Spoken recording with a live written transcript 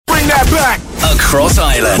back. Across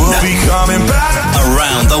Ireland. We'll be coming back.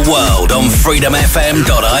 Around the world on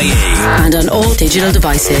freedomfm.ie. And on all digital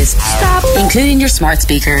devices. Including your smart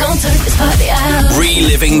speaker. Don't turn this party out.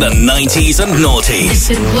 Reliving the 90s and noughties.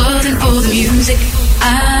 If it wasn't for the music,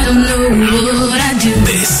 I don't know what I'd do.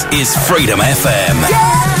 This is Freedom FM.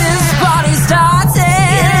 Get this party started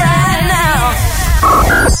right now.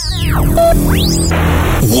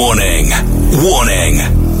 Warning. Warning.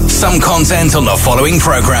 Some content on the following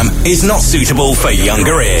program is not suitable for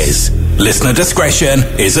younger ears. Listener discretion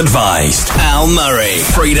is advised. Al Murray,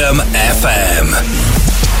 Freedom FM.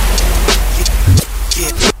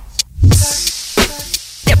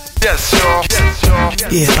 Yes, sure.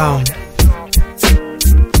 Yeah,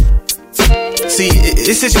 see,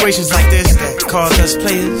 it's situations like this that cause us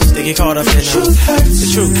players to get caught up in the truth.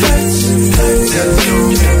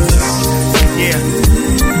 Yeah.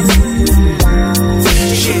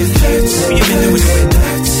 Where you been doing?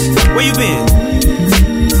 Where you been?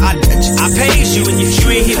 I paged you and you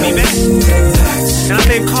ain't hit me back. And I've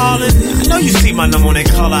been calling. I know you see my number on that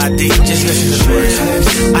call ID. Just listen to the words.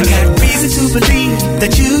 I got reason to believe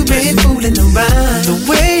that you've been fooling around. The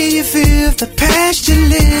way you feel, the past you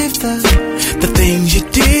lived, the things you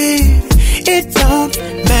did. It don't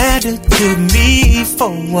matter to me for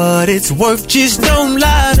what it's worth. Just don't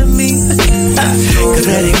lie to me. Cause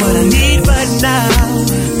that ain't what I need right now.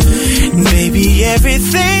 Maybe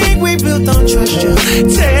everything we built on trust you,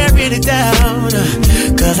 tearing it down.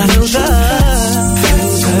 Cause I know love.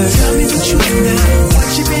 Tell me the truth now. What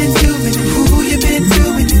you been doing, who you been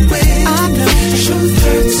doing it with. I know the truth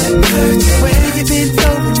hurts. Where you been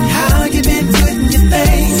going, how you been putting your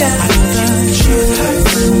thing down. I know the truth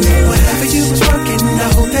hurts. Whatever you was working, I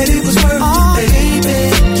hope that it was worth it, baby.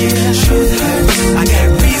 Yeah, truth hurts. I got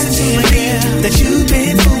reason to believe that you've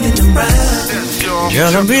been fooling around.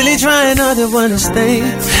 Girl, I'm really trying not to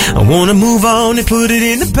understand. I wanna move on and put it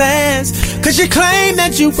in the past. Cause you claim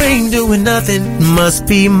that you ain't doing nothing. Must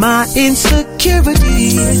be my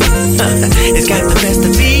insecurity. It's got the best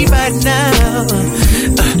of me right now.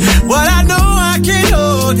 What I know I can't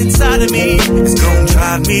hold inside of me is gonna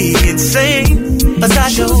drive me insane. As I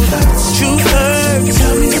know truth hurts.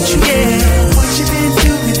 Tell me what you what you been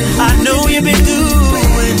doing. I know you've been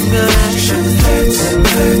doing truth hurts.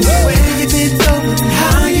 Where you been going,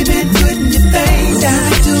 how you been putting your thing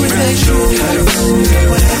down. Do it like truth hurts.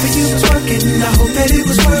 Whatever you was working, I hope that it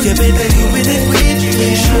was worth it. You've been doing it with you.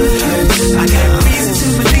 Truth hurts. I got reason to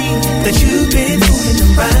believe that you've been fooling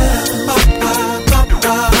around.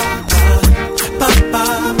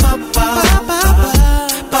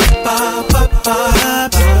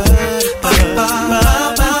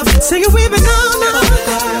 Sing it with me now.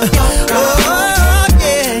 Oh,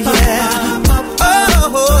 yeah, yeah.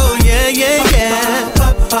 Oh, yeah, yeah, yeah.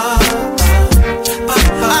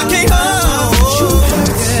 I can't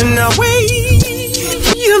hold. Now wait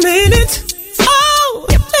a minute. Oh,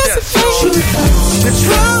 listen. The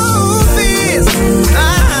truth is, I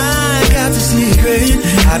got the secret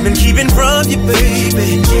I've been keeping from you,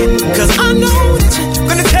 baby. Cause I know that you're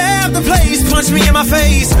gonna tear up the place, punch me in my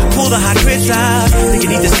face, pull the hot grits out. Think you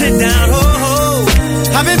need to sit down,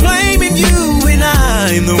 I've been blaming you and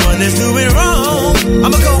I'm the one that's doing wrong.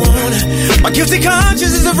 I'ma go on. My guilty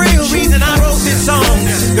conscience is the real reason I wrote this song.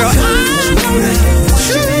 Girl, I know that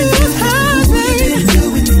truth hurts, baby.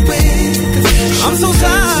 I'm so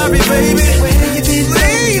sorry, baby.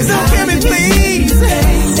 Please don't kill me, please.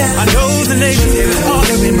 I know the nation is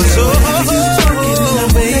harder in my soul.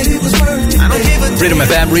 Freedom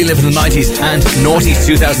FM, reliving the 90s and noughties.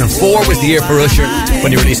 2004 was the year for Usher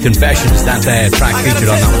when he released Confessions. That track featured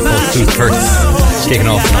on that one called Truth Hurts. Kicking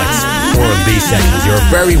off tonight's RnB Sessions. You're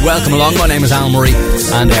very welcome along. My name is Al Murray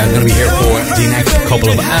and I'm going to be here for the next couple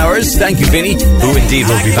of hours. Thank you, Vinny, who indeed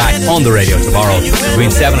will be back on the radio tomorrow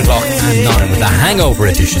between 7 o'clock and 9 with the hangover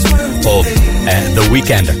edition of The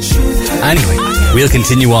Weekender. Anyway, we'll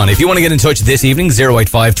continue on. If you want to get in touch this evening,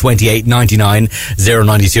 085 28 99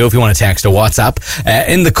 092. If you want to text or WhatsApp.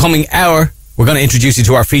 In the coming hour, we're going to introduce you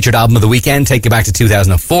to our featured album of the weekend, take you back to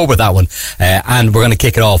 2004 with that one, and we're going to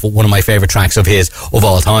kick it off with one of my favourite tracks of his of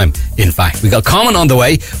all time. In fact, we got Common on the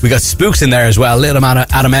way, we got Spooks in there as well, Little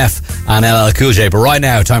Adam F and LL Cool J. But right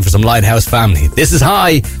now, time for some Lighthouse Family. This is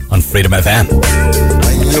High on Freedom FM.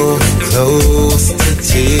 When you're close to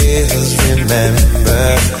tears,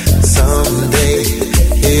 remember someday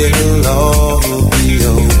it'll all be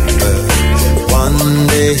over. One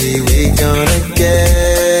day we're gonna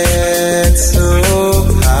get so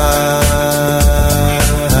high.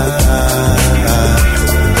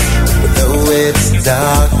 Though it's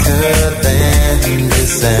darker than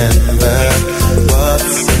December,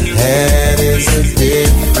 what's ahead is a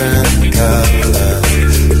different different color.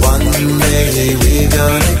 One day we're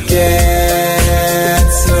gonna get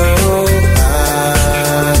so high.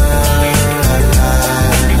 At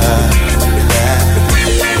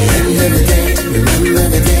the end of the day, remember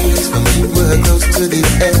the days when we were close to the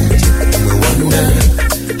edge, and we wonder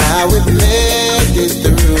how we made it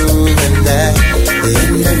through. And at the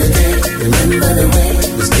end of the day, remember the way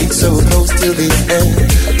we stayed so close till the end.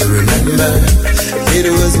 But remember, it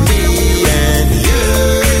was me and you,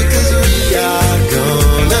 'cause we are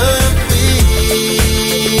gonna be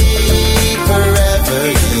forever,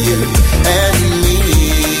 you and me.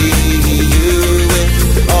 You will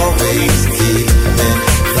always keep me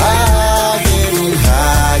flying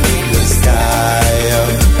high in the sky of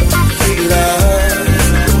love.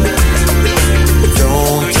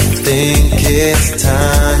 Don't you think it's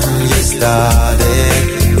time you started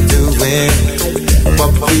doing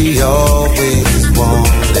what we always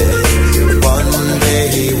wanted? One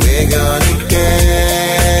day we're gonna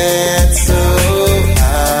get so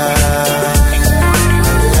high.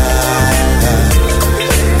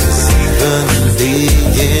 'Cause even the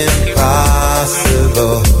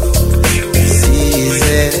impossible is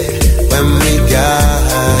easy when we got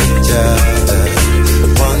each other.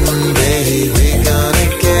 One day we're gonna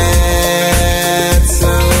get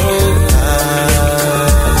so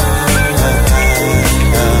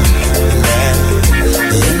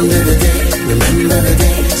remember the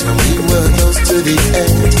days when we were close to the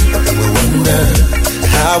edge, and we wonder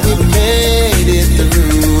how we made it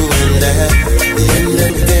through. And at the end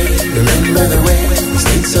of the day, remember the way we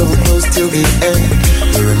stayed so close till the end.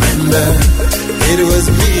 But remember, it was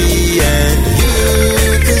me and you,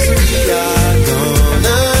 'cause we are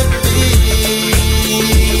gonna be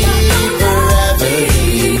forever,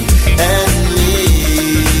 you and me.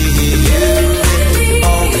 You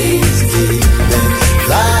always keep them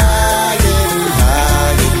flying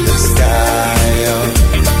high in the sky of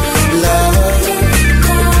love.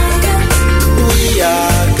 We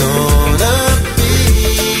are gonna be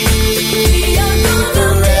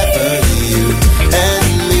forever, you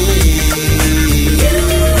and me. You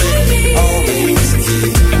always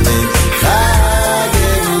keep me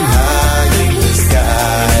flying high in the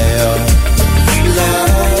sky of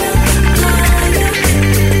love.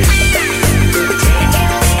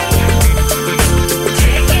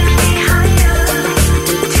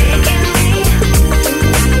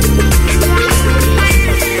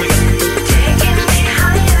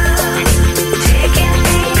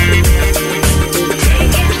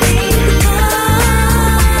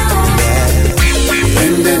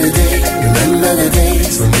 Remember the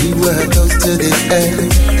days when we were close to the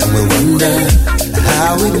edge, and we wonder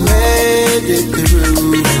how we made it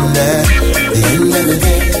through. And at the end of the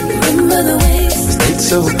day, remember the ways we stayed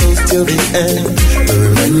so close till the end. But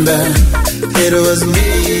remember, it was me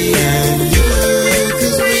and you,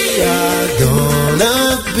 'cause we are gonna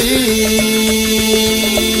be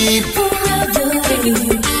forever, you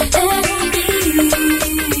and me.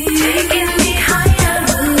 Taking me higher,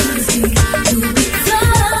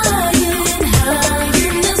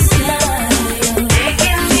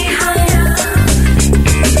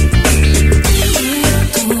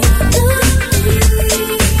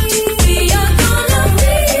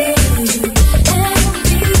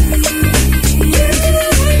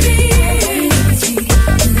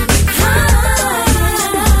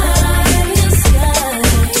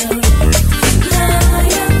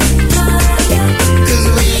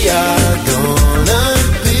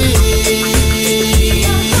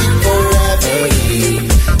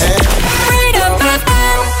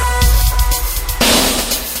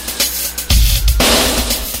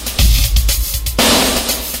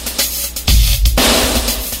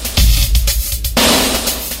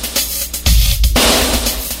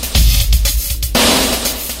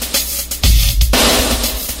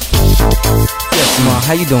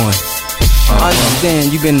 How you doing? I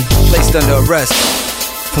understand you've been placed under arrest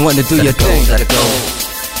for wanting to do your thing. Let it go.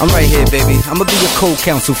 I'm right here, baby. I'm gonna be your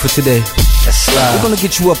co-counsel for today. Let's slide. We're gonna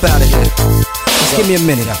get you up out of here. Just give me a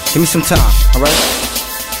minute. Give me some time, alright?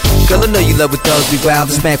 Girl, I know you love with thugs, we wild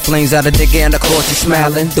and smack flames out of nigga and of course you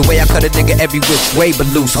smiling. The way I cut a nigga every which way but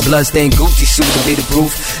loose. Bloodstained Gucci suit to be the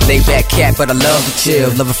proof. Laid back cat, but I love to chill.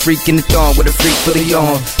 Love a freak in the thong with a freak for the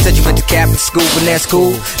yawn. Said you went to Catholic school, but that's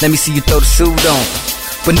cool. Let me see you throw the suit on.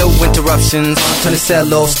 With no interruptions, turn the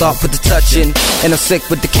cell off, start with the touching. And I'm sick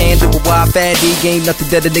with the candle. A wild fatty, ain't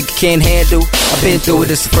nothing that a nigga can't handle. I've been through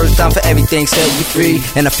it, it's the first time for everything, set you free.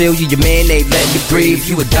 And I feel you, your man ain't letting you breathe.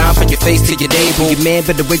 You a dime from your face to your navel. Your man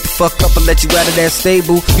better wake the fuck up and let you out of that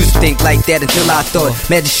stable. Used to think like that until I thought,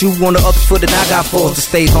 man, the shoe on the other foot and I got forced to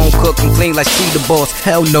stay home, cook and clean like she the boss.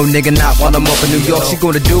 Hell no, nigga, not while I'm up in New York. She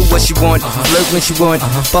gonna do what she want, flirt when she want,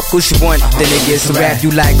 fuck who she want. Then it gets a rap,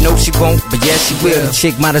 you like, no she won't, but yes she will. The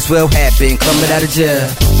chick might as well have been coming out of jail.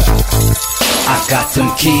 I got them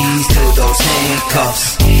keys to those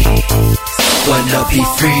handcuffs. Wanna be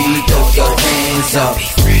free, throw your hands up.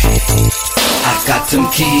 I got them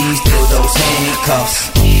keys to those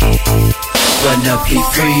handcuffs. Wanna be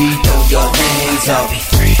free, throw your hands up.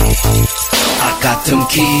 I got them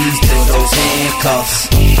keys to those handcuffs.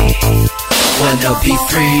 Wanna be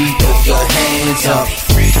free, throw your hands up.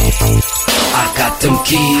 I got them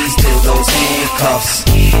keys to those handcuffs.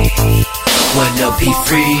 Wanna be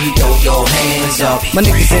free, throw your hands up. My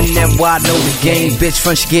niggas in them, why know the game? Bitch,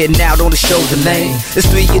 front you getting out on the shoulder lane. It's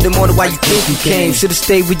 3 in the morning, why you think you came? Should've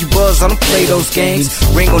stayed where you was, I don't play those games.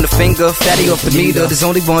 Ring on the finger, fatty off the meter. There's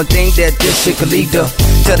only one thing that this shit could lead to.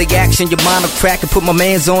 Tell the action, your mind will crack and put my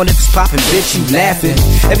mans on. If it's poppin', bitch, you laughing.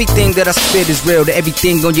 Everything that I spit is real. To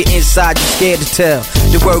everything on your inside, you scared to tell.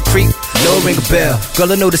 The word creep, no ring a bell.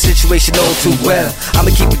 Girl, I know the situation all too well.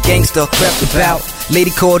 I'ma keep it gangster, crept about.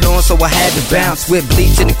 Lady called on, so I had to bounce. With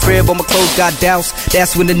bleach in the crib, all my clothes got doused.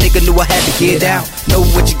 That's when the nigga knew I had to get out. Know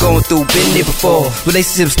what you going through, been there before.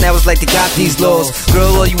 Relationships now is like they got these laws.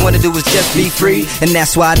 Girl, all you wanna do is just be free. And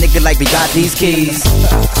that's why a nigga like me got these keys.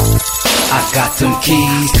 I got them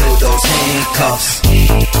keys to those handcuffs.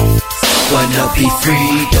 Wanna be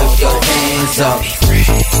free, throw your hands up.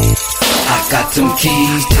 I got them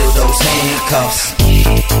keys to those handcuffs.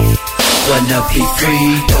 Wanna be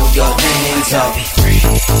free, throw your hands up.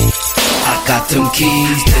 I got them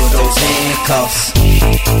keys to those handcuffs.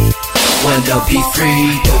 Wanna be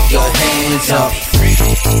free, throw your hands up.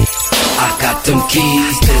 I got them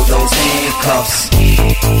keys to those handcuffs.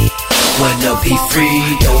 Wanna be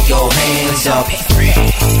free, throw your hands up. I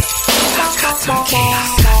got them keys.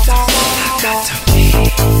 I got them keys.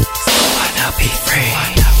 Wanna be free.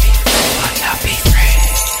 Wanna be free.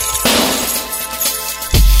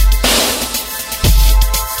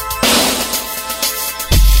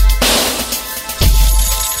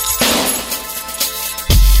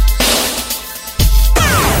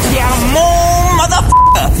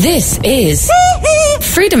 This is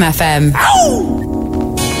Freedom FM.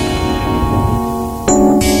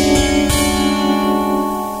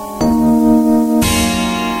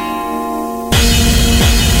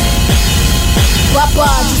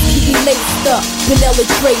 Laced up, Vanilla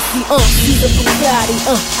Tracy, Caesar Bugatti,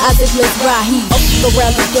 Isaac Mizrahi, up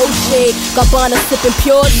around the Doche, Gabbana sipping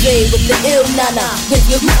Pure J with the ill nana, then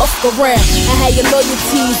you up around. I had your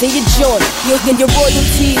loyalties and your joint, you'll get your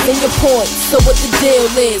royalties and your points. So what the deal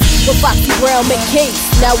is? With Foxy Brown make case,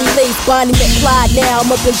 now we lace Bonnie McClyde. Now I'm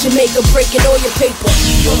up in Jamaica breaking all your paper.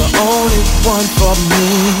 You're the only one for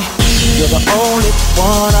me. You're the only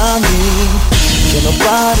one I need. Can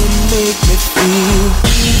nobody make me feel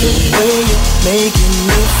the way you're making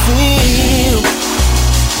me feel?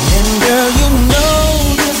 And girl, you know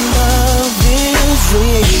this love is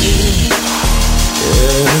real.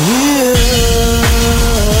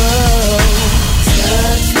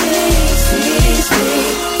 Touch me, squeeze me,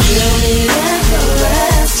 feel me and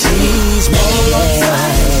caress me. Tease me, one more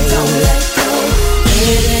time, don't let go.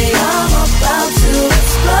 Baby, I'm about to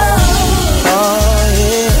explode. Oh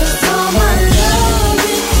yeah.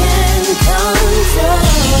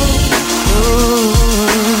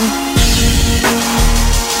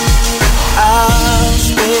 I'll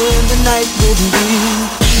spend the night with you.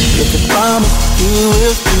 If I promise you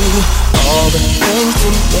will do all the things to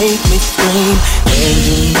make me scream, and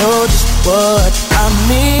you know just what I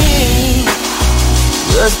mean.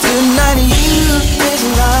 Cause tonight you is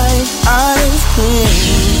like ice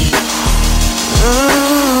cream.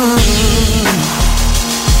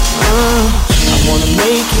 I wanna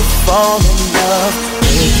make you fall in love,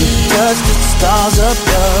 make you touch the stars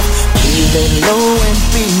above. Be lay low and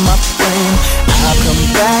be my friend. I'll come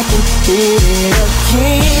back and hit it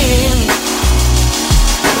again.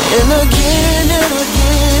 And again and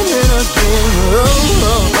again and again. Oh,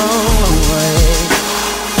 oh, oh,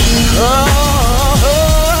 oh,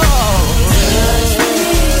 oh. Touch me,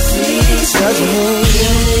 touch me,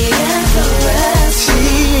 and caress me.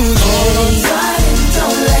 Hold on tight and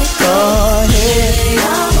don't let go. Yeah.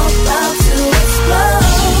 I'm about to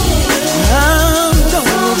explode. I'm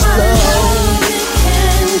gonna explode.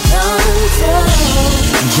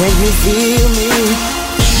 Can you feel me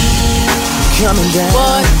coming down?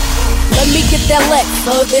 What? Let me get that Lex,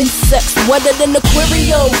 insects wetter than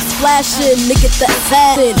aquariums, flashing, nigga that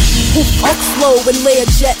satin. Who fuck slow and layer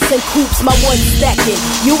jets and coops, my one stacking.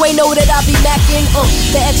 You ain't know that I be macking,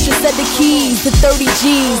 the extra set of keys, the 30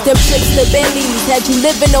 G's, them trips to Bentleys, had you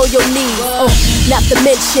living on your knees. Not to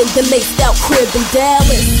mention the laced out crib in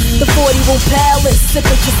Dallas, the 40 room palace,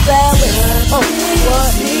 sipping for salad.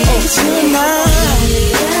 What?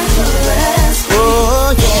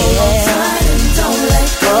 Oh yeah. Don't let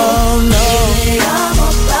go. Oh no. I'm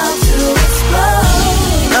about to explode.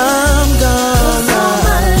 I'm gonna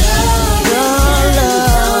your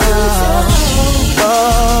love.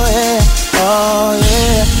 Oh yeah. Oh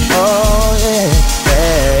yeah. Oh yeah.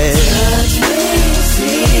 Hey. Touch me,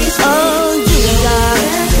 see. Oh, you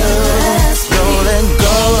gotta do. Don't let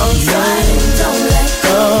go. Don't let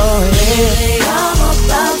go. Yeah. I'm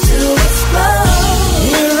about to explode.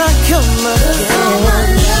 Here I come again.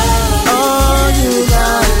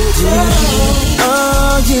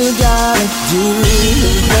 You gotta do,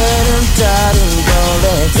 let him die and don't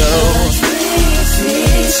let go.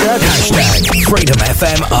 Hashtag Freedom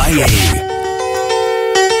FM IE.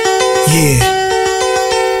 Yeah.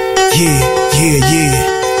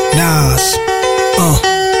 Nas.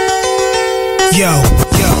 Yo.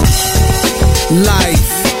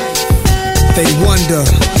 Life. They wonder,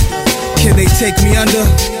 can they take me under?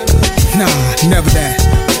 Nah, never that.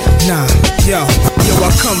 Nah, yo,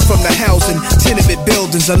 I come from the housing, tenement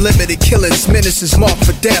buildings, unlimited killings, menaces marked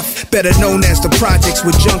for death. Better known as the projects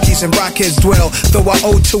where junkies and rockheads dwell. Though I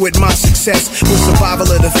owe to it my success, with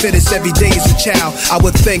survival of the fittest every day as a child. I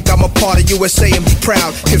would think I'm a part of USA and be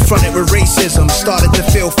proud. Confronted with racism, started to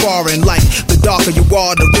feel foreign. Like the darker you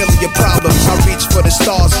are, the realer your problems. I reached for the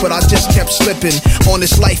stars, but I just kept slipping. On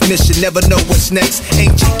this life mission, never know what's next.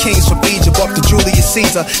 Ancient kings from Egypt up to Julius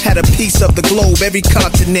Caesar had a piece of the globe, every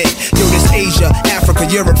continent. Yo, this Asia, Africa,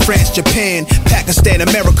 Europe, France, Japan, Pakistan,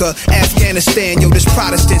 America, Afghanistan. Yo, this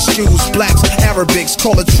Protestants, Jews, blacks, Arabics,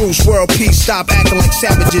 call a truce, world peace, stop acting like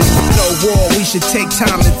savages. No war, we should take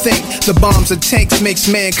time to think. The bombs and tanks makes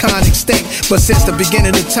mankind extinct. But since the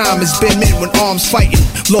beginning of time, it's been men with arms fighting.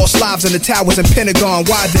 Lost lives in the towers and Pentagon.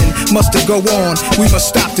 Why then must it go on? We must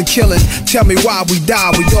stop the killing. Tell me why we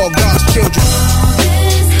die, we all God's children.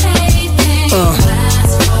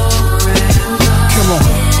 Come on.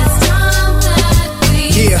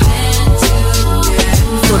 Yeah.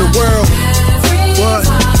 For the world. What?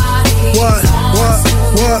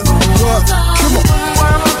 Come on.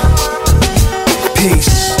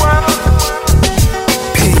 Peace.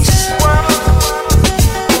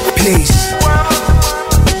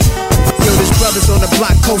 Yo, there's brothers on the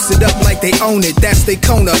block posted up like they own it. That's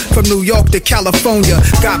Daytona, from New York to California.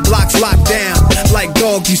 Got blocks locked down. Like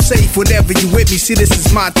dog, you safe whenever you with me. See, this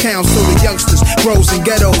is my town, so the youngsters grows in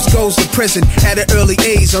ghettos, goes to prison at an early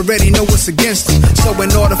age. Already know what's against him. So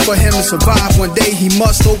in order for him to survive one day, he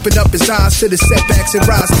must open up his eyes to the setbacks and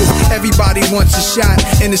rosters. Everybody wants a shot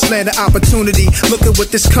in this land of opportunity. Look at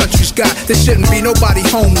what this country's got. There shouldn't be nobody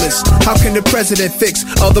homeless. How can the president fix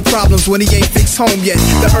all the problems when he ain't fixed home yet?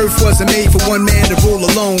 The earth wasn't made for one man to rule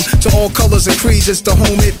alone. To all colors and creeds, it's the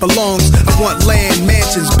home it belongs. I want land,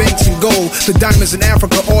 mansions, banks, and gold. The diamonds in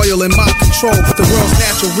Africa, oil in my control. The world's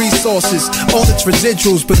natural resources, all its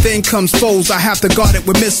residuals. But then comes foes, I have to guard it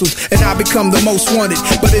with missiles. And I become the most wanted.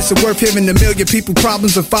 But is it worth hearing a million people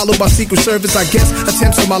problems and followed by Secret Service? I guess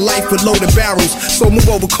attempts on my life with loaded barrels. So move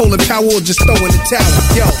over Colin Powell or just throw in the towel.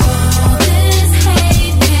 Yo.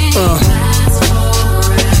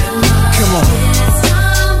 Come on.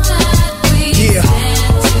 Yeah.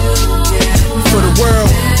 For the world.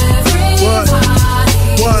 What?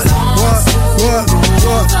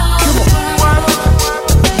 Come on.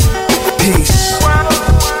 Peace.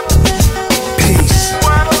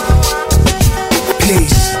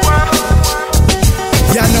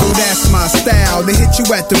 Y'all know that's my style. They hit you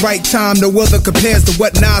at the right time. No other compares to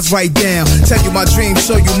what Nas write down. Tell you my dream,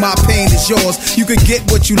 show you my pain is yours. You can get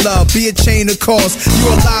what you love, be a chain of cause.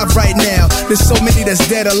 You alive right now. There's so many that's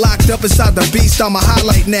dead or locked up inside the beast. I'm a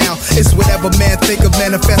highlight now. It's whatever man think of,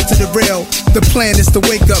 manifest to the real. The plan is to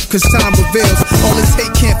wake up, cause time reveals. All this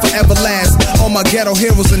hate can't forever last. All my ghetto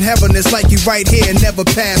heroes in heaven, it's like you right here and never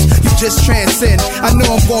pass. You just transcend. I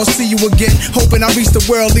know I'm gonna see you again. Hoping I reach the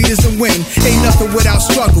world leaders and win. Ain't nothing without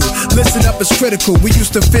struggle. Listen up, it's critical. We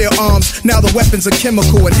used to fear arms, now the weapons are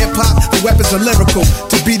chemical. In hip-hop, the weapons are lyrical.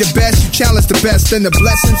 To be the best, you challenge the best, then the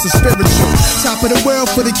blessings are spiritual. Top of the world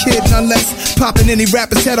for the kid, none less. Popping any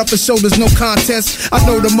rapper's head off his shoulders, no contest. I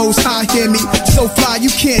know the most high hear me. So fly, you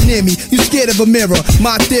can't near me. You scared of a mirror.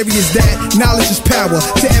 My theory is that knowledge is power.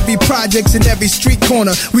 To every project in every street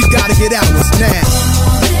corner, we gotta get ours now.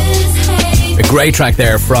 A great track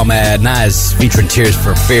there from Nas featuring Tears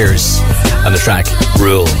for Fears on the track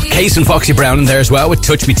Rule. Case and Foxy Brown in there as well with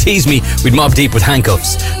Touch Me, Tease Me with Mobb Deep with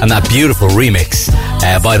Handcuffs, and that beautiful remix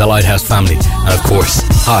by the Lighthouse Family. And of course,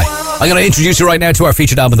 Hi. I'm going to introduce you right now to our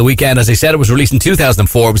featured album of the weekend. As I said, it was released in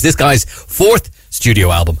 2004. It was this guy's fourth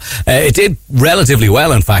studio album. It did relatively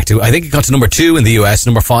well, in fact. I think it got to number 2 in the US,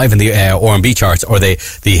 number 5 in the RnB charts, or the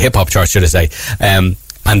hip-hop charts, should I say.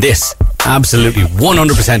 And this, absolutely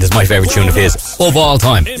 100% is my favourite tune of his of all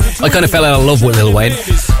time. I kind of fell out of love with Lil Wayne.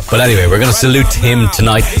 But anyway, we're going to salute him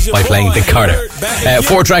tonight by playing The Carter.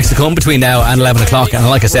 4 tracks to come between now and 11 o'clock. And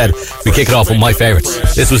like I said, we kick it off with my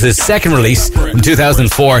favourites. This was his second release in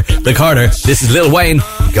 2004, The Carter. This is Lil Wayne.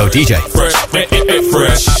 Go DJ. Fresh.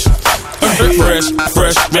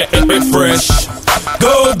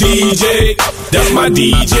 Go DJ, that's my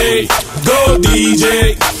DJ. Go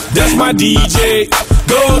DJ, that's my DJ.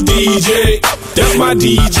 Go DJ, that's my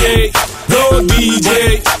DJ. Go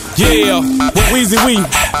DJ, yeah. With Weezy We,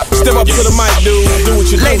 step up to the mic, dude. Do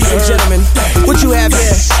what you do. Ladies and gentlemen, what you have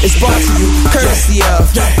here is brought to you courtesy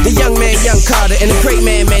of the young man, Young Carter, and the great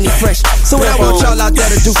man, Manny Fresh. So what I want y'all out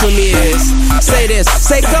there to do for me is say this,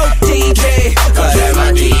 say go DJ, cause that's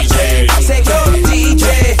my DJ. Say go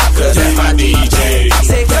DJ, cause that's my DJ.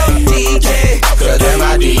 Say go DJ, cause that's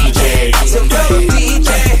my DJ. Say go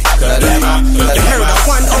DJ, cause that's my DJ. You heard of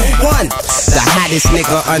 101, the hottest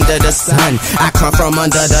nigga under the sun. I come from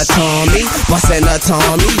under the Tommy, bustin' the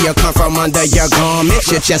Tommy. You come from under your garment,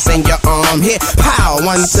 your chest and your arm hit. Pow,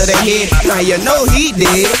 one to the head. Now you know he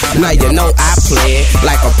did. Now you know I played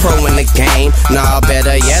like a pro in the game. Nah,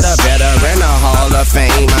 better yet, a veteran, a Hall of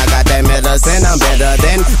Fame. I got that medicine, I'm better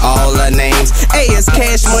than all the names. A is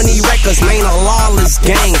Cash Money Records, man, a lawless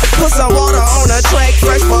gang. Put some water on the track,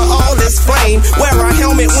 fresh for all this flame. Wear a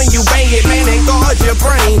helmet when you bang it, man, and guard your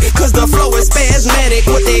brain. Cause the flow is spasmodic,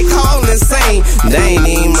 what they call insane. They ain't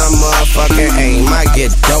even my motherfucking aim. I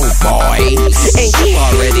get dope, boy. And you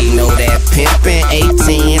already know that pimpin'. 18,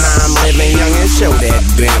 I'm living young and show that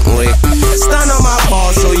Bentley. Stun on my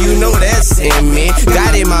paw, so you know that's in me.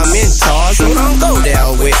 Got in my mentor, so don't go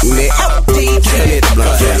down with me. Up DJ,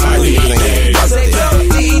 cause that's my DJ. Say go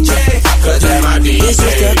DJ, cause that's my DJ. This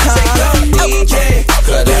is the car. DJ,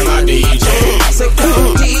 cause that's my DJ. Say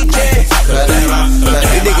go DJ, cause that's my DJ.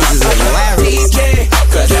 These niggas is hilarious. DJ,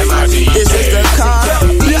 cause that's my DJ. This is the car.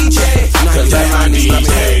 DJ, cause that's my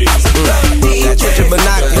DJ. Put your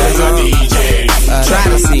binoculars on. Try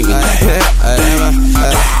to see me.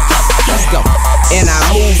 Let's go. And I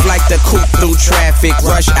move like the coupe through traffic.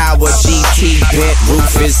 Rush hour GT bent,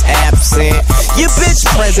 roof is absent. Your bitch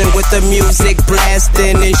present with the music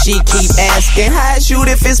blasting, and she keep asking how I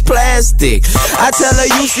shoot if it's plastic. I tell her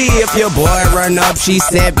you see if your boy run up. She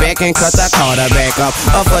sat back and cut the Carter back up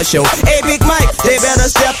for sure. Hey Big Mike, they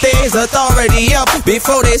better step their authority up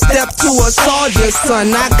before they step to a sergeant,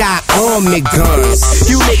 son. I got army guns.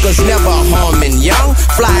 You niggas never harming young.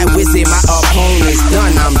 Fly wizzy, my opponent's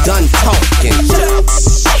done. I'm done talking.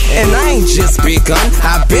 And I ain't just begun.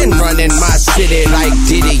 I've been running my city like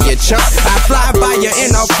Diddy, you chump. I fly by you in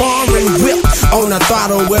a foreign whip, on a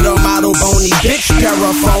throttle with a model bony bitch.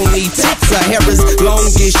 Paraphony tits, her hair is long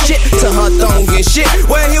as shit, to her thong and shit.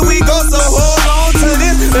 Well, here we go, so hold on to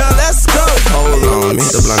this. Now let's go. Hold on, let me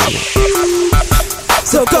hit the blunt.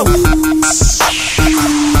 So go.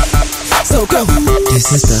 So go.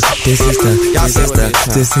 This is the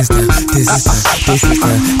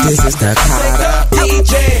Carter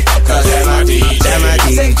DJ. Cause that's my DJ. That's my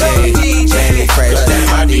DJ. Manny Fresh. That's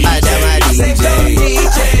my DJ. That's my DJ.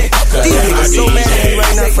 These niggas so mad at me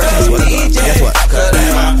right now. Fresh. Guess what? Cause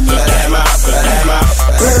that's my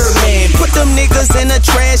Birdman. Put them niggas in a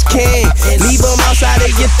trash can. Leave them outside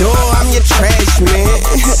of your door. I'm your trash man.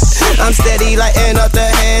 I'm steady lighting up the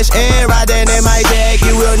hash and riding in my bag.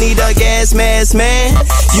 You will need a gas mask, man.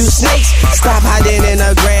 You snakes, stop hiding in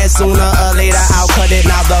the grass. Sooner or later I'll cut it.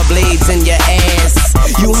 Now the blades in your ass.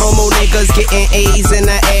 You homo niggas getting A's in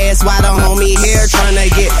the ass. Why the homie here trying to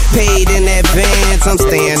get paid in advance? I'm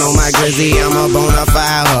staying on my grizzy, I'm a bona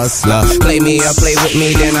fide hustler. Play me or play with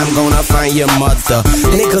me, then I'm gonna find your mother.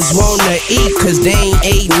 Niggas wanna eat cause they ain't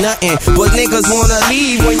ate nothing, but niggas wanna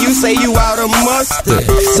leave when you say you out of mustard.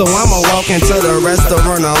 So I'ma walk into the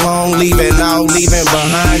restaurant alone, leaving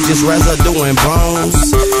behind just residue and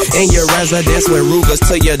bones. In your residence with Rugers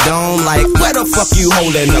to your dome, like where the fuck you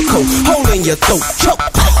holding the coat? Holding your throat, choke.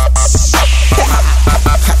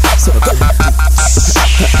 So go.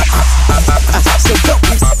 So go.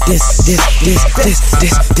 This.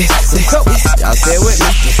 Y'all stay with me.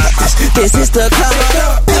 This is the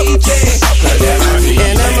Carter DJ.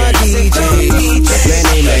 And I'm a DJ.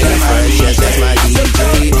 Manny Fresh, yes, that's my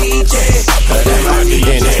DJ.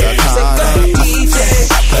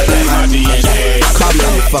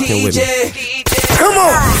 rocking with me. Come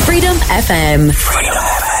on! Freedom FM. Freedom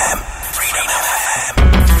FM. Freedom FM.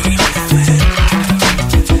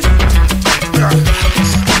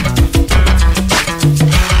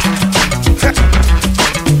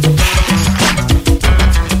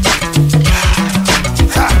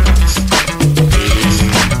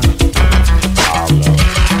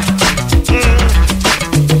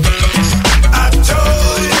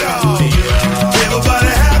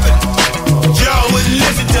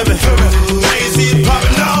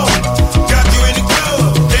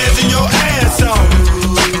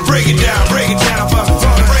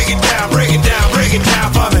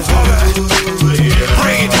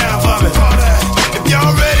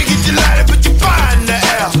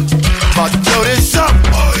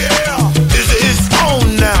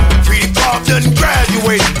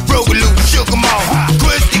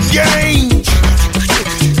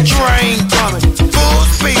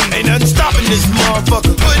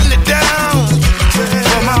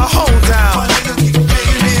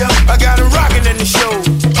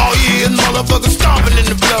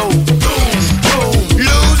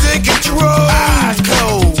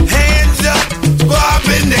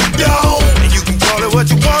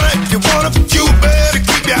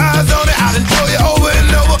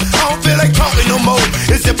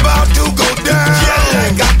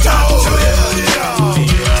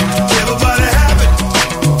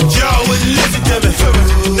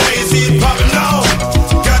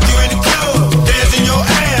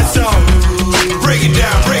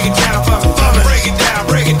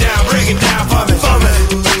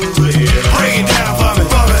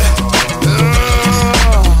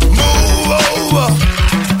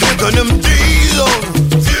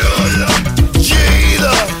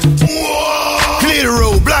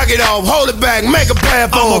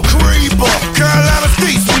 I'm a creeper, Carolina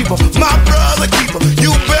street sweeper, my brother keeper. You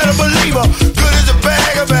better believe her. Good as a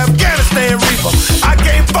bag of Afghanistan reaper. I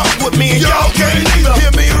can't fuck with me and y'all can't either. Hear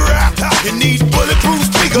me rap, you need bulletproof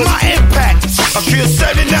speakers. My impact, I kill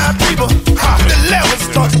 79 people. The levels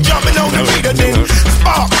start jumping on the meter. Then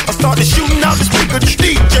spark, I started shooting out the speaker. The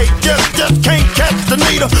DJ just can't catch the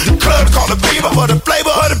needle. The club called the beaver for the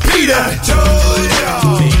flavor of the Peter. I told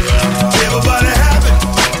y'all, everybody happy.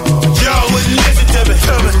 Y'all wouldn't listen to me.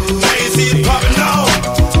 I ain't see it popping on.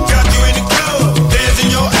 Got you in the club, dancing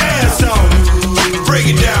your ass on. Break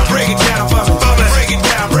it down for me. Break it down for me.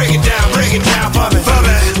 Break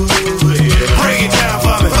it down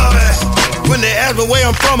for me. When they ask me where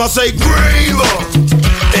I'm from, I say Greenville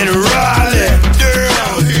and Raleigh,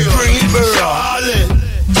 Durham, Greensboro, Charlotte,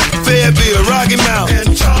 Fayetteville, Rocky Mount,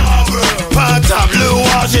 and Pine Top, Little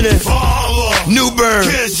Washington, New Bern,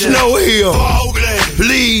 Snow Hill.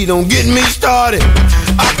 Please don't get me started.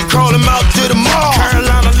 I can call him out to the mall.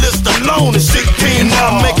 Carolina list alone is 16.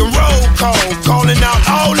 Now I'm making roll call, calling out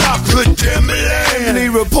all our good Timberland. He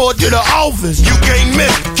report to the office. You can't miss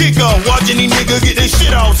kick off. Watching these niggas get their shit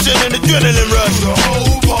off, sending adrenaline rush. The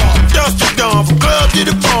whole bar, dust to dawn, from club to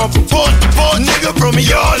the farm, from porch to porch, nigga from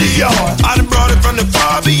yard to yard. I done brought it from the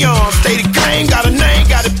far beyond. Stated claim, got a name,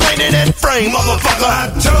 got it painted in frame. Motherfucker, I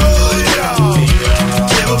told y'all,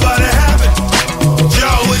 everybody happy.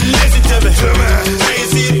 Y'all wouldn't listen to me. I ain't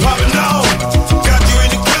see it popping on. Got you in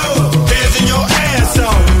the club, dancing your ass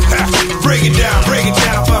on. Break it down for me. Break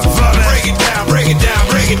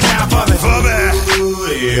it down for me.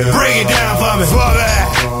 Break it down for me.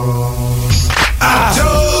 I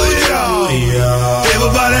told y'all,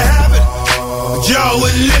 everybody happy. Y'all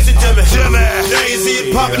wouldn't listen to me. I ain't see it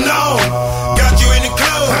popping on. Got you in the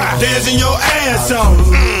club, dancing your ass on.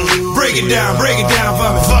 Break it down for me. Break it down for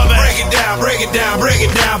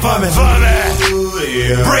me.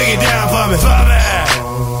 Break it down for me.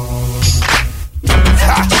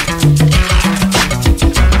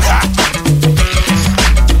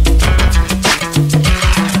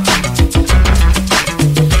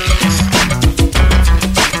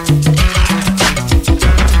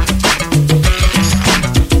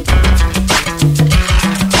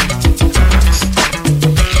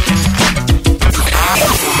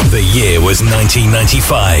 Year was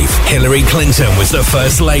 1995. Hillary Clinton was the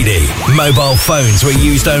First Lady. Mobile phones were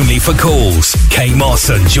used only for calls. Kate Moss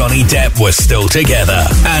and Johnny Depp were still together.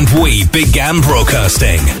 And we began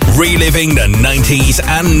broadcasting, reliving the 90s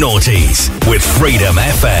and noughties with Freedom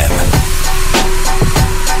FM.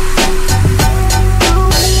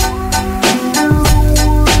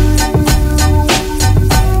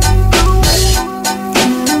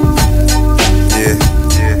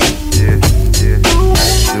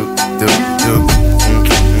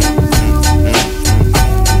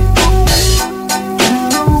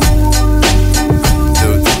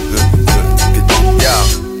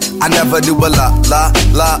 I never do a la,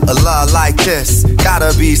 love like this.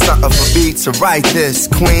 Gotta be something for me to write this.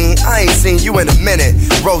 Queen, I ain't seen you in a minute.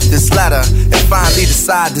 Wrote this letter and finally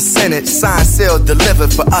decided to send it. Signed, sealed,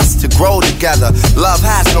 delivered for us to grow together. Love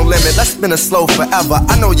has no limit, let's spin it slow forever.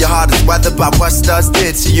 I know your heart is weathered by what studs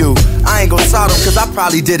did to you. I ain't gon' start them cause I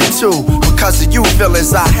probably did it too. Because of you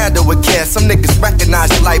feelings I handle with care. Some niggas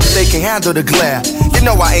recognize your light but they can handle the glare. You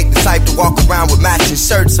know I ain't the type to walk around with matching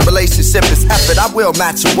shirts. A relationship is effort, I will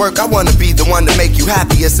match your work. I wanna be the one to make you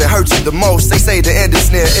happiest and hurt you the most. They say the end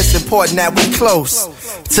is near, it's important that we close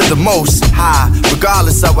to the most high.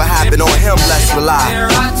 Regardless of what happened on him, let's rely. There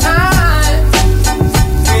are times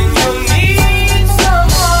when you need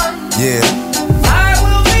someone. Yeah. I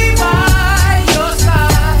will be by your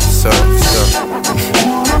side. So.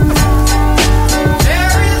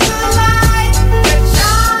 There is a light that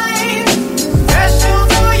shines special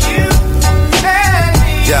for you and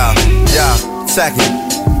me. Yeah, second.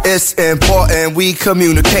 It's important we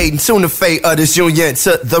communicating, tune the fate of this union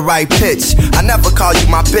to the right pitch. I never call you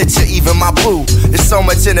my bitch or even my boo. There's so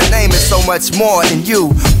much in the name and so much more in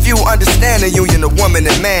you. Few understand the union of woman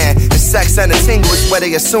and man. And sex and a tingle is where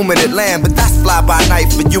they assuming it land. But that's fly by night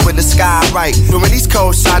for you in the sky, right? During these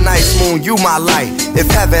cold shy nights, moon, you my light. If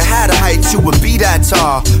heaven had a height, you would be that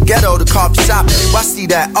tall. Ghetto to coffee shop, you, I see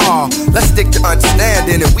that all. Let's stick to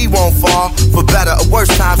understanding and we won't fall. For better or worse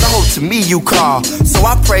times, I hope to me you call. So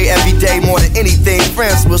I pray every day more than anything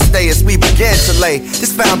friends will stay as we begin to lay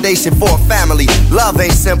this foundation for a family. Love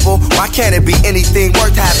ain't simple, why can't it be anything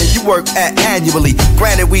worth having you work at annually?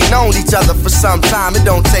 Granted we known each other for some time, it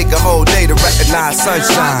don't take a whole day to recognize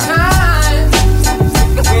sunshine. There are times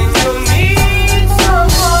when you need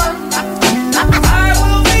someone, I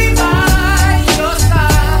will be by your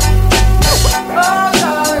side. Oh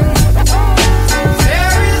Lord,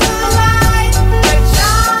 there is a light that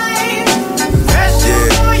shines special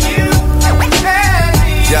for you and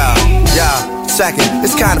me. Yeah, second,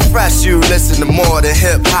 it's kinda fresh you listen to more than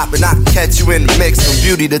hip-hop. And I can catch you in the mix from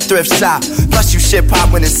beauty to thrift shop. Plus you shit pop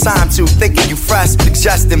when it's time to. Thinking you fresh,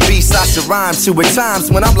 suggesting beats I should rhyme to. At times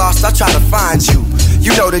when I'm lost I try to find you.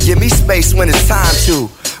 You know to give me space when it's time to.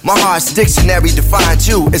 My heart's dictionary defines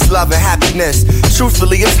you. It's love and happiness.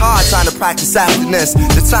 Truthfully, it's hard trying to practice happiness.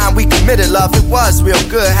 The time we committed love, it was real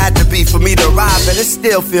good. Had to be for me to arrive, and it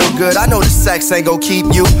still feel good. I know the sex ain't gon'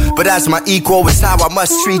 keep you, but as my equal, it's how I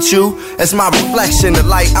must treat you. As my reflection, the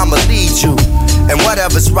light, I'ma lead you. And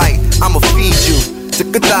whatever's right, I'ma feed you.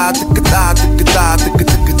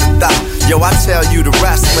 Yo, I tell you the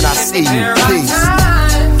rest when I see you. Peace.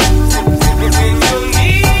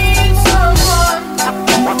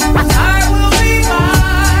 I will be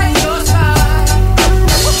by your side.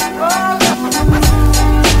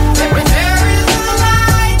 There is a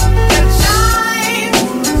light that shines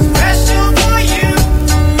special for you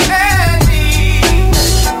and me.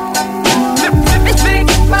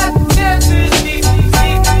 My chances before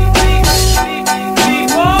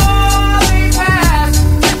we pass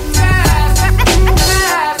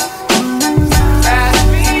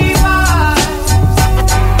me by.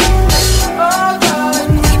 Oh Lord,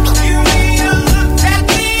 you need to look at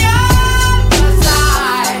the other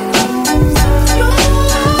side.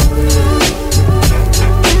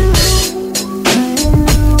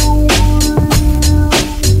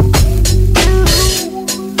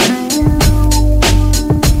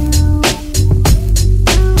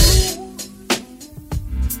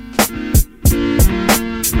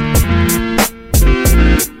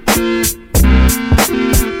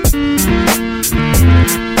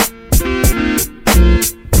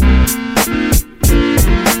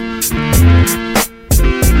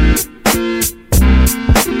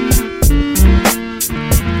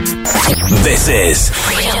 This is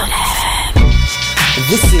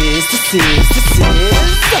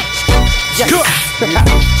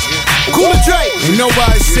Cool and Dre. Ain't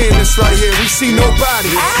nobody seeing this right here. We see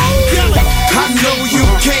nobody. I know you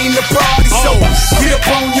came to party, so get up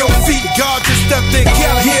on your feet. God just stepped in.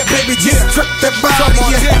 Yeah, baby, just trip that body.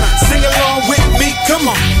 Yeah. Sing along with me. Come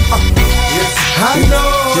on. I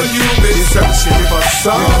know you've been searching for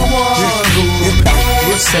someone who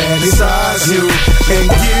will satisfy you and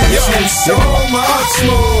give you so much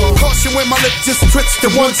more. Caution when my lip just twitch to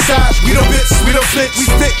one side. We don't bitch, we don't flinch, we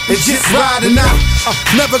stick and just riding out.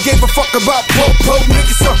 Never gave a fuck about po-po.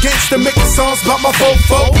 Niggas so gangsta making songs about my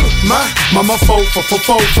fofo. My mama fofo.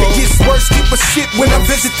 It gets worse, keep a shit when I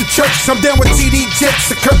visit the church. I'm down with TD Jakes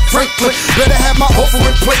and Kirk Franklin. Better have my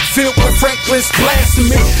offering plate filled with Franklin's blasting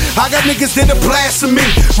me. I got niggas that are blasting me.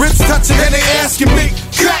 Ribs touching and they asking me,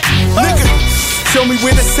 crack, nigga. Show me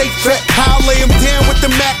where the safe at. I'll lay him down with the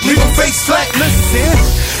Mac, leave him face flat. Listen,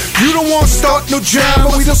 You don't want to start no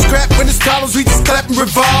drama. We don't scrap when it's dollars, we just clap and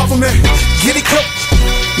revolve them. Get it go,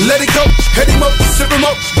 let it go, head him up, sip him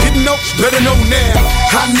up, getting up, better know now.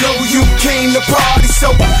 I know you came to party,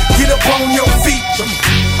 so get up on your feet.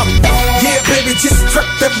 Yeah, baby, just truck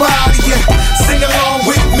that body, yeah. Sing along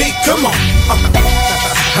with me, come on.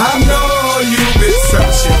 I know you've been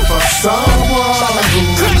searching for someone who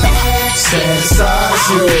satisfies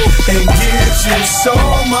you and gives you so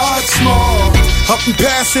much more. Up and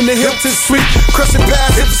passing the Hilton Suite, crushing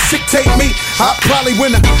past if the shit take me. I probably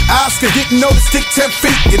win an Oscar, didn't know to stick 10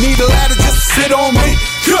 feet. You need a ladder just to sit on me.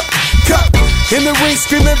 Cut, in the ring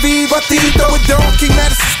screaming Viva Tito with Donkey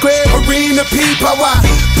Madison Square Arena people. I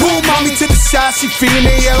pull mommy to the side, she feeling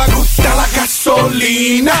la gusta la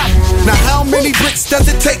gasolina. Now how many bricks does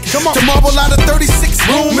it take to marble out a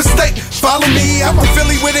 36-room estate? Follow me, I'm a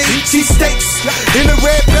Philly with a cheesesteaks. In a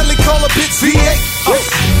red belly, call a bitch V8.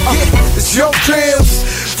 Yeah, it's your cribs,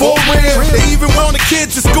 for real. They even want the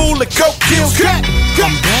kids in school that coke kills crack.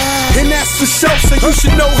 And that's for sure, so you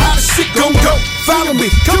should know how the shit gon' go. Follow me,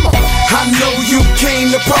 come on. I know you came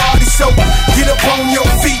to party, so get up on your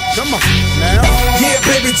feet. Come on, now. Yeah,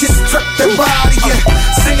 baby, just truck that body, yeah.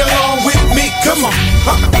 Sing along with me, come on.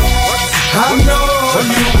 I know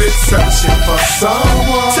you've been searching for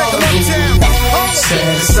someone who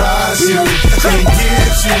satisfies you and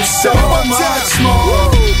gives you so much more.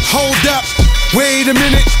 Hold up, wait a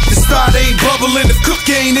minute. The start ain't bubbling, the cook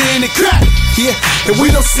ain't in it. Crack, yeah, and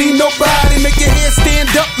we don't see nobody make your hair stand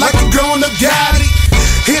up like a grown-up daddy.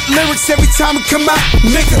 Hit lyrics every time it come out,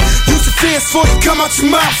 nigga. Use your fist before you come out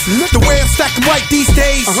your mouth. The way I'm stacking white these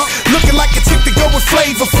days, looking like a chick to go with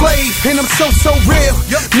Flavor Flav. And I'm so real.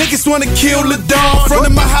 Niggas wanna kill the dawn. Front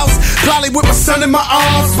of my house, probably with my son in my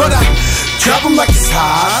arms, but I drop him like it's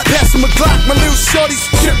hot. Pass him a Glock, my little shorties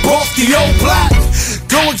chip off the old block.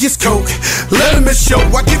 Go against coke, let him show.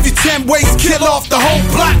 I give you 10 ways, kill off the whole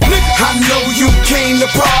block. I know you came to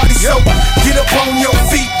party, so get up on your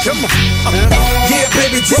feet. Come on, yeah,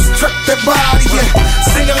 baby, just truck that body, yeah.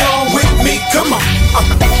 Sing along with me, come on.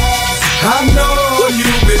 I know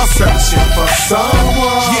you've been searching for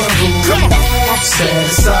someone who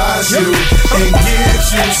satisfies you and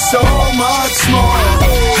gives you so much more.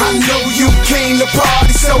 I know you came to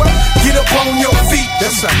party, so get up on your feet.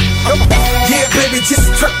 That's right. Come on. Yeah, baby, just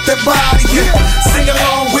truck that body, yeah. Sing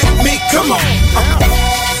along with me, come on.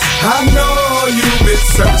 I know you've been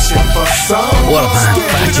searching for someone. What a man,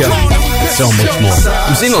 Fat Joe. So much more.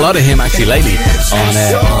 I'm seeing a lot of him actually lately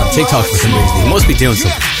on TikTok for some reason. He must be doing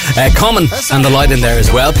something. Common and the light in there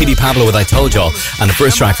as well. P.D. Pablo with I Told Y'all, and the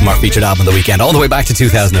first track from our featured album The Weekend, all the way back to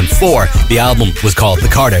 2004. The album was called The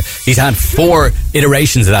Carter. He's had 4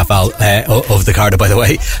 iterations of that of The Carter, by the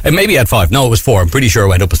way. Maybe he had 5. No, it was 4. I'm pretty sure it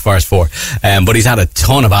went up as far as 4. But he's had a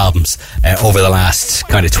ton of albums over the last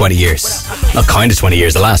kind of 20 years. Not kind of 20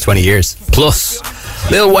 years, the last 20 years. Plus,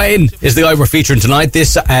 Lil Wayne is the guy we're featuring tonight.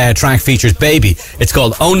 This track features Baby. It's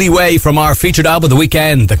called Only Way from our featured album The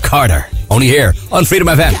Weekend, The Carter. Only here on Freedom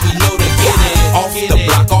FM. Off the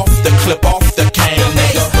block, off the clip, off the can,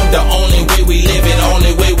 nigga. The only way we live it,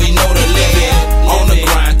 only way we know to live it. On the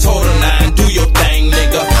grind, total 9, do your thing,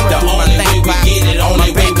 nigga. The only way we get it,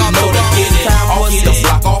 only way we know to get it. Off the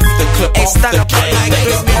block, off the clip, off the can,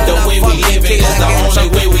 nigga. The way we live it is the only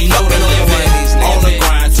way we know to live it. On the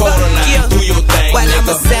grind, total 9, do your thing, nigga. Well, I'm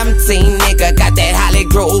a 17 nigga, got that Holly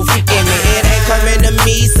Grove in me. It ain't coming to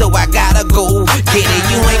me, so I gotta go get it.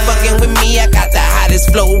 You ain't fucking with me, I got the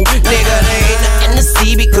hottest flow. Nigga, there ain't nothing to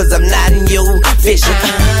see because I'm not in your vision.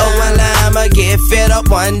 Oh, well, I'ma get fed up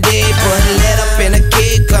one day. Put a lead up in a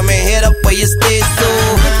kid, come and hit up where you stay. So,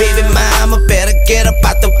 baby mama, better get up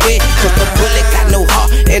out the way, cause the bullet got no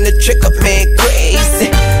heart and the trigger man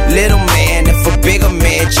crazy. Little man, if a bigger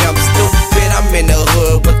man jump stupid, I'm in the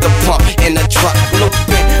hood with the pump in the truck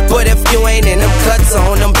looping. But if you ain't in them cuts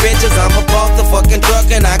on them benches, I'm off the fucking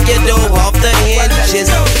truck and I get dope off the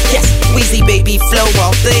hinges. Yes, Weezy baby flow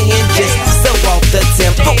off the hinges, so off the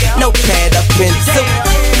tempo, no pad up in suit.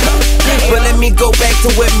 But let me go back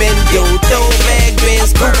to what men do. Throw bag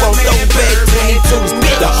bins, scoop on throw bag 22s.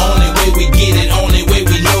 The only way we get it, only way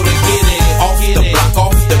we know to get it. Off the block,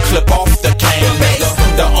 off the clip, off the can, nigga.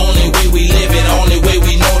 The only way we live it, only way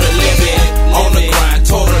we know to live it. On the grind,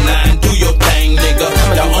 total 9, do your thing, nigga.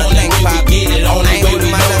 The only way we get it, only way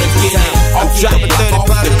we know to get it. Off the block,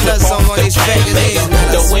 off the clip, off the can, nigga.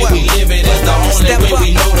 The way we live it is the only way we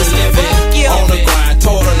know to live it. On the grind,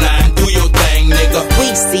 total 9, do your thing, nigga.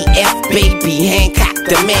 We see F, baby, Hancock,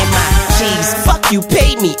 the man, my G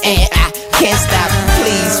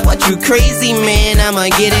please. What you crazy, man? I'ma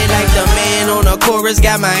get it like the man on the chorus.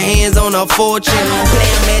 Got my hands on a fortune. Play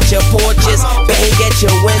 'em at your porches, bang at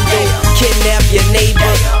your window, kidnap your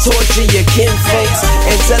neighbor, torture your kinfolks,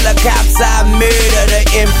 and tell the cops I murder the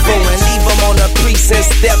info and leave them on the precinct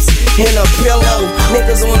steps in a pillow.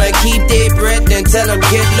 Niggas wanna keep their breath and tell them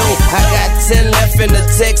get low. I got 10 left in the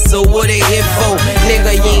text, so what they here for?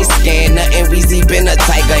 Nigga, you ain't scared nothing. We see been a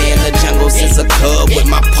tiger in the jungle since a cub with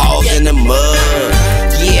my paws in the mud.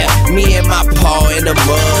 Yeah, me and my paw in the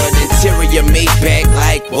mud. Interior made back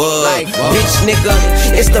like wood. Bitch nigga,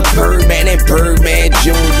 it's the Birdman and Birdman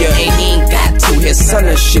Jr. Ain't even got to his son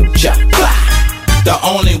to shoot ya. The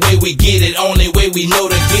only way we get it, only way we know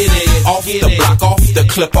to get it. Off the block, off the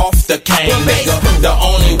clip, off the cane, nigga. The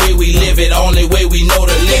only way we live it, only way we know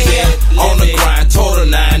to live it. On the grind, total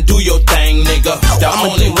 9, do your thing, nigga. The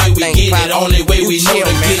only way we get it, only way we know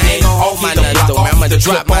to get it. Off the block, off the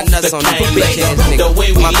clip, off the cane, nigga. The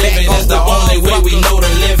way we live it is the only way we know to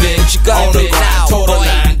live it. On the grind, total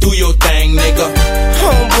 9, do your thing, nigga.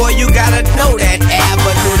 Homeboy, you gotta know that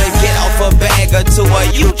avenue to get off a bag or two, or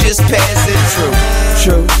you just passing through.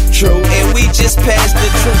 True, true, and we just passed the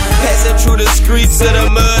truth. Passing through the streets of the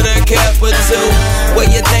murder capital, where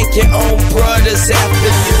you think your own brother's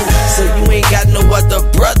after you, so you ain't got no other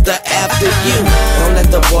brother after you. Don't let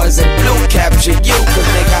the boys in blue capture you, cause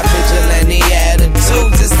they got vigilante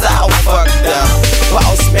attitudes. It's all fucked up.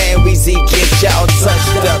 Boss man, Weezy, get y'all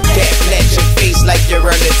touched up. Can't flat your face like you're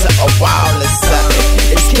running to a wall or something.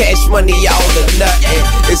 It's cash money, all or nothing.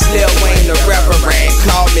 It's Lil Wayne the Reverend,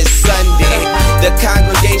 call me Sunday. The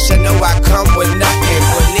congregation know I come with nothing,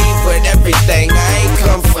 believe with everything, I ain't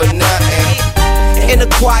come for nothing. In the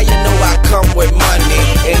choir know I come with money,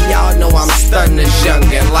 and y'all know I'm stunning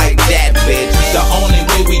youngin' like that, bitch. The only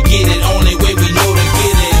way we get it, only way we know to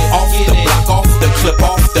get it. Off the block, off the clip,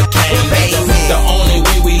 off the cane, nigga. The only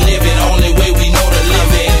way we live it, only way we know to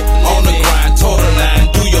live it. On the grind, total 9,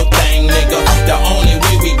 do your thing, nigga. The only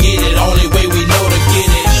way we get it, only way we know to get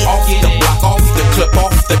it. Off the block, off the clip,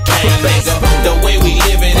 off the cane, nigga. The way we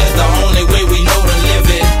live it is the only way we know to live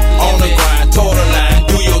it. On the grind, total 9,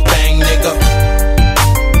 do your thing, nigga.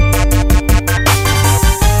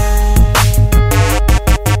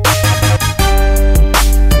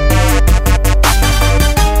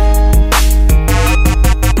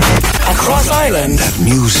 Across Ireland, that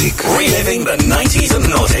music. Reliving the 90s and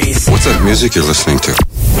noughties. What's that music you're listening to?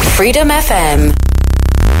 Freedom FM.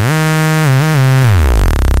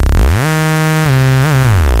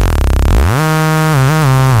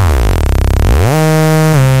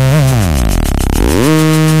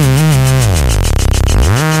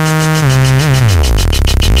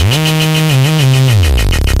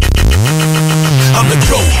 I'm the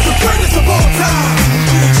GOAT, the greatest of all time.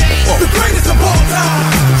 The greatest of all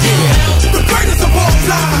time. Yeah, the greatest of all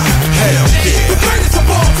time. Hell yeah, the greatest of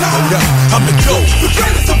all time. I'm the GOAT, the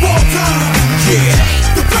greatest of all time. Yeah,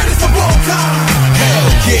 the greatest of all time. Hell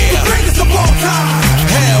yeah, the greatest of all time.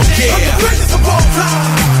 Hell yeah, I'm the greatest of all time.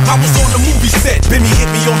 I was on the movie set, Benny hit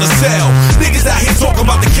me on the cell. Niggas out here talking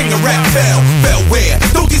about the king of rap fell where?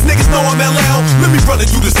 Don't these niggas know I'm LL? Let me run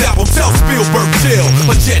it through this album, tell Spielberg chill.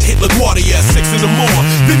 A jet hit LaGuardia at 6 in the morning.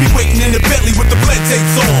 Benny waiting in the Bentley with the blend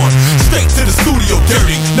tapes on. Straight to the studio,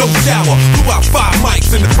 dirty, no shower. Blew out 5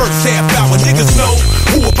 mics in the first half hour. Niggas know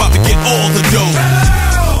who about to get all the dough.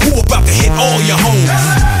 Who about to hit all your hoes.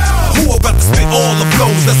 Who about to spit all the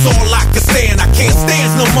flows? That's all I can stand, I can't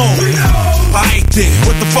stand no more. I ain't there,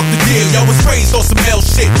 what the fuck the deal? Yo, was raised on some L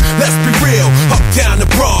shit, let's be real. Uptown the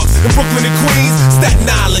Bronx, in Brooklyn and Queens, Staten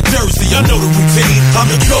Island, Jersey, I know the routine. I'm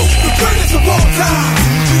the GOAT, the greatest of all time.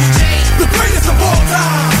 The greatest of all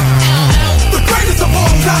time. The greatest of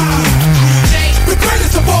all time. The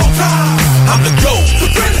greatest of all time. I'm the GOAT, the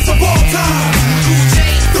greatest of all time.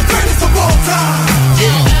 The greatest of all time.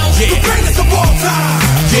 Yeah, the greatest of all time.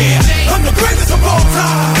 Yeah, I'm the greatest of all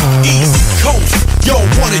time. East Coast, yo,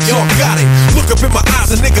 want it, y'all got it. Look up in my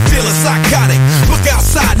eyes, a nigga feeling psychotic. Look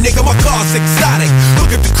outside, nigga, my car's exotic.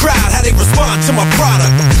 Look at the crowd, how they respond to my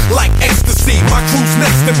product. Like ecstasy, my crew's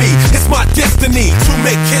next to me. It's my destiny to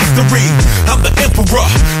make history. I'm the emperor,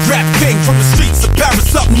 rap king from the streets of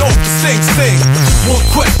Paris up north to Sing Sing. One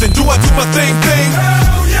question, do I do my thing?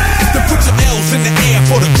 Hell yeah! Then put your L's in the air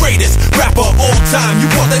for the greatest rapper of all time. You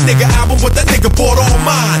want that nigga album, but that nigga bought all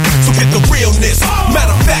mine. So get the realness.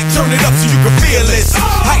 Matter of fact, turn it up so you can feel this.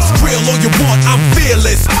 Ice grill all you want, I'm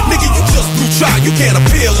fearless. Nigga, you just blew try, you can't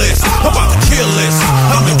appeal this. I'm about to kill this.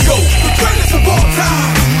 I'm the GOAT, the greatest of all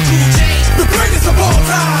time. The greatest of all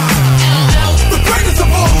time. The greatest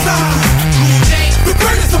of all time. The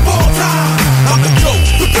greatest of all time. I'm the GOAT,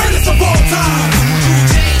 the greatest of all time.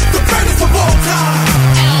 The greatest of all time.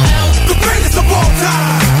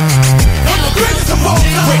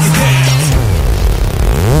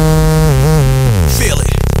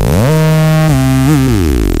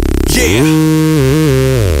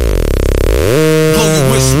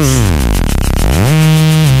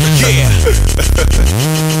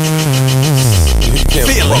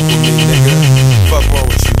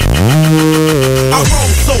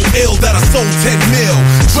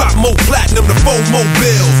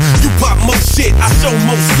 I show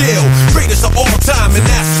more skill. Greatest of all time, and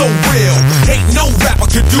that's so real. Ain't no rapper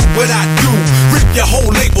could do what I do. Rip your whole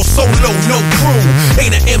label solo, no crew.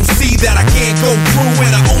 Ain't an MC that I can't go through,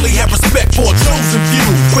 and I only have respect for a chosen few.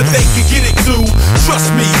 But they can get it too. Trust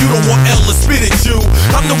me, you don't want L to spit at you.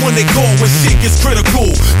 I'm the one they call when shit gets critical.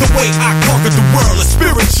 The way I conquered the world is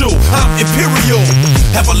spiritual. I'm imperial,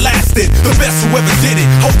 everlasting, the best who ever did it.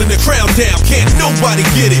 Holding the crown down, can't nobody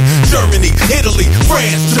get it. Germany, Italy,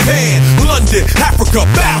 France, Japan, London, Africa,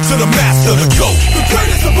 bow to the master, the GOAT. The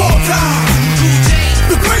greatest of all time.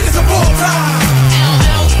 The greatest of all time.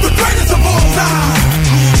 The greatest of all time.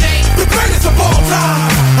 The greatest of all time.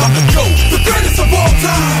 I'm the GOAT. The greatest of all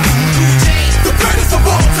time. The greatest of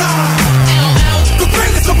all time. The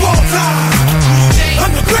greatest of all time.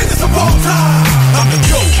 I'm the greatest of all time. I'm the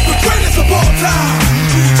GOAT. The greatest of all time.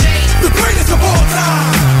 The greatest of all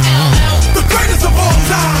time. The greatest of all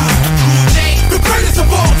time. The greatest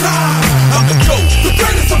of all time. I'm the GOAT. The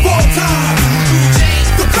greatest of all time.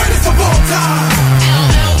 The greatest of all time.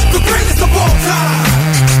 The greatest of all time.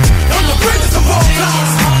 I'm the greatest of all time.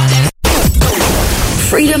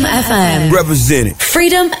 Freedom FM. Represented.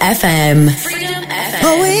 Freedom FM.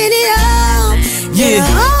 Oh, when it all, Yeah. it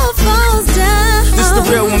all falls down. This the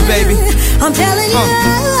real one, baby. I'm telling you,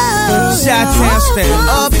 Chi-Town, stand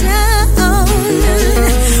up.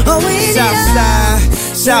 Oh, when it Southside,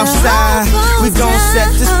 Southside, we gon' set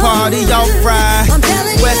this party off right.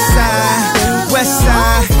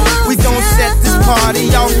 Westside, we gon' set this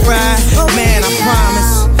party off right. Man, I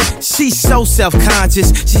promise. She's so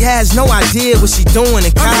self-conscious. She has no idea what she doing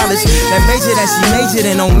in college. That major that she majored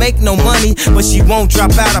in don't make no money, but she won't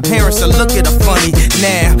drop out. Her parents will look at her funny.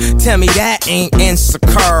 Now, tell me that ain't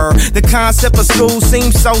insecure. The concept of school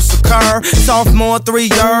seems so secure. Sophomore 3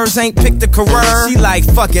 years, ain't picked a career. She like,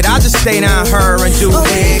 fuck it, I'll just stay down her and do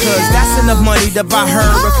it. Cause that's enough money to buy her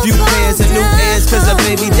a few pairs of new ears. Cause her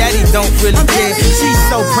baby daddy don't really care. She's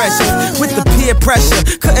so precious with the peer pressure.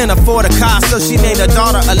 Couldn't afford a car, so she named her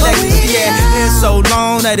daughter Alexis. Yeah, hair so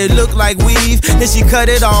long that it looked like weave. Then she cut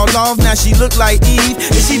it all off, now she look like Eve.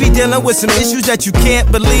 And she be dealing with some issues that you can't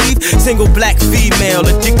believe. Single black female,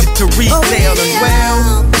 addicted to retail as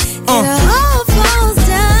well.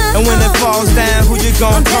 And when it falls down, who you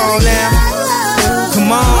gon' call now? Come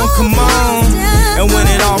on, come on. And when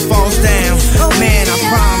it all falls down, man, I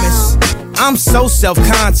promise I'm so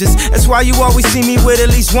self-conscious. That's why you always see me with at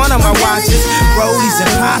least one of my watches. Rollies and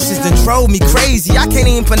Porsches done drove me crazy. I can't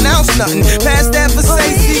even pronounce nothing past that for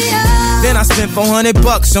Stacey. Then I spent $400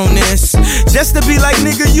 on this, just to be like,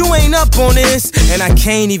 nigga, you ain't up on this. And I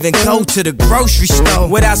can't even go to the grocery store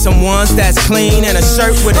without some ones that's clean and a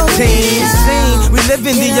shirt with a team. We live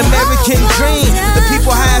in the American dream. The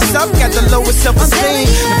people highest up got the lowest self-esteem.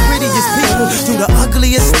 The prettiest people do the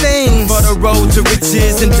ugliest things. For the road to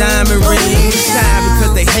riches and diamond rings. Shine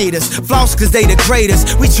because they hate us, floss cause they the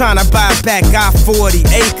greatest. We tryna buy back our 40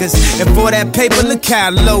 acres. And for that paper, look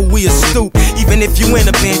how low we a stoop. Even if you in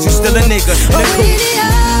a bench, you still a nigga in a coupe.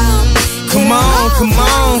 Come on, come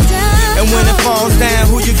on. And when it falls down,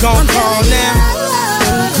 who you gon' call now?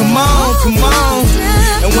 Come on, come on.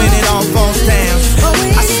 And when it all falls down,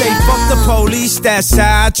 I say fuck the police, that's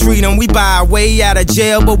how I treat them. We buy our way out of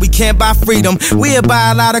jail, but we can't buy freedom. We'll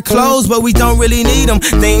buy a lot of clothes, but we don't really need them.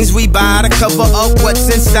 Things we buy to cover up what's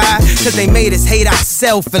inside, cause they made us hate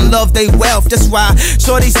ourselves and love they wealth. That's why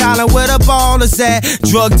shorty's hollering where the ball is at.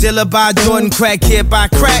 Drug dealer by Jordan, crack kid by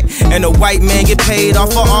crack, and the white man get paid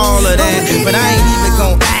off for all of that. But I ain't even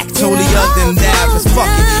gon' act totally other than that, cause fuck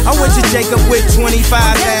it, I went to Jacob with 25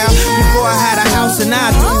 now. Before I had a house and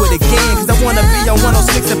I do it again, cause I wanna be on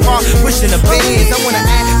 106 and Park, pushing the bands. I wanna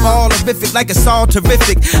act all horrific like it's all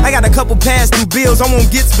terrific. I got a couple past due bills, I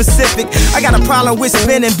won't get specific. I got a problem with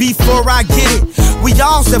spending before I get it. We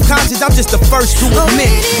all self-conscious, I'm just the first to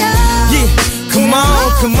admit it. Yeah, come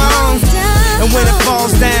on, come on. And when it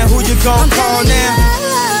falls down, who you gon' call now?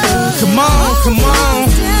 Come on, come on.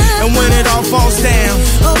 And when it all falls down,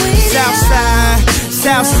 Southside,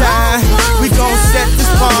 Southside, we gon' set this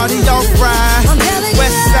party off right.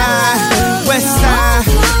 Westside, Westside,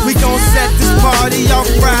 we gon' set this party off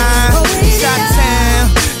right.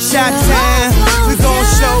 Chi-Town, Chi-Town, we gon'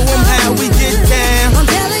 show them how we get down.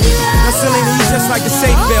 Now Selena, you just like a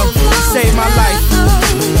safe belt, you saved my life.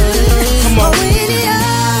 Come on.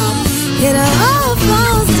 It all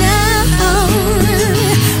falls down.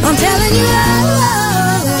 I'm telling you, it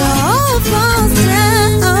all falls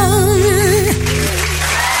down.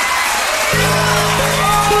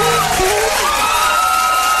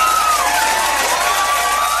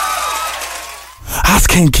 I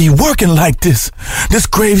can't keep working like this. This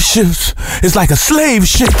grave shift is like a slave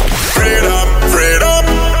ship. Freedom, freedom.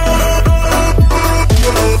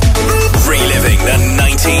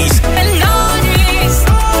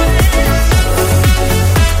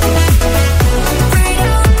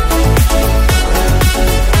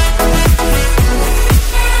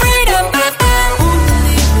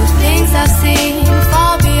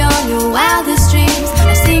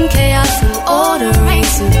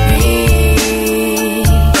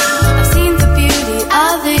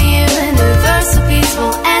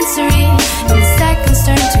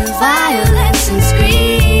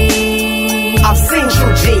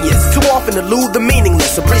 often elude the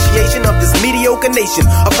meaningless appreciation of this mediocre nation.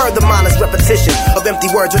 I've heard the mindless repetition of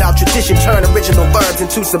empty words without tradition turn original verbs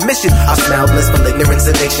into submission. I smell blissful ignorance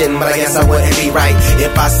addiction, but I guess I wouldn't be right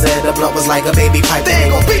if I said the blunt was like a baby pipe. There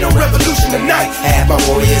ain't gon' be no revolution tonight. Had my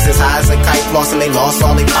warriors as high as a kite, flossing they lost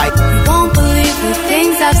all they pipe. You won't believe the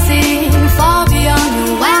things I've seen, far beyond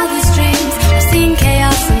your wildest dreams. I've seen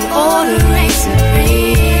chaos and order reign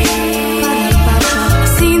supreme.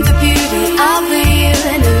 I've seen the beauty of the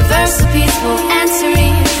universal, peaceful and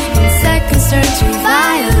serene. In seconds turn to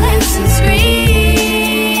violence and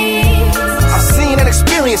screams. I've seen and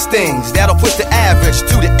experienced things that'll push the average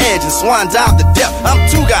to the edge and swan dive the depth. I'm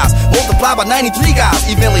 2 guys, multiplied by 93 guys,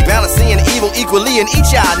 evenly balancing evil equally in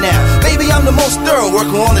each eye now. Maybe I'm the most thorough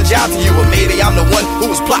worker on the job to you, or maybe I'm the one who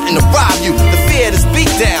was plotting to rob you. The fear, this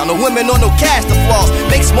beat down, the women on no cash, the flaws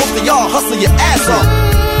makes most of y'all hustle your ass off.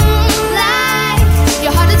 Life,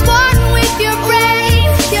 your heart is one with your brain,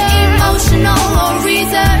 your emotional or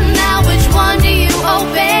reason. Now which one do you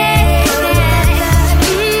obey?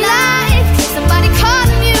 Life, somebody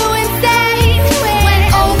calling you insane when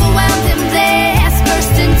overwhelmed and blessed,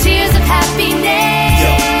 burst in tears of happiness.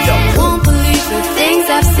 Won't believe the things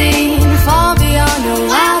I've seen, far beyond your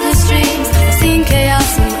wildest dreams. I've seen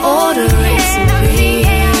chaos and order reign supreme.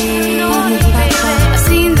 I've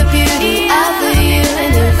seen the beauty of the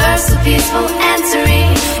universal, peaceful and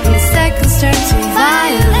serene. In seconds turn to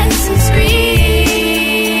violence and screams.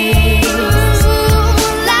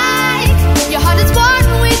 Like your heart is one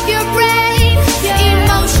with your brain, your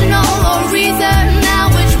emotional or reason. Now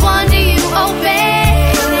which one do you obey?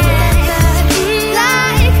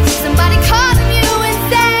 Like somebody calling you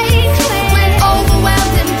insane when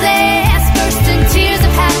overwhelmed and blessed, burst in tears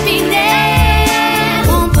of happiness.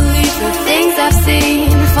 Won't believe the things I've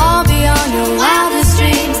seen, far beyond your wildest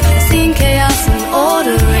dreams. I've seen chaos and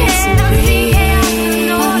order reign supreme.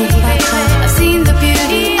 I've seen the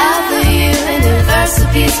beauty of the universal,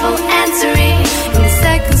 peaceful and serene. In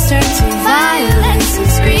seconds turn to violence and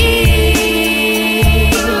screams.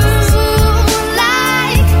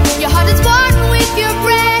 Like your heart is one with your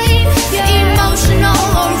brain, your emotional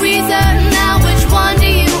or reason. Now which one do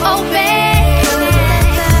you obey?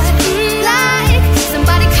 Like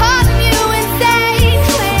somebody calling you insane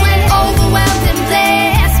when overwhelmed and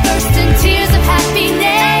blessed, burst in tears of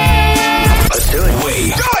happiness. Let's do it. We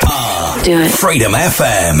are Freedom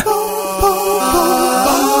FM.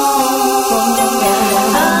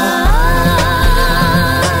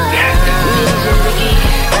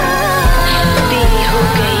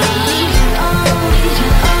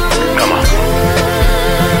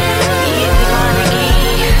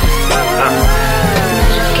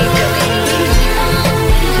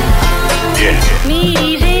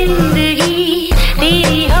 मेरी जिंदगी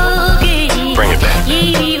तेरी हो गई, ये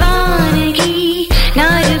दीवानगी ना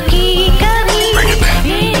रुकी कभी।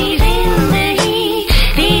 मेरी जिंदगी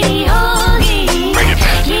तेरी हो गई,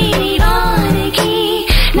 ये दीवानगी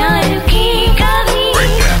ना रुकी कभी।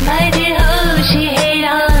 मदहोश है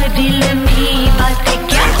रात दिल में बात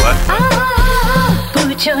क्या,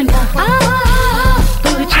 पूछो ना,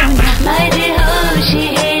 पूछो ना। मदहोश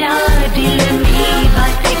है रात दिल में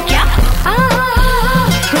बात क्या,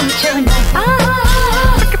 पूछो ना।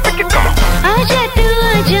 आजा तू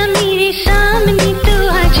आजा मेरे सामने, तू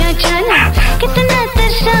आजा जाना। कितना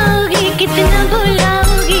तरसाओगी, कितना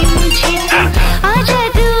बुलाओगी मुझे तू। आजा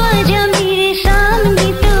तू आजा मेरे सामने,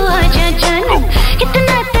 तू आजा जाना।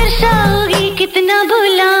 कितना तरसाओगी, कितना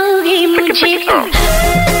बुलाओगी मुझे तू।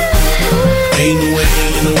 Ain't no way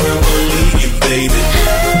in the world I'll leave you, baby.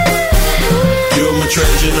 You're my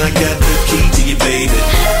treasure and I got the key to you, baby.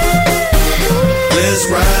 Let's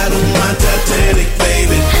ride on my Titanic,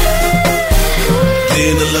 baby.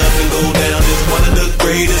 Then the love can go down as one of the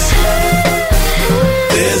greatest.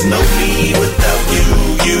 There's no me without you,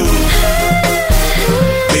 you.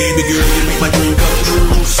 Baby girl, you make my dream come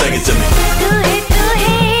true. Sing it to me. तू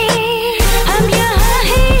है, हम यहाँ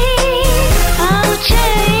हैं, आओ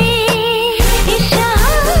चले इस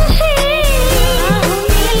जहां से। आओ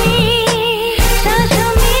मिले,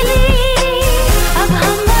 सांसों मिले, अब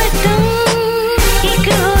हम और तुम एक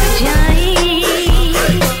हो जाए।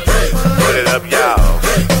 Put it up, y'all.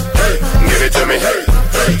 Give it to me.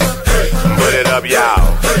 Put it up, y'all.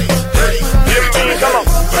 Give it to me, come on.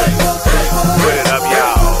 Put it up,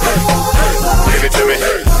 y'all. Give it to me.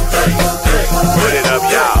 Put it up,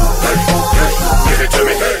 y'all. Give it to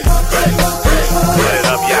me. Put it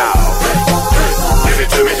up, y'all. Give it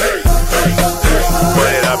to me.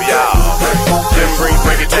 Put it up, y'all. Jim Breen,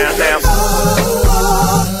 break it down now.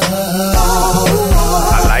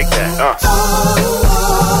 I like that,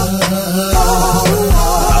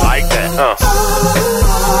 I like that,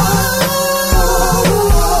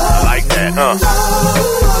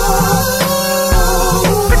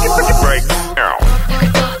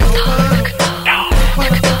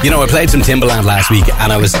 You know, I played some Timbaland last week,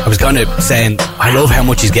 and I was kind of saying I love how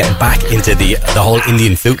much he's getting back into the whole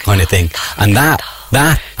Indian flute kind of thing, and that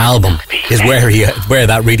album is where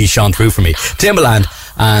that really shone through for me. Timbaland,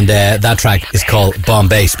 and that track is called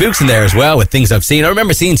Bombay. Spook's in there as well with Things I've Seen. I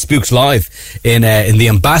remember seeing Spook's live in the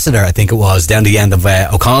Ambassador, I think it was, down the end of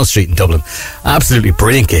O'Connell Street in Dublin. Absolutely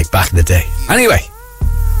brilliant gig back in the day. Anyway,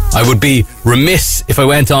 I would be remiss if I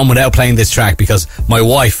went on without playing this track because my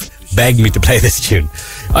wife begged me to play this tune.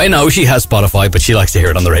 I know she has Spotify, but she likes to hear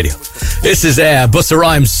it on the radio. This is Busta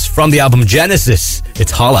Rhymes from the album Genesis.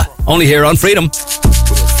 It's Holla, only here on Freedom.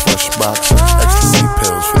 Fresh box, ecstasy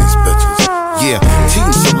pills for these bitches. Yeah,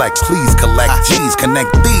 team select, please collect G's,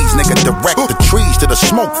 connect these, nigga, direct the trees to the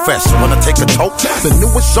smoke fest. Wanna take a toke? The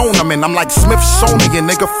newest zone I'm in, I'm like Smithsonian,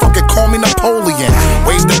 nigga, fuck it, call me Napoleon.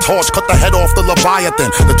 Wave the torch, cut the head off the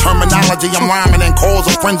Leviathan. The terminology I'm rhyming and cause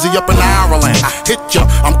a frenzy up in Ireland. I hit ya,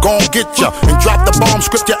 I'm gon' get ya, and drop the bomb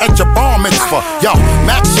scripture at your bar mitzvah. Yo,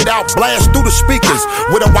 max it out, blast through the speakers.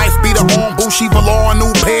 With a wife beater on, Bushi velour, a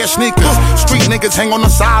new pair of sneakers. Street niggas hang on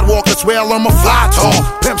the sidewalk, that's where I learn my fly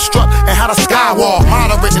talk. Pimp strut and how to skywalk.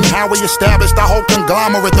 Moderate in how we established the whole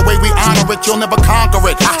conglomerate. The way we honor it, you'll never conquer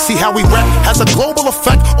it. See how we rap has a global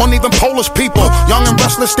effect on even Polish people. Young and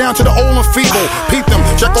restless down to the old and feeble. Peep them,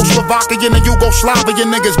 Czechoslovakian and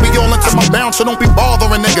Yugoslavian niggas. Be all into my bounce, so don't be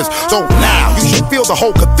bothering niggas. So now, you should feel the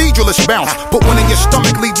whole cathedralish bounce. Put one in your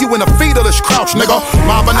stomach, leave you in a fetalish crouch, nigga.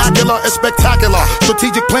 My vernacular is spectacular.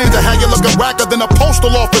 Strategic plans of how you looking racker than a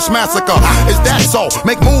postal office massacre. Is that so?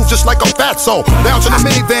 Make moves just like a fatso. Bounce in a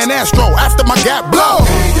minivan Astro after my gap blow.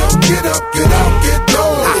 Hey, yo, get up, get out, get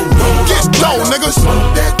low. Get low, niggas.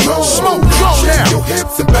 Smoke that glow. Smoke glow now. Shake your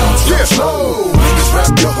hips and bounce real slow. Niggas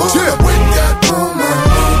rap your hood when that boom.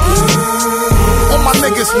 All my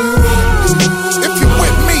niggas, if you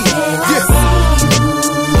with me, yeah.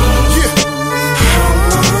 Yeah.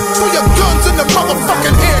 Throw your guns in the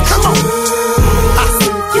motherfucking air, come on.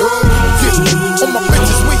 Yeah. All my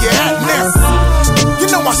bitches, where you at now? You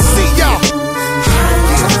know I see y'all.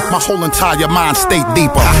 My whole entire mind state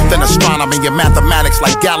deeper than astronomy and mathematics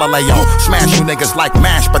like Galileo. Smash you niggas like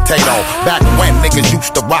mashed potato. Back when niggas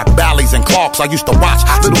used to rock Bally's and Clarks, I used to watch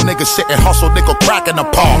little niggas sit and hustle nickel crack in the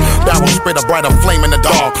park. Barrel spit a brighter flame in the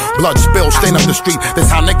dark. Blood spill, stain up the street.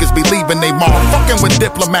 That's how niggas be leaving they mark. Fucking with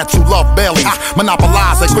diplomats who love bellies.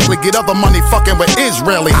 Monopolize and quickly get other money fucking with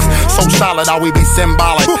Israelis. So solid how we be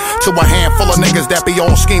symbolic to a handful of niggas that be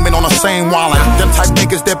all scheming on the same wallet. Them type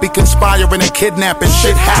niggas that be conspiring and kidnapping.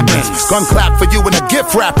 Shit happens. Gun clap for you and a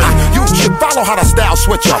gift wrapping. You should follow how the style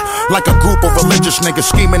switch up. Like a group of religious niggas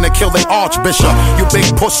scheming to kill their archbishop. You big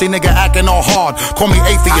pussy nigga acting all hard. Call me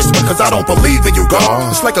atheist because I don't believe in you, God.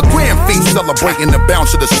 It's like a grand feast celebrating the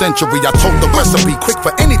bounce of the century. I told the recipe quick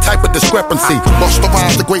for any type of discrepancy. Busta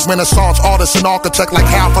Rhymes, the great Renaissance artist and architect, like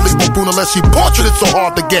how Filippo Brunelleschi portrait is so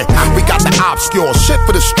hard to get. We got the obscure shit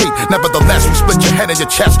for the street. Nevertheless, we split your head and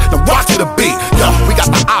your chest. Now rock to the beat. Yo, we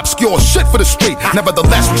got the obscure shit for the street.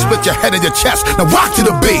 Nevertheless, we split your head and your chest. Now rock to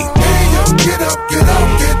the beat. Hey yo, get up, get out,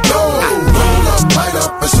 get low. Roll up, light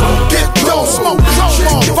up, and smoke. Get low, smoke, low,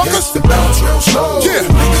 motherfuckers. Shake your hips and bounce real slow. Yeah,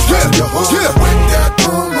 niggas rap your hood when that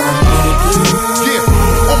boom.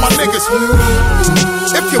 Yeah, all my niggas.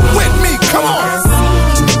 If you're with me, come on.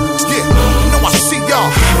 Yeah, you know I see y'all.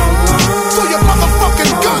 Throw your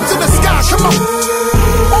motherfucking guns in the sky, come on.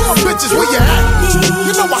 All my bitches, where you at?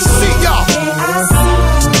 You know I see y'all.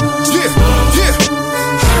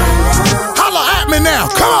 Now,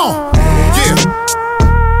 come on, yeah.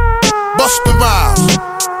 Busta Rhymes,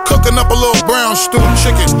 cooking up a little brown stew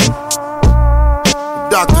chicken.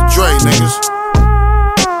 Dr. Dre, niggas.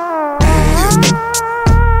 Yeah.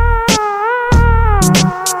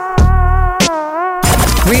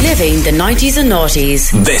 Reliving the 90s and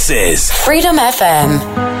noughties. This is Freedom FM.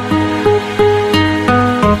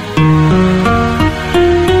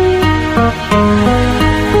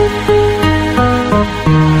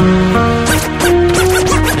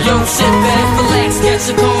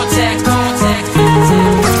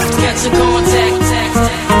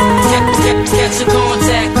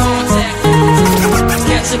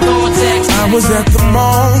 I was at the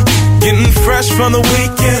mall, getting fresh from the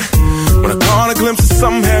weekend, when I caught a glimpse of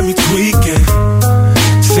something had me tweaking.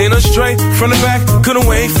 Seen her straight from the back, couldn't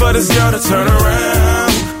wait for this girl to turn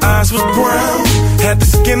around. Eyes was brown, had the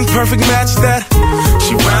skin perfect match that.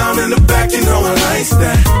 She round in the back, you know I like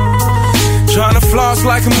that. Tryna floss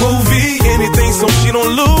like a movie, anything so she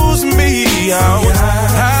don't lose me. Feeling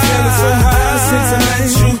so high since I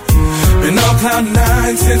met you. Been on cloud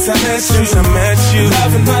nine since I met you.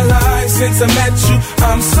 Loving my life since I met you.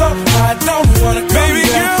 I'm so high, don't wanna come baby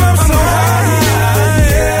back. Girl, I'm so high,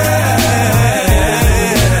 yeah.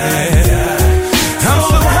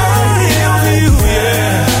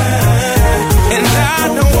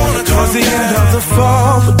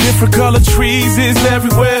 smell of trees is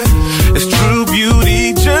everywhere. It's true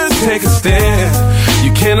beauty, just take a stare.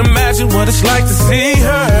 You can't imagine what it's like to see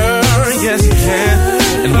her. Yes, you can.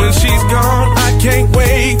 And when she's gone, I can't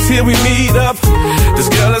wait till we meet up. This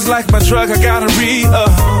girl is like my drug, I gotta re-up.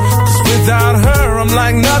 'Cause without her, I'm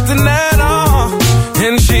like nothing at all.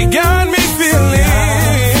 And she got me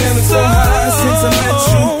feeling so high since I met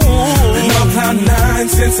you. Been on cloud nine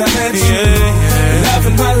since I met you.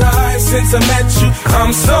 Loving my life since I met you.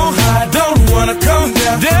 I'm so high, don't wanna come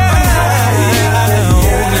down.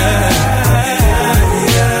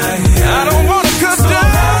 I don't wanna come down.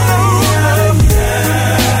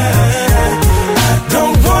 I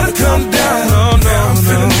don't wanna come down. Now I'm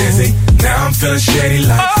feeling dizzy. Now I'm feeling shady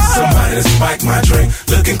like somebody to spike my drink.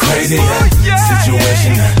 Looking crazy,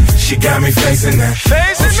 situation that she got me facing that.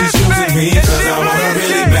 Hope she's choosing me cause I want her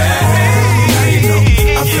really bad. Now you know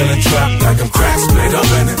I'm feeling trapped like I'm crack split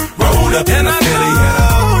up in it. Rolled up in a Philly.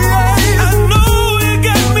 I know you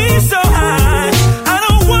got me so high. I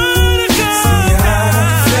don't wanna go. See,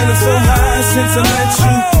 I'm feeling so high since I met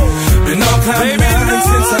you. Been on cloud nine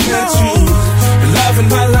since I met you. Been loving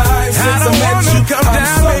my life since I met you. Come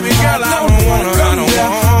down, baby girl, I don't wanna come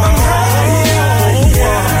down. I'm high.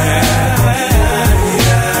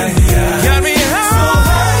 Got me high. So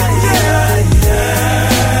high.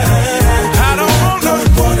 I don't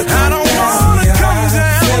wanna come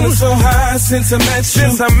down. Feeling so high since I met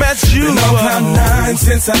you. Been on cloud nine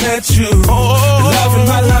since I met you. Been loving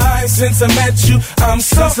my life since I met you. I'm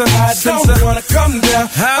so high, don't wanna come down.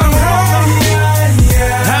 I'm high.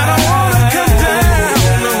 I don't wanna come down.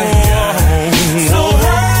 So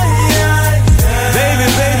high, baby.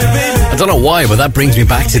 I don't know why, but that brings me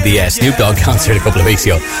back to the Snoop Dogg concert a couple of weeks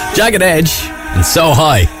ago. Jagged Edge and So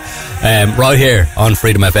High. Right here on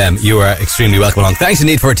Freedom FM. You are extremely welcome along. Thanks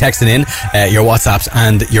indeed for texting in your WhatsApps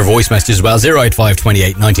and your voice messages as well. 085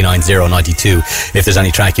 28 99 092 if there's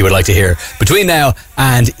any track you would like to hear between now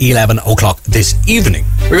and 11 o'clock this evening.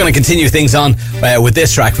 We're going to continue things on with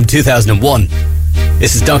this track from 2001.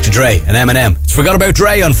 This is Dr. Dre and Eminem. It's Forgot About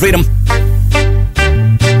Dre on Freedom.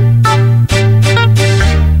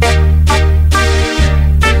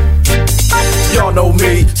 Y'all know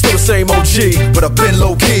me, still the same OG, but I've been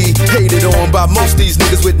low-key. Hated on by most these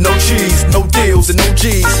niggas with no cheese, no deals and no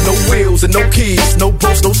G's, no wheels and no keys, no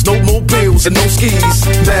boats, no snowmobiles and no skis.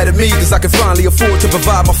 Mad at me cause I can finally afford to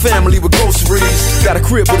provide my family with groceries. Got a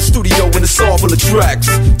crib with a studio and it's all full of tracks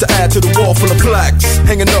to add to the wall full of plaques.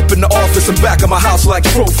 Hanging up in the office and back of my house like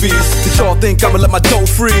trophies. Did y'all think I'ma let my dough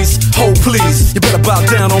freeze? Hold please, you better bow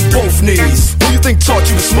down on both knees. Who you think taught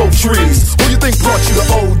you to smoke trees? Who you think brought you to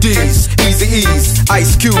ODs? Easy E's,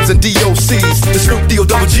 Ice Cubes and DOCs, the Snoop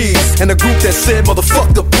D-O-double G's, and a group that said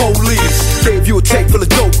motherfuck the police. Gave you a tape full of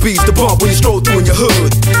dope beats to bump when you stroll through in your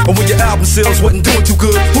hood. And when your album sales wasn't doing too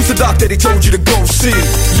good, who's the doc that they told you to go see?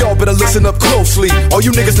 Y'all better listen up closely. All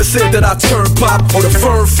you niggas that said that I turn pop or the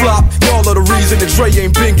firm flop, y'all are the reason that Dre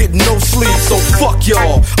ain't been getting no sleep. So fuck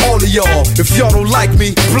y'all, all of y'all. If y'all don't like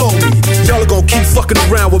me, blow me. Y'all are gonna keep fucking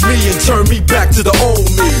around with me and turn me back to the old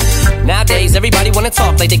me. Nowadays everybody wanna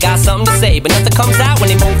talk like they got something to say, but nothing comes out when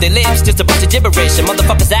they move their lips. Just a bunch of gibberish and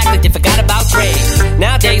motherfuckers act like they forgot about Dre.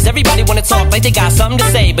 Nowadays everybody wanna talk like they got something to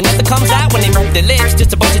say, but nothing comes out when they move their lips.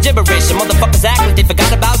 Just a bunch of gibberish and motherfuckers act like they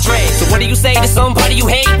forgot about Dre. So what do you say to somebody you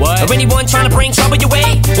hate? What? Or anyone trying to bring trouble your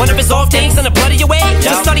way? One of his off things on the blood of your way?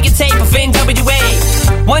 Just study your tape of NWA.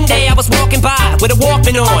 One day I was walking by with a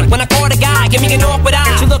Walkman on when I caught a guy give me an awkward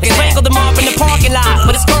eye. Strangled him off in the parking lot,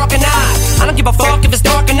 but it's dark and I don't give a fuck if it's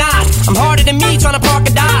dark or not. I'm harder than me trying to park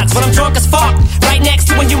a Dodge when I'm drunk as fuck. Right next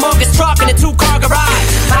to a humongous truck in a 2-car garage.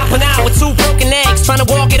 Hopping out with 2 broken legs trying to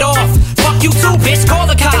walk it off. Fuck you too, bitch, call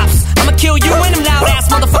the cops. I'ma kill you and them loud ass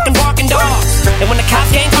motherfucking barking dogs. And when the cops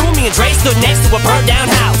came through, me and Dre stood next to a burnt down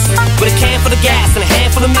house with a can full of gas and a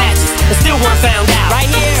handful of matches, and still weren't found out. Right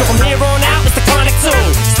here, so from here on out, it's the chronic tune.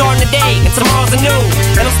 Starting today and tomorrow's a new.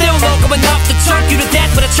 And I'm still local enough to choke you to death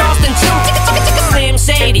with a Charleston chew. Slim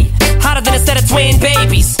Shady, hotter than a set of twin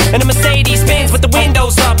babies. And a Mercedes Benz with the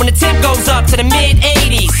windows up when the temp goes up to the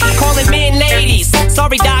mid-80s. Calling men ladies.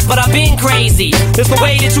 Sorry doc, but I've been crazy. There's no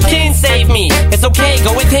way that you can save me. It's okay,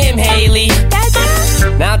 go with him, Haley.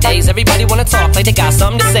 Nowadays everybody wanna talk like they got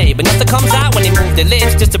something to say, but nothing comes out when they move their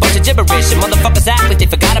lips. Just a bunch of gibberish and motherfuckers act like they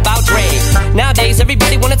forgot about Dre. Nowadays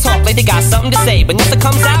everybody wanna talk like they got something to say, but nothing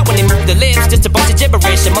comes out when they move their lips. Just a bunch of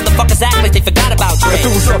gibberish gibberish, and motherfuckers act like they forgot about Dre. If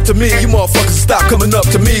it was up to me, you motherfuckers stop coming up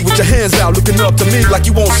to me with your hands out, looking up to me like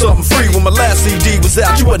you want something free. When my last CD was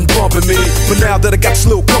out, you wasn't bumping me, but now that I got this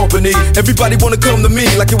little company, everybody wanna come to me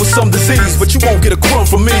like it was some disease, but you won't get a crumb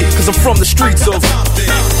from me, cause I'm from the streets of.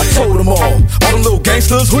 I told them all them little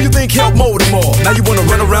gangsters, who you think helped mold them all? Now you wanna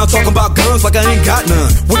run around talking about guns like I ain't got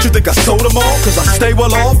none. What you think I sold them all? Cause I stay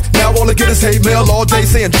well off. Now all I get is hate mail all day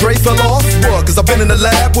saying Dre fell off. What? Cause I've been in the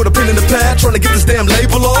lab with a pen in the pad trying to get this damn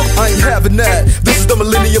label off. I ain't having that. This is the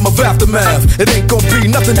millennium of aftermath. It ain't gonna be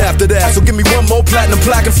nothing after that. So give me one more platinum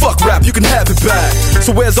plaque and fuck rap, you can have it back.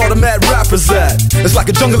 So where's all the mad rappers at? It's like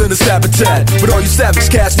a jungle in its habitat. But all you savage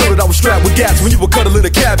cats know that I was strapped with gats when you were cuddling a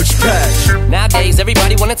cabbage patch. Nowadays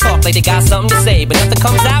everybody wanna talk like they got something to say, but nothing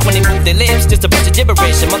comes out when they move their lips. Just a bunch of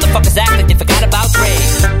gibberish, and motherfuckers act like they forgot about Dre.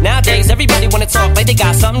 Nowadays everybody wanna talk like they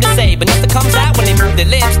got something to say, but nothing comes out when they move their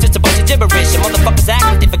lips. Just a bunch of gibberish, and motherfuckers act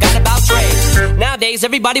like they forgot about Dre. Nowadays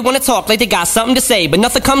everybody wanna talk like they got something to say, but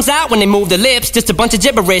nothing comes out when they move their lips. Just a bunch of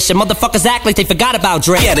gibberish, and motherfuckers act like they forgot about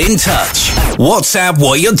Dre. Get in touch. WhatsApp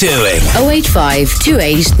what you're doing. 085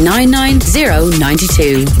 28 990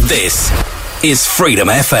 92. This is Freedom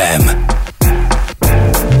FM.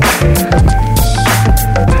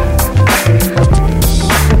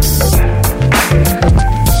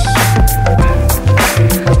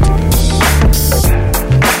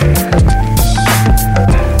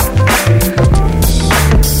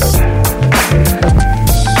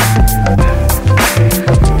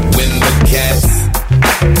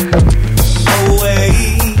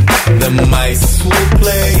 Mice will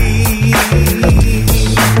play.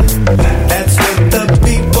 That's what the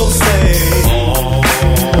people say. All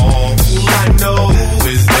I know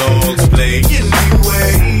is dogs play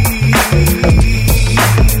anyway.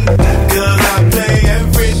 Cause I play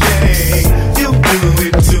every day. You do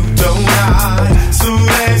it too, don't I? Soon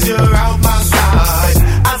as you're out my side,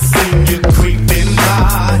 I seen you creeping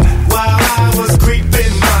by. While I was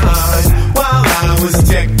creeping by, while I was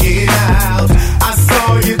checking out, I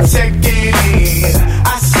saw you checking.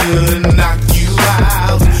 I should've knocked you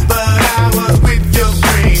out, but I was with your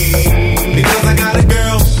friend. Because I got a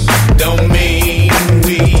girl, don't mean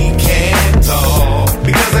we can't talk.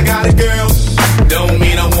 Because I got a girl, don't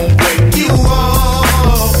mean I won't break you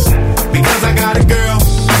off. Because I got a girl,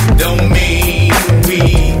 don't mean we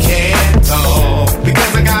can't talk.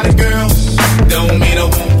 Because I got a girl, don't mean I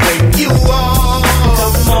won't break you off.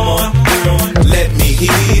 Come on, girl, let me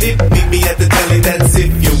hit it. Meet me at the telly, that's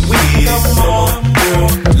if you're with it. Come on, girl,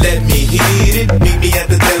 let me hit it. Meet me at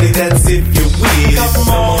the telly, that's if you're with it. Come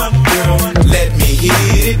on, girl, let me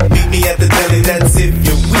hit it. Meet me at the telly, that's if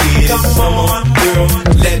you're with it. Come on, girl,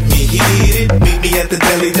 let me hit it. Meet me at the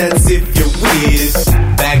telly, that's if you're with it.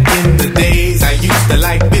 Back in the days, I used to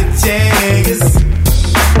like bitches,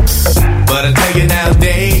 but I tell you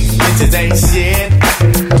nowadays, bitches ain't shit.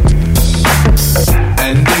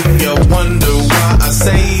 And if you wonder why I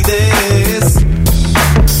say this,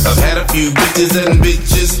 I've had a few bitches and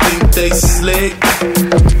bitches think they slick,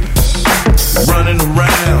 running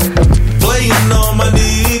around, playing on my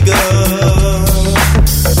nigga,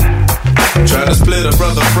 trying to split a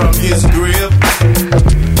brother from his grip.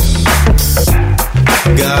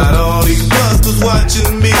 Got all these busters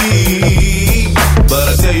watching me, but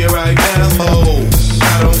I tell you right now, ho,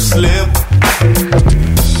 I don't slip.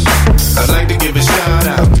 I'd like to give a shout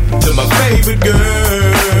out to my favorite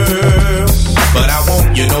girl, but I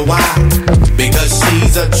won't, you know why? Because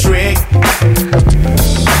she's a trick.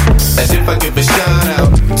 As if I give a shout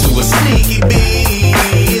out to a sneaky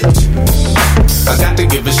bitch, I got to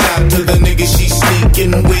give a shout to the nigga she's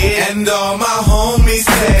sneaking with. And all my homies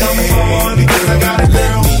say, come on, because I got a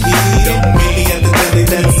girl. Don't meet me at the telly,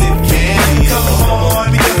 that's it, can. Come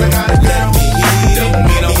on, because I got a girl. Don't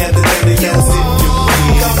meet me at the telly, that's it, you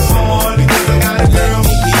will. Come on, because I got a girl.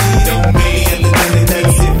 Don't meet me at the telly,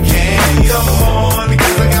 that's it, can. Come on,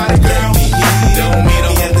 because I got a girl. Don't meet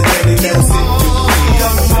me at the telly, that's it, you will.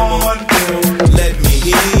 Come on, girl, let me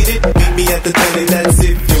hit it. Meet me at the telly, that's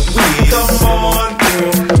it, you will. Come on,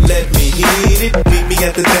 girl, let me hit it. Meet me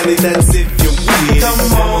at the telly, that's it, you will. Come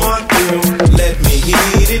on, girl, let me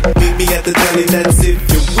hit it. Meet me at the telly, that's it,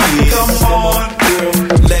 you will. Come on, girl,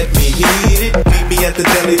 let me hit it. Meet me at the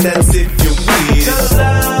telly, that's it, you will. 'Cause I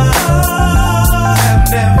have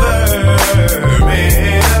never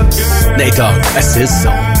met a girl Nate Dogg, that's his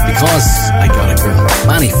song. Because I Got a Girl.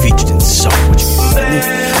 Man, he featured in so much.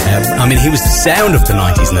 I mean, he was the sound of the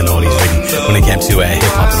 90s and the 90s, really, when it came to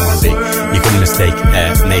hip-hop and R&B. You couldn't mistake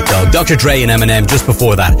Nate Dogg. Dr. Dre and Eminem just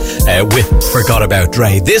before that with Forgot About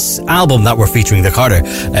Dre. This album that we're featuring, The Carter,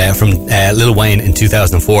 from Lil Wayne in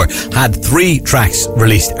 2004, had 3 tracks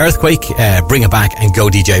released. Earthquake, Bring It Back, and Go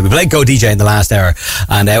DJ. We played Go DJ in the last hour,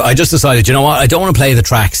 and I just decided, you know what, I don't want to play the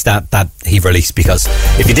tracks that he released, because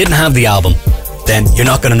if you didn't have the album, then you're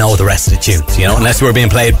not going to know the rest of the tunes, you know, unless they were being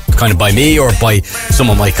played kind of by me or by some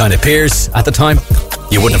of my kind of peers at the time.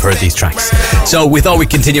 You wouldn't have heard these tracks. So we thought we'd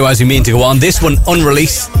continue as we mean to go on. This one,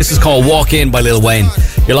 unreleased. This is called Walk In by Lil Wayne.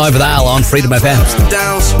 You're live with Al on Freedom FM.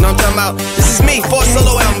 Downs, you know what I'm talking about? This is me, 4th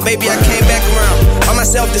solo album, baby. I came back around by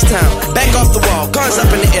myself this time. Back off the wall, guns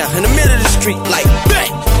up in the air, in the middle of the street, like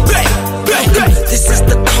bang, bang, bang. This is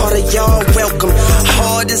the Carter, y'all welcome.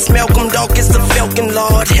 Hard as Malcolm, dark as the Falcon,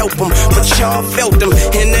 Lord help him. But y'all felt them,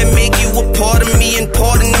 and that make you a part of me. And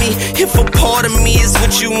pardon me, if a part of me is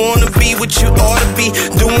what you wanna be, what you ought to be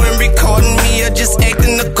doing, recording me, or just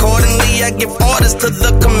acting accordingly. I give orders to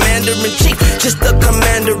the commander-in-chief, just the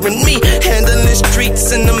commander in me, handling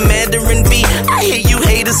streets in the Mandarin beat. I hear you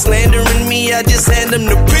haters slandering me, I just hand them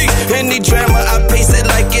the beat. Any drama, I pace it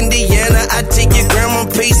like Indiana. I take your grandma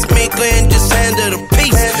pacemaker and just hand her the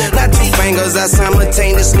piece. Not 2 bangers, I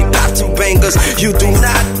simultaneously pop 2 bangers. You do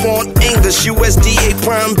not want English, USDA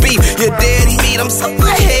prime beef. You're dead meat, I'm so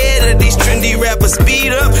ahead of these trendy rappers.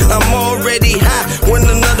 Speed up, I'm already hot when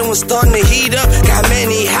another one's starting to heat up. Got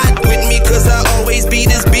many hot with me, cause I always be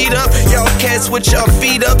this beat up. Y'all cats with y'all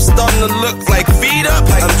feet up, starting to look like feet up.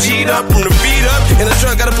 I'm G'd up from the beat up. In the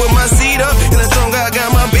trunk, gotta put my seat up. In the trunk, I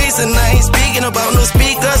got my bass, and I ain't speaking about no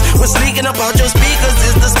speakers. What's leaking about your speakers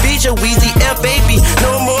is the speech of Weezy F, baby.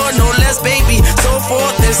 No more, no less, baby. So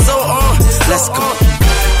forth and so on. Let's go.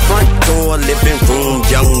 Front door, living room,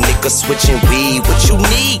 young nigga switching weed. What you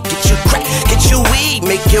need? Get you crack, get you weed.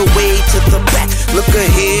 Make your way to the back. Look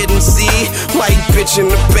ahead and see. White bitch in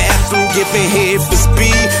the bathroom giving head for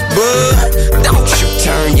speed. But don't you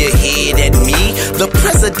turn your head at me. The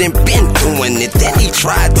president been doing it, then he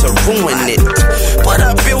tried to ruin it. But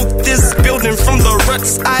I built this building from the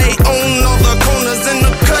ruts. I own all the corners and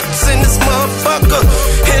the cuts in this motherfucker.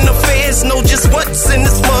 And the fans know just what's in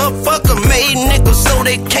this motherfucker. Made niggas so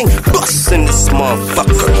they can't bust in this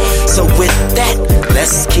motherfucker. So with that,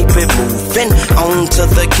 let's keep it moving on to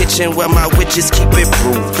the kitchen where my witches keep it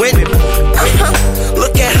brewing.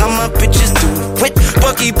 Look at how my bitches do it.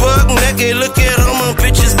 Bucky bug naked, look at all my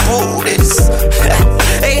bitches booties.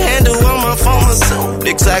 They handle all my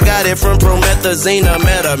pharmaceutics. I got it from promethazine to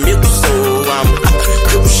Metamucil. I'm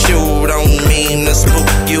crucial, don't mean to spook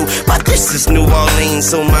you, but this is New Orleans,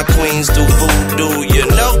 so my queens do voodoo, you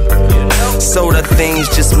know. So the things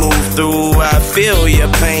just move through. I feel your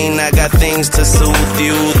pain, I got things to soothe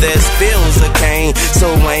you. There's feels of cane, so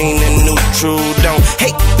ain't a neutral. Don't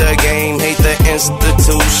hate the game, hate the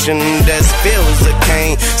institution. There's feels of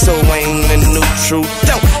cane, so ain't a neutral.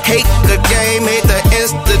 Don't hate the game, hate the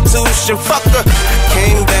institution. Fucker,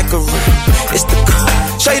 came back around. It's the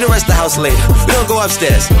car. Show you the rest of the house later. We don't go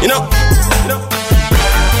upstairs, you know?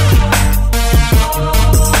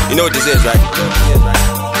 You know what this is, right?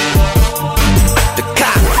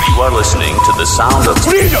 You are listening to the sound of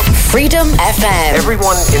Freedom. Freedom FM.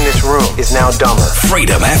 Everyone in this room is now dumber.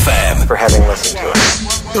 Freedom FM. For having listened to it.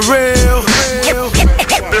 The real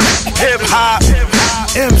hip-hop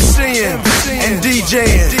MCing and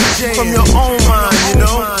DJing from your own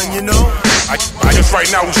mind, you know. I guess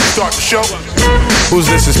right now we should start the show. Who's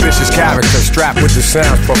this suspicious character strapped with the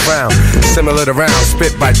sounds profound, similar to rounds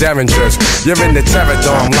spit by derringers? You're in the terror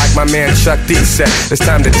dome like my man Chuck D said. It's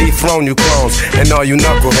time to dethrone you clones and all you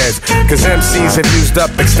knuckleheads, cause MCs have used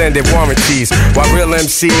up extended warranties, while real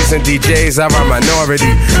MCs and DJs are a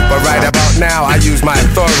minority. But right about now I use my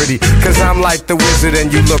authority, cause I'm like the wizard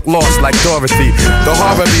and you look lost like Dorothy. The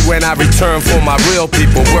horror be when I return for my real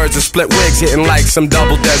people. Words of split wigs hitting like some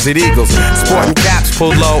double Desert Eagles, sporting caps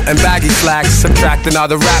pulled low and baggy slacks, subtracting all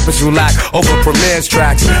the rappers who lack over Premier's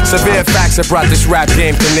tracks. Severe facts have brought this rap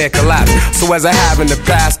game to near collapse. So as I have in the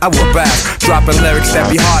past, I will back, dropping lyrics that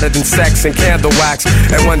be harder than sex and candle wax.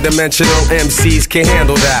 And one-dimensional MCs can't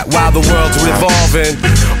handle that. While the world's revolving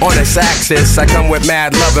on its axis, I come with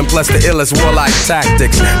mad loving plus the illest warlike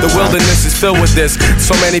tactics. The wilderness is filled with this,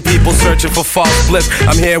 so many people searching for false bliss.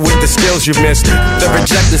 I'm here with the skills you've missed. The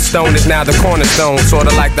rejected stone is now the cornerstone,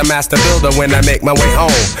 sorta like the master builder when I make my way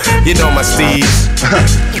home. You know my steez.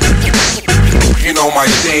 You know my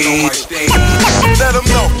stage. Let them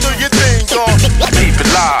know, do your thing, dog. Keep it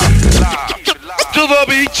live. To the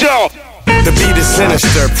beat, y'all. The beat is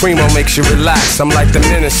sinister, Primo makes you relax. I'm like the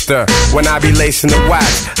minister, when I be lacing the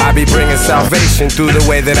wax, I be bringing salvation through the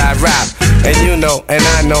way that I rap. And you know, and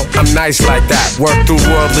I know, I'm nice like that. Work through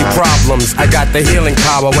worldly problems, I got the healing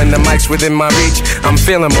power. When the mic's within my reach, I'm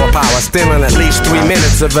feeling more power. Stealing at least 3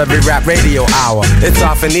 minutes of every rap radio hour. It's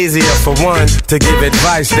often easier for one to give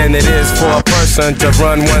advice than it is for a person to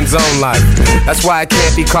run one's own life. That's why I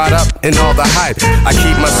can't be caught up in all the hype. I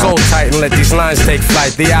keep my soul tight and let these lines take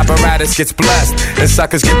flight. The apparatus gets blessed and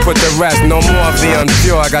suckers get put to rest. No more of the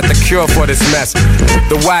unpure, I got the cure for this mess.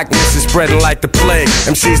 The whackness is spreading like the plague.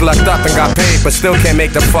 MCs lucked up and got paid, but still can't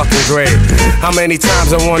make the fucking grade. How many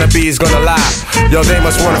times a wannabe is gonna lie? Yo, they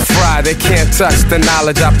must wanna fry. They can't touch the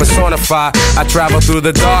knowledge I personify. I travel through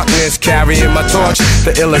the darkness, carrying my torch.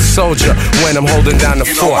 The illest soldier when I'm holding down the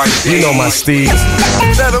fort. You know my steeds.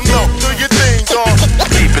 Let them know, do your thing, dog.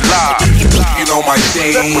 Keep it live. You know my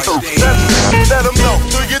stage. Let them know,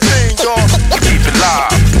 do your thing, dog. Keep it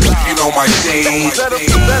live. You know my stage. Let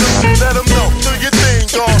them know, do your thing,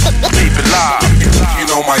 dog. Keep it live. You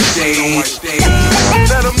know my stage.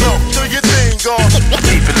 Let them know, do your thing, dog.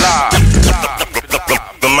 Keep it live.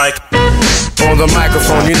 The mic. On the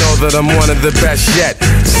microphone, you know that I'm one of the best yet.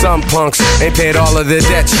 Some punks ain't paid all of their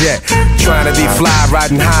debts yet. Trying to be fly,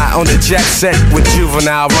 riding high on the jet set with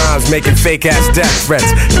juvenile rhymes, making fake ass death threats.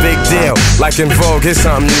 Big deal, like in Vogue, here's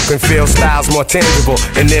something you can feel. Styles more tangible,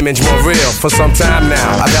 an image more real. For some time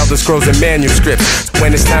now, I've held the scrolls in manuscripts.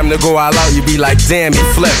 When it's time to go all out, you be like, damn, he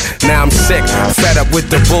flipped. Now I'm sick, fed up with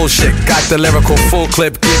the bullshit. Got the lyrical full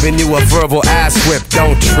clip, giving you a verbal ass whip.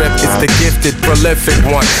 Don't trip, it's the gifted, prolific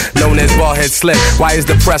one, known as Ballhead Slip. Why is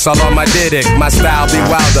the press all on my dick? My style be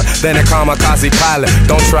wilder than a kamikaze pilot.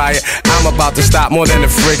 Don't try it, I'm about to stop more than a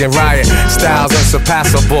friggin' riot. Styles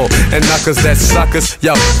unsurpassable, and knuckers that suckers,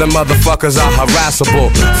 yo, the motherfuckers are harassable.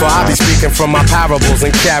 For I be speaking from my parables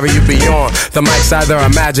and carry you beyond. The mic's either a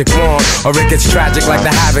magic wand, or it gets tragic like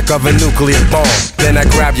the havoc of a nuclear bomb. Then I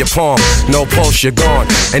grab your palm, no pulse, you're gone.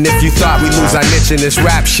 And if you thought we lose our niche in this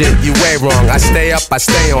rap shit, you way wrong. I stay up, I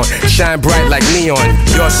stay on, shine bright like neon.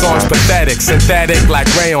 Your song's pathetic, synthetic like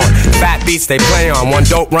rayon. Fat beats they play on, one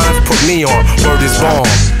dope rhymes put me on. Word is born.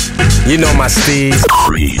 You know my steez.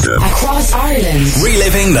 Freedom. Across Ireland.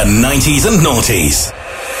 Reliving the 90s and noughties.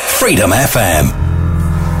 Freedom FM.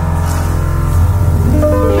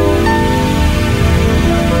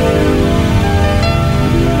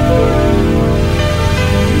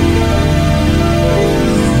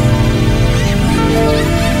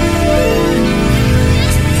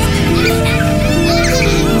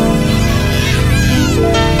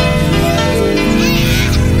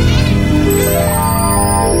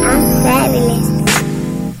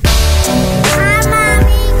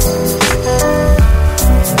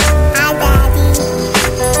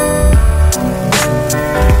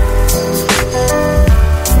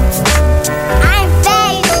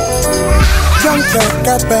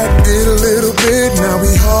 Got back, did a little bit. Now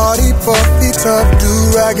we hardy, puffy, tough,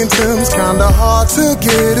 do-rag and Tim's. Kinda hard to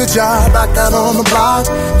get a job back out on the block.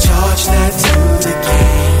 Charge that to the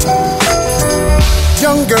game.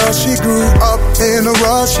 Young girl, she grew up in a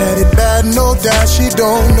rush. Had it bad, no doubt. She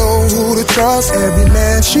don't know who to trust. Every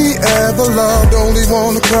man she ever loved only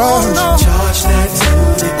wanna crush. Charge that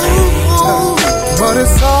to the game. But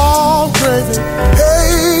it's all crazy.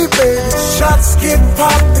 Hey, baby, shots get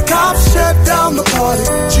popped. The cops shut down the party.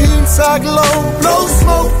 Jeans sag low, blow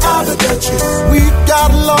smoke out of the chest. We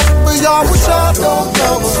got love for y'all, which I don't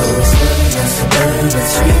know. So it's living in suburban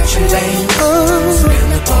street lane.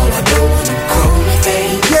 Spin up all I do in them chrome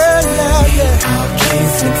things. Yeah, yeah, yeah.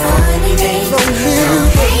 Outkids and funny names. Don't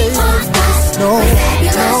hate on us. No,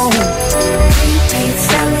 no. Prepaid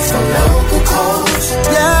sellers for local calls.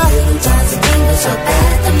 Yeah. Little dots of demons up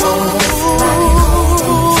at the mall. Riding home,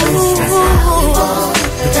 twist, that's how we roll.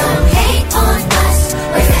 Don't hate on us,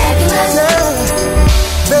 we're fabulous. Yeah.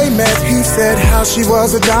 They met, he said how she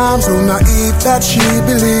was a dime. So naive that she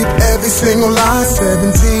believed every single line.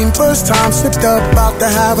 17, first time slipped up, about to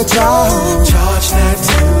have a child. Charge that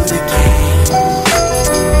to the game.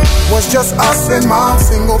 Was just us and mom,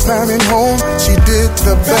 single parent home. She did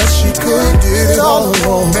the best she could, did it all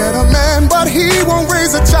alone. Met a man, but he won't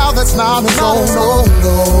raise a child that's not his own. Oh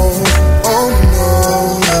no, oh no,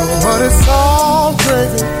 no. But it's all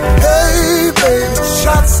crazy. Hey baby,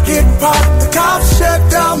 shots get popped. The cops shut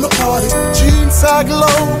down the party. Jeans sag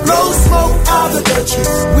low, blow smoke out of the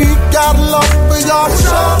chest. We got love for y'all,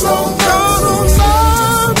 shalom, shalom,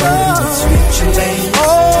 shalom.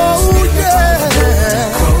 Oh yeah.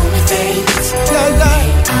 Yeah,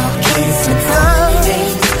 yeah. Outkids and funny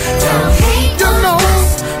names. Don't hate on us,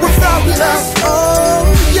 we're fabulous. Oh,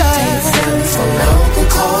 yeah. For local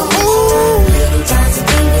calls. Ooh.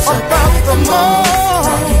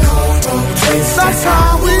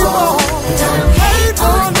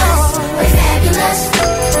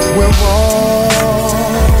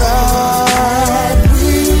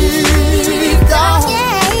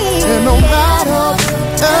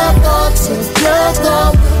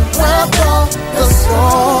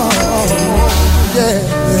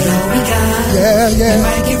 yeah.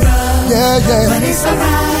 might get rough, yeah, yeah. but it's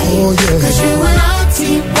alright. Oh, yeah. Cause you and I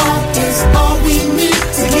teamwork is all we need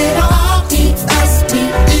to get our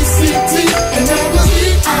R-E-S-P-E-C-T and never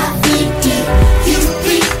G-I-V-E. U-P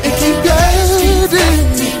and keep your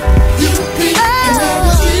H-E-A-D. U-P and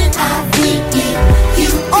never G-I-V-E.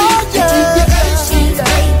 U-P and keep your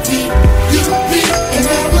H-E-A-D. U-P and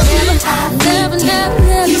never G-I-V-E.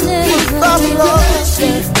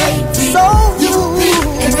 So U-P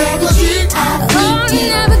and never G-I-V-E.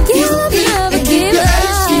 Never give up,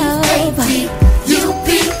 never give up. U-P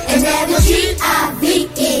and never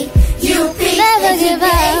G-I-V-E. U-P never give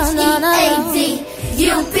up, no, no.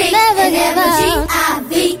 U-P never give up.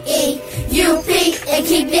 G-I-V-E. U-P and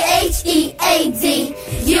keep your H-E-A-D.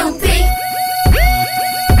 U-P.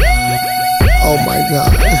 Oh my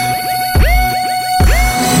God.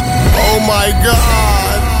 Oh my God.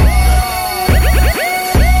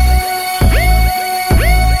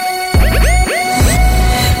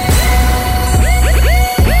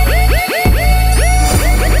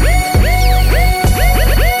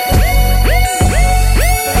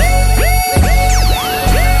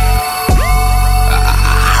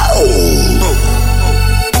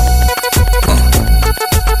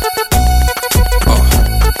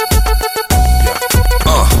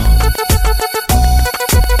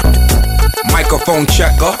 Microphone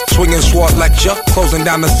checker, swinging sword lecture, closing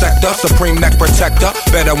down the sector, supreme neck protector.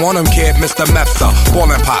 Better want him, kid, Mr. Mepsa.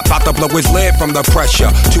 Ballin' pop, about to blow his lid from the pressure.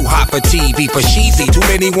 Too hot for TV, for cheesy. Too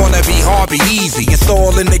many wanna be hard, be easy. It's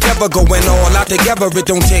all in together, going all out together. It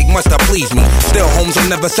don't take much to please me. Still, homes are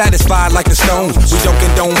never satisfied like the Stones. We don't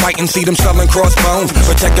condone fighting, see them selling crossbones.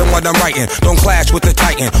 Protecting what I'm writing, don't clash with the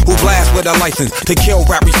Titan who blast with a license to kill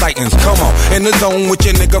rap recitants. Come on, in the zone with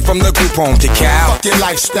your nigga from the group home to Cal. Fuck your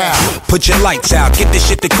lifestyle. Put your lights out, get this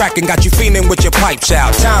shit to crackin', got you feeling with your pipes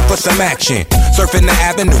out. Time for some action. Surfing the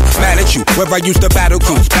avenue, mad at you. Where I used to battle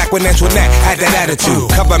cruise, back when Antoinette had that attitude.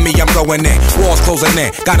 Cover me, I'm going in. Walls closing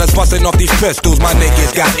in. Got us busting off these pistols. My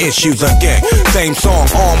niggas got issues again. Same song,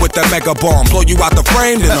 armed with the mega bomb. Blow you out the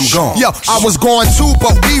frame, then I'm gone. Yo, I was going too,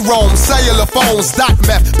 but we roam. Cellular phones, doc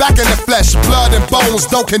meth, back in the flesh, blood and bones,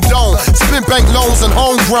 don't condone. Spin bank loans and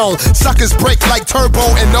homegrown. Suckers break like turbo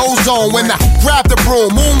and ozone. When I grab the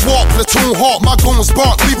broom, moonwalk, platoon hawk, my goons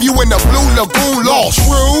bark, leave you in the blue lagoon lost.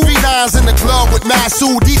 True. B9's in the club with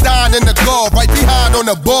Masu, D9 in the glove, right behind on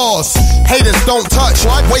the boss. Haters don't touch,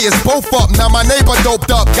 way is both up. Now my neighbor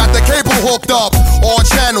doped up, got the cable hooked up. All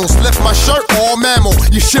channels, lift my shirt, all mammal.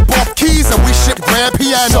 You ship off keys and we ship grand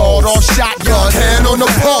piano. Sawed off shotgun, hand on the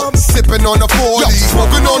pump, sipping on the 40,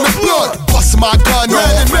 smoking on the blood. Bust my gun,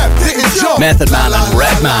 didn't jump. Method Man and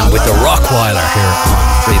Redman with the Rockweiler here on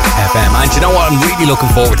Freedom FM. And you know what? I'm really looking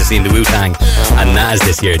forward to seeing the Wu-Tang and Nas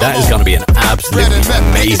this year. That is going to be an absolutely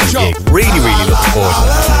amazing gig. Really, really looking forward to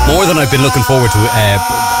it. More than I've been looking forward to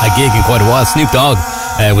a gig in quite a while. Snoop Dogg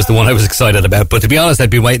was the one I was excited about, but to be honest,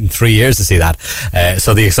 I'd been waiting 3 years to see that,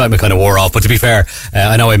 so the excitement kind of wore off. But to be fair,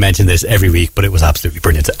 I know I mention this every week, but it was absolutely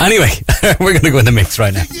brilliant. Anyway, we're going to go in the mix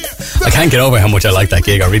right now. I can't get over how much I like that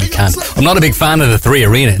gig. I really can't. I'm not a big fan of the 3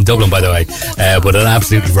 Arena in Dublin, by the way, but it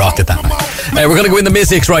absolutely rocked it that night. We're going to go in the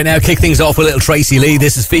mix right now, kick things off with a little Tracy Lee.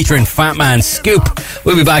 This is featuring Fat Man Scoop.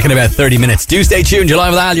 We'll be back in about 30 minutes. Do stay tuned. You're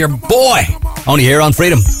live with Al, your boy, only here on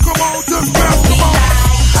Freedom.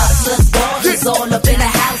 It's all up in the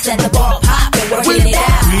house and the ball poppin', working it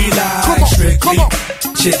out. We live strictly,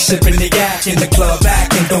 chicks sipping the yak in the club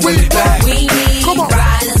back and throwing it back. We need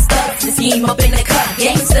riding stuff to scheme up in the cup,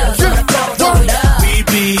 gangsters on the floor, throw it up. We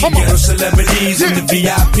be ghetto celebrities in the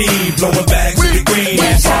VIP, blowing bags in the green.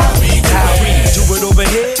 That's how we do it over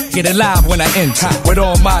here. Get it live when I enter with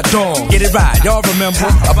all my dogs. Get it right, y'all remember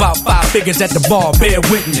about 5 figures at the bar, bear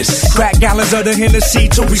witness. Crack gallons of the Hennessy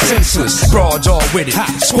till we senseless. Broads all with it,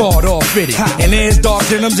 squad all fitted. And there's dark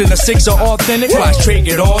denims and the 6 are authentic. Watch Trey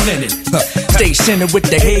get all in it. Stay centered with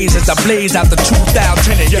the haze as I blaze out the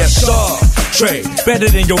 2010. Yes sir, Trey, better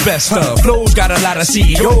than your best stuff. Flows got a lot of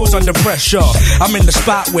CEOs under pressure. I'm in the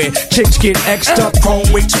spot where chicks get extra.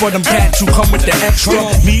 Chrome wicks for them cats who come with the extra.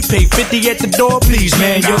 Me pay 50 at the door, please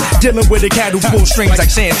man. You're dealing with a cat who pulls strings like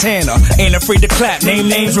Santana. Ain't afraid to clap, name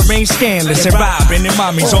names remain scandalous. And robbing and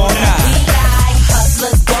mommies all night.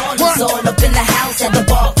 Hustlers, ballers, all up in the house and the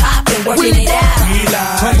ball poppin', working it out. We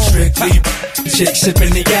live strictly, chicks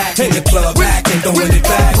sipping the yak in the club back and throwing it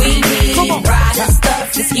back. We need riding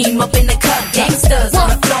stuff to scheme up in the cup, gangsters on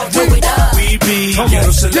the floor, throw it up. We be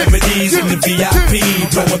ghetto celebrities in the VIP,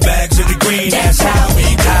 blowing bags of the green. That's how we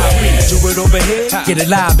do it over here, get it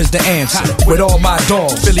live is the answer. With all my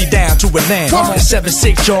dogs, Philly down to Atlanta. I'm the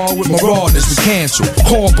 7-6 y'all with marauders, we cancel.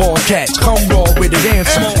 Cornball cats, come raw with it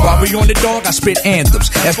answer. While we on the dog, I spit anthems.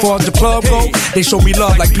 As far as the club go, they show me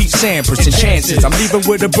love like Pete Sampras and Chances. I'm leaving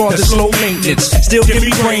with the brothers, low maintenance. Still give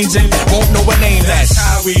me brains and won't know a name that's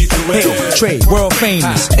how we do it. Hey, Trey, world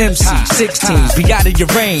famous, MC, 16s, be out of your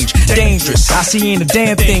range, dangerous. I see ain't a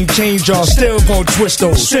damn thing change, y'all. Still gon' twist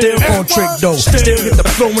those, still gon' trick those. Still hit the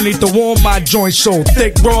flow when they throw on my joint so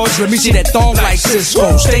thick, bros. Let me see that thong like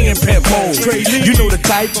Cisco. Stay in pimp mode. You know the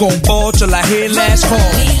type, gon' ball till I hear last call.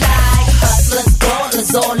 We like hustlers,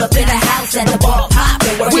 ballers, all up in the house at the bar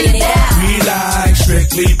poppin', working it out. We like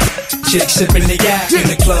strictly chicks sipping the yak in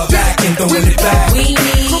the club back and throwing it back. We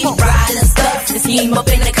need riding stuff to scheme up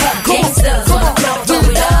in the cup. Gangsters on the floor,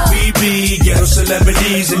 throw it up. We be ghetto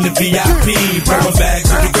celebrities in the VIP, purple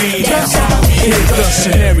bags of the green. Here's the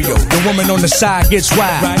scenario: the woman on the side gets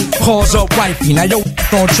wild, calls up wifey. Now yo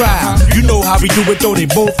on trial. You know how we do it though. They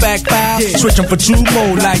both act foul. Switch them for 2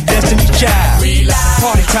 more like Destiny's Child.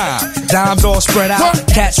 Party time, dimes all spread out.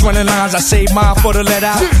 Cats running lines, I save mine for the let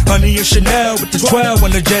out. Honey and Chanel with the 12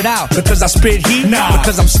 when the jet out. Because I spit heat,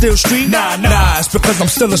 because I'm still street. Nah, it's because I'm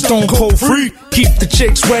still a stone cold freak. Keep the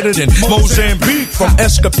chicks wetter than Mozambique. From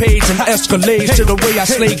escapades and escalades to the way I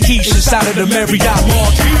slay quiche inside of the Marriott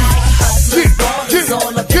Marquis.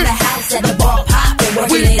 All up in the house at the bar poppin',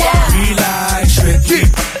 working it out. We like strictly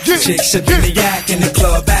chicks sipping the yak in the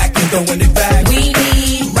club back and throwing it back. We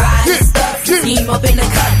need riding stuff to scheme up in the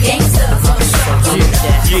cup. Gangsters on the show.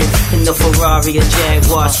 Yeah, in the Ferrari or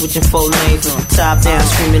Jaguar, switching 4 lanes with the top down,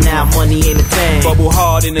 screaming out, money ain't a thing. Bubble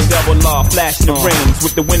hard in the double law, flashing the rings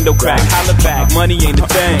with the window crack, holla back, money ain't a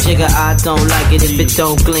thing. Jigga, I don't like it if it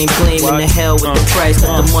don't gleam. In the hell with the price,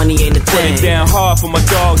 but the money ain't a thing. Put it down hard for my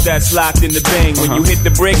dogs that's locked in the bang. When you hit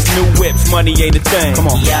the bricks, new whips, money ain't a thing. Come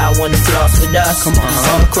on. Yeah, I wanna floss with us. Come on.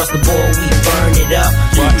 All across the board, we burn it up.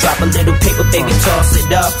 Drop a little paper, baby, toss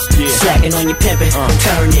it up. Slacking on your pimpin',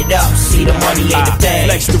 turn it up. See the money ain't a thing.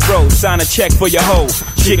 Flex the road, sign a check for your hoe.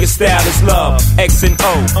 Jigga style is love, X and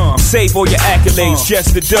O. Save all your accolades,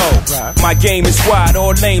 just the dough. My game is wide,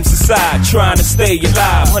 all names aside. Trying to stay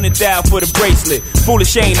alive, 100 down for the bracelet.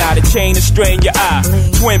 Foolish ain't I, the chain to strain your eye.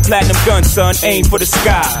 Twin platinum gun, son, aim for the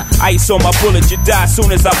sky. Ice on my bullet, you die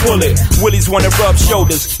soon as I pull it. Willies wanna rub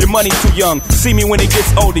shoulders, your money too young. See me when it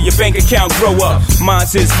gets older, your bank account grow up.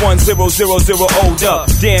 Mine's is 1000 old up.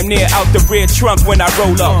 Damn near out the rear trunk when I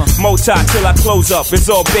roll up. Moti till I close up, it's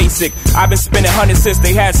all basic. I've been spending hundreds since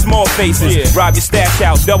they had small faces. Rob your stash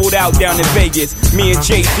out, doubled out down in Vegas. Me and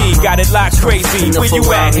JD got it locked crazy. Where you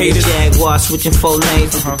at, haters? Jaguar, switching 4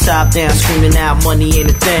 lanes with the top down, screaming out, money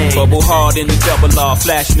ain't a thing. Bubble hard in the double law,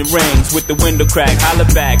 flashing the rings with the window crack, holla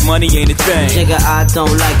back, money ain't a thing. Jigga, I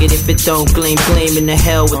don't like it if it don't gleam. In the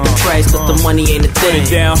hell with the price, but the money ain't a thing. Put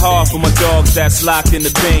it down hard for my dogs that's locked in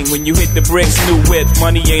the bing. When you hit the bricks, new whip,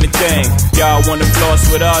 money ain't a thing. Y'all wanna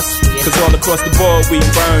floss with us? Cause all across the board we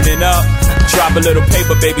burning up. Drop a little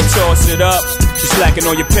paper, baby, toss it up. You slacking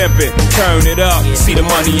on your pimpin', turn it up. See the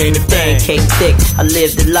money ain't a thing. Cake thick, I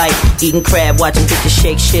live the life. Eating crab, watching bitches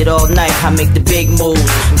shake shit all night. I make the big moves,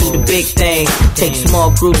 do the big thing. Take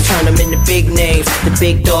small groups, turn them into big names. The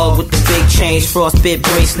big dog with the big change, frostbit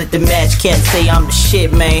bracelet, the match cat say I'm the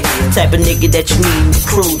shit, man. Type of nigga that you need in the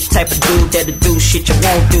crew. Type of dude that'll do shit you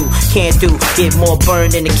won't do, can't do. Get more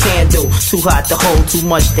burned than a candle. Too hot to hold, too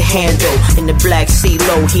much to handle. In the black sea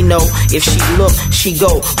low, he know if she look, she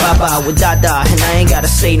go. Bye-bye with Dada, and I ain't gotta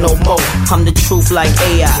say no more. I'm the truth like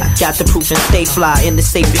AI. Got the proof and stay fly. In the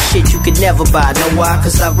safest shit you could never buy. Know why?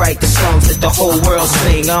 Cause I write the songs that the whole world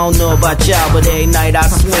sing. I don't know about y'all, but every night I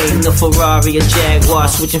swing. The Ferrari or Jaguar,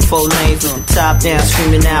 switching 4 lanes with the top down,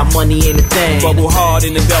 screaming out, money ain't a thing. Bubble hard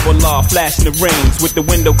in the double law, flashing the rings with the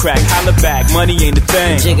window crack, holla back, money ain't a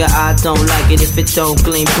thing. Jigga, I don't like it if it don't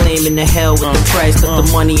gleam. In the hell with the price, but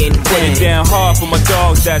the money ain't a thing. Put it down hard for my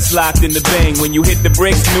dogs that's locked in the bang. When you hit the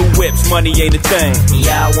bricks, new whips, money ain't a thing.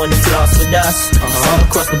 Y'all wanna floss with us? All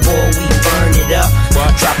across the board, we burn it up.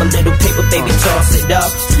 Drop a little paper, baby, toss it up.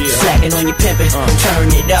 Slacking on your pimpin', turn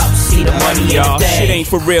it up. See the money ain't a thing. Shit ain't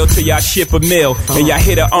for real till y'all ship a meal. And y'all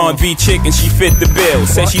hit a RnB chick and she fit the bill.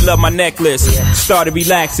 Said she loved my necklace, started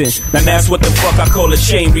relaxing. Now that's what the fuck I call a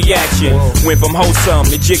chain reaction. Went from wholesome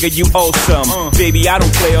to jigger, you awesome. Baby, I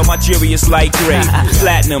don't play, all my jury is light gray.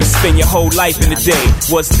 Platinum, spend your whole life in a day.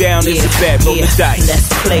 What's down is a bet, roll the dice. dice. Let's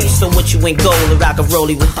play. So what you ain't gold or rock a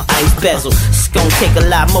rollie with the ice bezel. It's gonna take a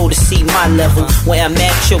lot more to see my level. Where I'm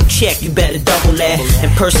at, your check, you better double that.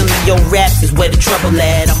 And personally, your raps is where the trouble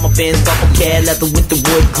at. I'm a Benz bubble cat, leather with the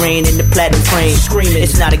wood grain and the platinum frame. Screaming,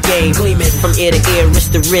 it's not a game. Gleaming from ear to ear,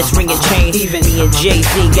 wrist to wrist, ringing chain. Even me and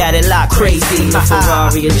Jay-Z got it locked crazy. A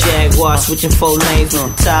Ferrari, a Jaguar, switching 4 lanes.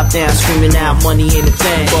 Top down, screaming out, money ain't a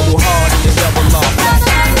thing. Bubble hard and the double off.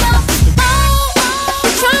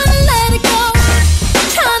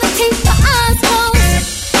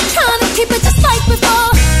 Keep it just like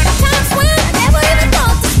before. Times when I never even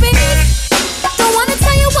thought to speak. Don't wanna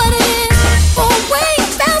tell you what it is. For a way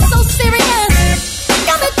it felt so serious.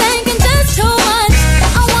 Got me thinking just too much.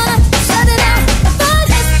 I wanna shut it out. But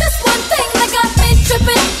it's this one thing that got me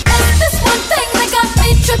tripping. It's this one thing that got me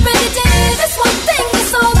tripping. It did this one thing that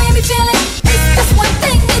so made me feel it. It's this one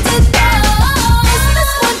thing that did that. It's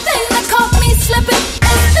this one thing that caught me slipping.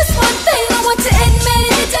 It's this one thing I want to admit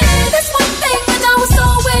it. It did this one thing and I was so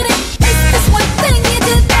with it.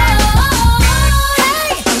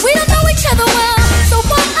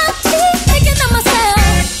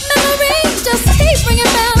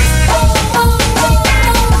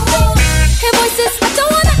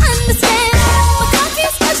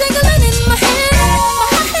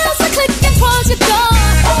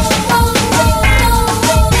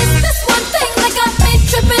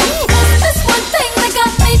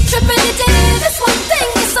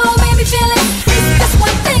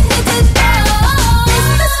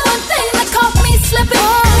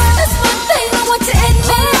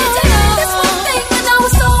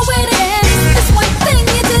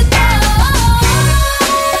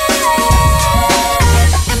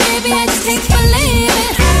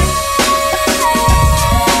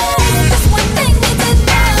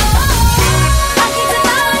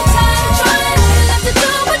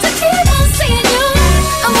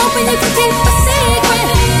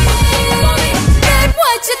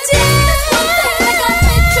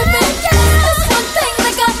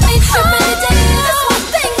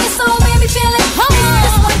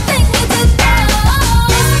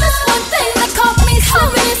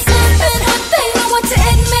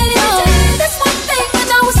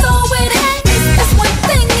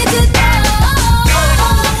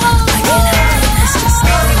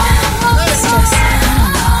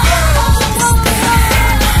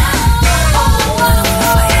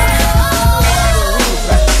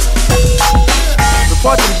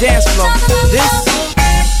 Dance floor. This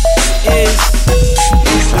is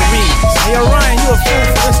the remix. Hey, yo, Ryan, you a fool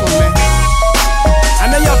for this one, man. I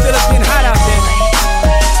know y'all feel it's getting hot out there.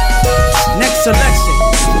 Next selection,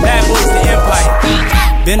 Bad Boys the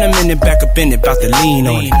Empire. Been a minute back up in it, bout to lean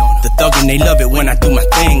on it. The thuggin', they love it when I do my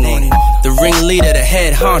thing on it. The ringleader, the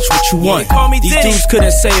head honch, what you want? These dudes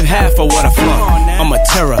couldn't save half of what I flaunt. I'm a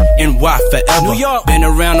terror, NY forever. New York. Been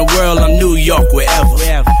around the world, I'm New York, wherever.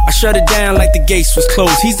 I shut it down like the gates was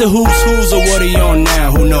closed. He's the who's or what are you on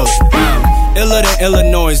now? Who knows? Iller than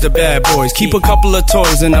Illinois, the Bad Boys. Keep a couple of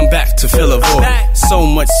toys and I'm back to fill a void. So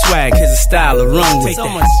much swag, here's a style to run with.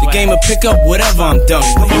 The game will pick up whatever I'm done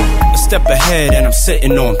with. A step ahead and I'm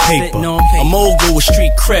sitting on paper. A mogul with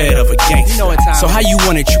street cred of a gangster. So how you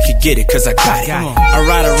want it, you can get it, cause I got it. I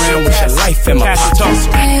ride around with your life in my pocket.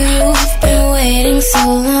 You've been waiting so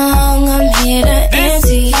long, I'm here to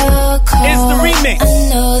answer your call. It's the remix. I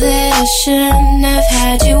know that I shouldn't have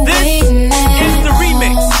had you waiting that It's the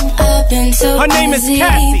remix. I've been so Her name is busy,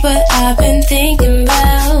 Cassie. but I've been thinking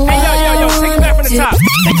about Hey, yo, take it back from the top.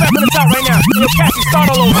 Take it back from the top right now. Yo, Cassie, start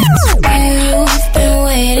all over. You've been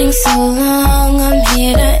waiting so long, I'm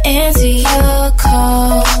here to answer your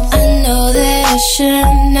call. I know that I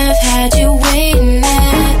shouldn't have had you waiting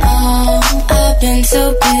at all. I've been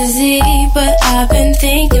so busy, but I've been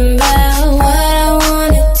thinking about what I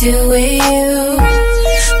wanna do with you.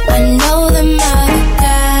 I know them other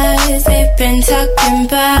guys, they've been talking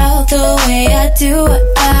about the way I do what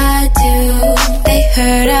I do. They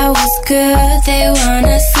heard I was good, they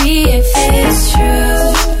wanna see if it's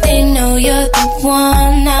true. They know you're the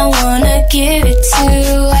one I wanna give it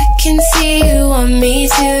to. I can see you want me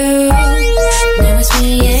too. Now it's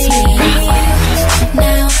me and you.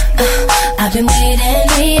 Now I've been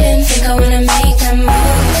waiting, think I wanna make a move.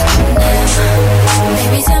 Now,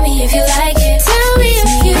 baby, tell me if you like it. Tell me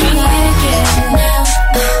if you like it. Now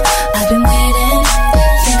I've been waiting,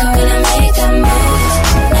 think I wanna make a move.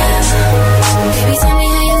 Now, baby, tell me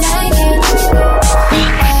how you like it.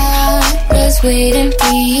 I was waiting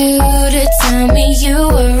for you to tell me you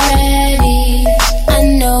were ready. I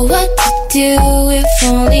know what to do if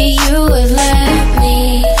only you would let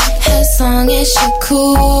me. As long as you're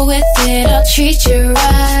cool with it, I'll treat you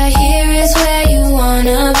right. Here is where you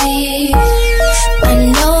wanna be.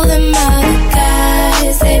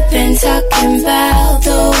 been talking about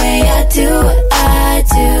the way I do what I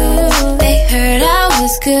do. They heard I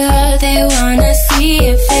was good, they wanna see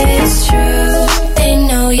if it's true. They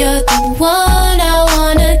know you're the one I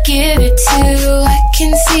wanna give it to. I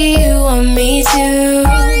can see you on me too.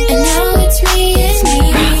 And now it's me and me.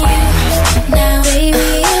 Now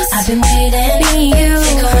baby, I've been waiting for you.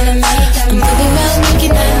 Gonna make that move. I'm thinking about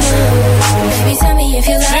making that move. Baby, tell me if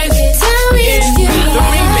you like it. Tell me if you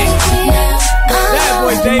like it. Now Bad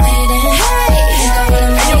boy, baby.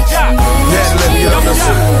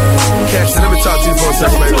 Cash, let me talk to you for a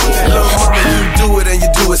second, baby. Little mama, you do it and you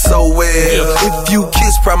do it so well. If you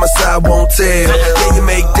kiss, promise I won't tell. Yeah, you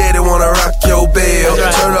make daddy wanna rock your bell.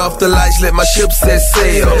 Turn off the lights, let my ship set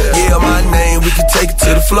sail. Yeah, my name, we can take it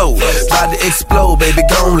to the floor. About to explode, baby,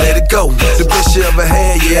 gon' let it go. The best you ever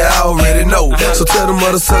had, yeah, I already know. So tell them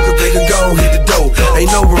mother suckers they can gon' hit the dough.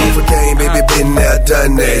 Ain't no room for game, baby, been there,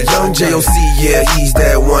 done that. Young J.O.C., yeah, he's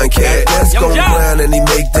that one cat. That's gon' grind and he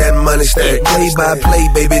make that money stack. Play by play,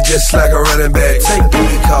 baby, just like a running back. Take the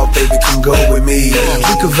week off, baby, can go with me.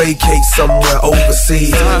 We could vacate somewhere overseas.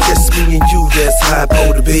 Just me and you, that's how it's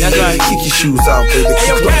supposed to be. Kick your shoes off, baby,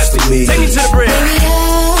 keep close to me. Take me to the bridge. Baby, I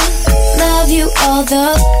love you all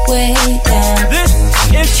the way down. This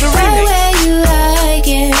is the Right remix. where you like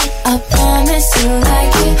it, I promise you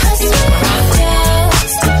like it. I swear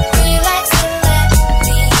just relax and let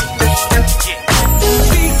me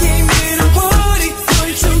We came here to party,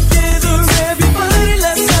 join together, everybody,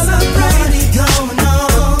 let's celebrate. Going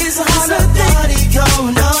on, it's a holiday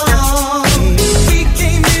going on. We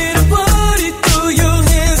came here to party, throw your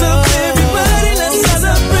hands up, everybody, let's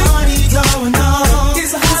celebrate. Going on,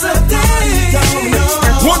 it's a holiday going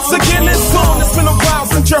on. Once again, this song, it's been a while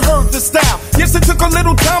since you heard the style. Yes, it took a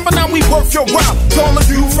little time, but now we worth your while. To all of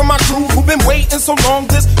you from my crew who've been waiting so long,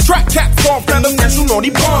 this track cap off that official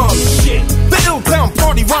naughty bomb. Shit. The ill-town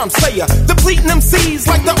party rhyme slayer, depleting MCs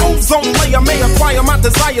like the ozone layer. May acquire my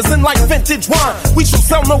desires in like vintage wine. We shall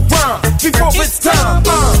sell no rhyme before it's time.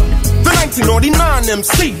 The 1989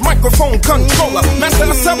 MC, microphone controller, master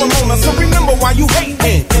of ceremony, so remember why you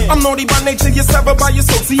hating. I'm naughty by nature, you're severed by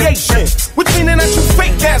association. Which meaning that you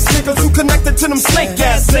fake ass niggas who connected to them snake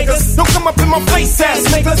ass niggas. Don't come up in my face ass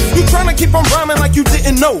niggas. You tryna keep on rhyming like you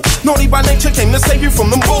didn't know. Naughty by nature came to save you from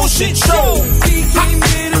them bullshit shows. We came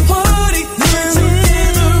here to party,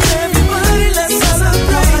 together, everybody, let's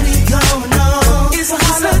celebrate. Going on, it's a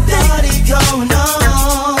holiday going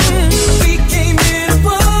on. We came here to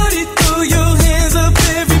party, throw your hands up,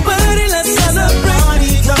 everybody, let's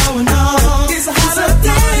celebrate. Going on, it's a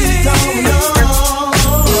holiday going on.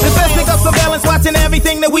 The best pick up surveillance, watching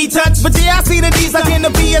everything that we touch. But yeah, I see the D's like in the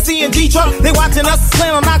BSE and G truck. They watching us,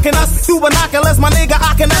 slam on knocking us. Two binoculars, my nigga,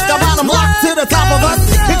 I can us. The bottom locked to the top of us.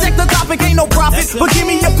 Reject the topic, ain't no profit. But give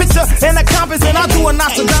me a picture and a compass, and I'll do a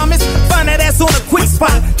Nostradamus. Find that ass on a quick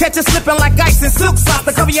spot. Catch it slipping like ice and silk socks.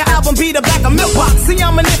 The cover your album be the back of milk box. See,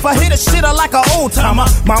 I'm an if I hit a shitter like an old timer.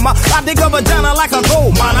 Mama, I dig a vagina like a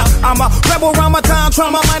gold miner. I'm a rebel around my time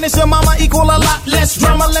trauma. Minus your mama equal a lot less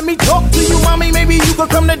drama. Let me talk to you, mommy. Maybe you could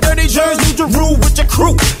come to Dirty Jerns, need to rule with your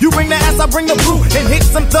crew. You bring the ass, I bring the brew. And hit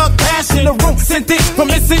some thug passion. The room sent it from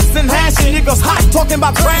incense and hashing. It goes hot, talking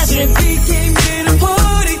about crashing. We came here to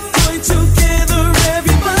party, join together,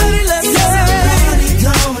 everybody, let's celebrate.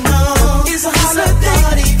 Going on, it's a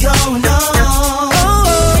holiday going on.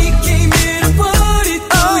 We came here to party,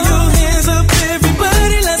 throw your hands up,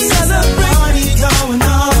 everybody, let's celebrate. Going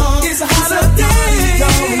on, it's a holiday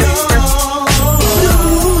going on.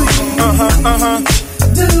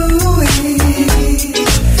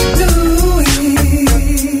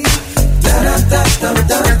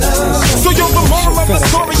 So you're the moral of the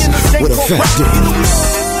story in this game called rap.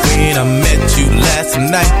 When I met you last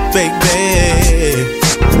night, baby,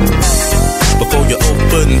 before you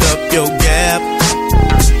opened up your gap,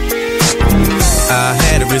 I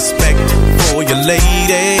had a respect for your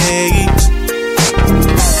lady,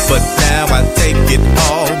 but now I take it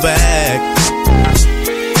all back,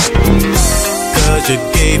 'cause you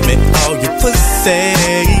gave me all your pussy,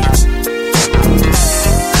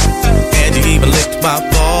 and you even licked my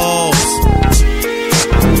balls.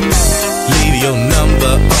 Leave your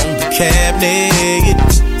number on the cabinet,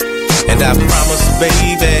 and I promise,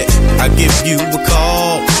 baby, I'll give you a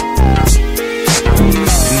call.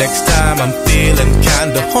 Next time I'm feeling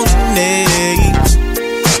kinda horny,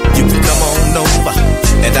 you can come on over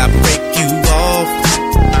and I'll break you off.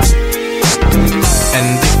 And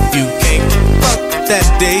if you can't fuck that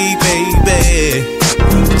day, baby,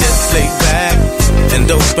 just lay back and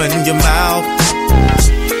open your mouth,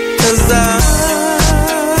 'cause I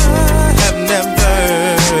have never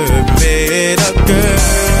met a girl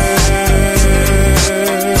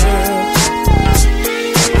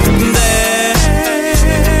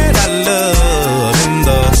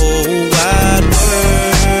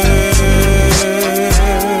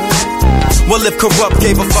corrupt,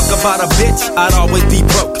 gave a fuck about a bitch, I'd always be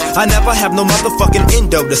broke. I never have no motherfucking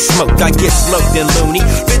endo to smoke. I get sloped and loony.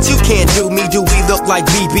 Bitch, you can't do me. Do we look like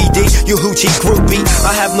BBD? You hoochie groupie.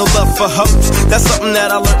 I have no love for hoes. That's something that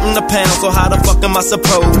I learned in the pound. So how the fuck am I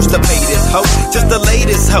supposed to pay this hoe? Just the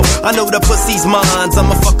latest hoe. I know the pussy's mine.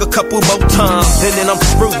 I'ma fuck a couple more times and then I'm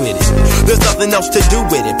through with it. There's nothing else to do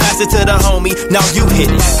with it. Pass it to the homie. Now you hit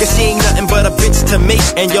it. Cause she ain't nothing but a bitch to me.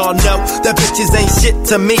 And y'all know that bitches ain't shit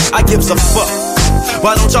to me. I gives a fuck.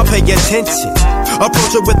 Why don't y'all pay attention?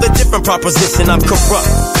 Approach her with a different proposition. I'm corrupt,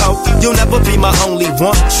 oh, you'll never be my only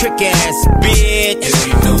one. Trick ass bitch. It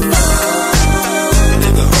ain't no fun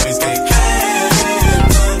if the homies can't have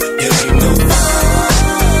fun. It ain't no fun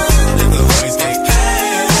if the homies can't have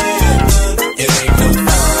fun. It ain't no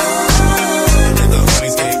fun if the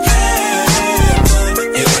homies can't have fun.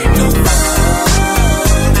 It ain't no fun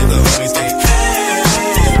if the homies can't have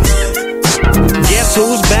fun. Guess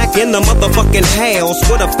who's back in the motherfucking house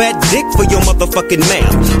with a fat dick for your motherfucking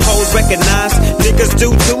mouth? Hoes recognize, niggas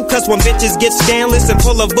do too, cause when bitches get scandalous and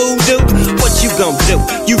full of voodoo, what you gon' do?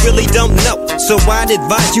 You really don't know, so I'd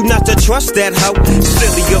advise you not to trust that hoe.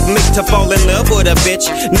 Silly of me to fall in love with a bitch,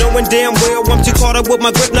 knowing damn well I'm too caught up with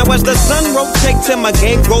my grip. Now as the sun rotates and my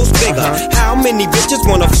game grows bigger, how many bitches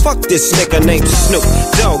wanna fuck this nigga named Snoop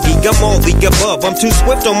Doggy? I'm all the above, I'm too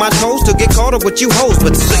swift on my toes to get caught up with you hoes.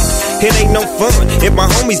 But see, it ain't no fun if my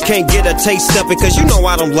homies can't get a taste of it, cause you know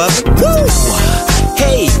I don't love it. Woo!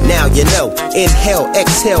 Hey, now you know. Inhale,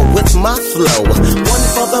 exhale with my flow. 1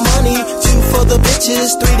 for the money, 2 for the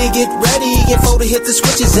bitches, 3 to get ready, and 4 to hit the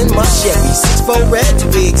switches in my Chevy. 6 for red to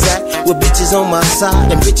be exact, with bitches on my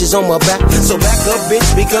side and bitches on my back. So back up, bitch,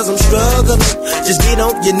 because I'm struggling. Just get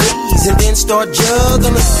on your knees and then start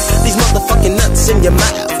juggling these motherfucking nuts in your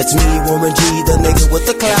mouth. It's me, Warren G, the nigga with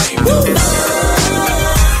the clout.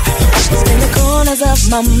 In the corners of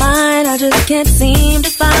my mind, I just can't seem to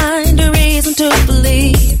find a reason to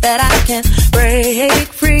believe that I can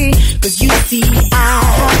break free. Cause you see, I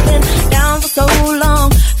have been down for so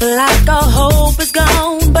long, feel like all hope is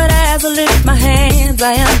gone. But as I lift my hands,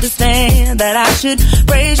 I understand that I should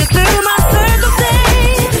praise you through my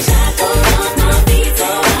circumstance. Shackles on my feet so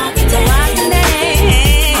I can dance.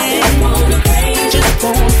 I just wanna praise you. Just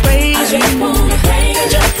wanna praise you.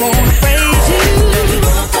 Just wanna praise you.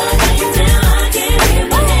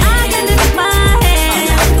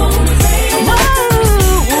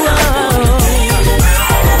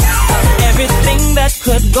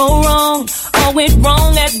 Could go wrong, all went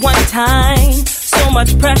wrong at one time. So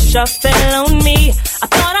much pressure fell on me, I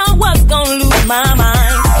thought I was gonna lose my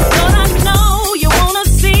mind. But I know you wanna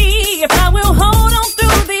see if I will hold on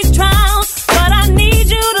through these trials. But I need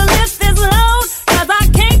you to lift this load, cause I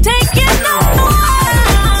can't take it no more.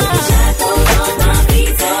 Shackles on my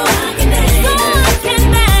feet so I can dance. So I can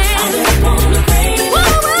dance. I just wanna praise you.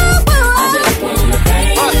 I just wanna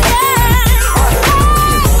praise you.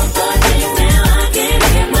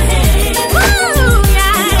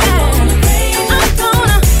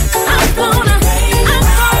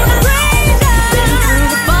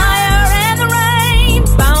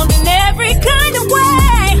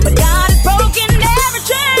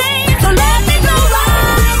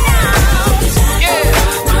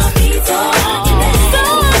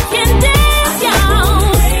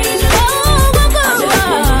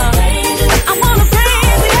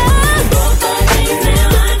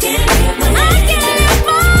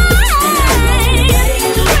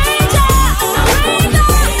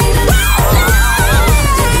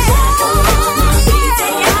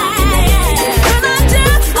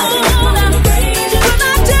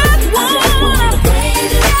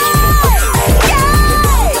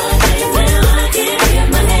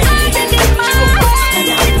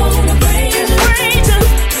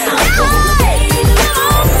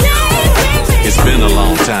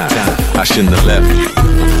 I shouldn't have left you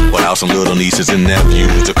without some little nieces and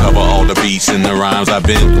nephews to cover all the beats and the rhymes I've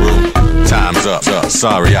been through. Time's up,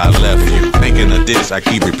 sorry I left you. Thinking of this, I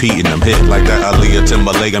keep repeating them hits like that Aaliyah,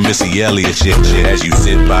 Timberlake, and Missy Elliott shit. As you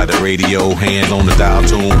sit by the radio, hands on the dial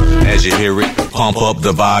tune. As you hear it, pump up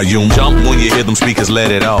the volume. Jump when you hear them speakers,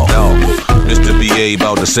 let it off. Mr. B.A.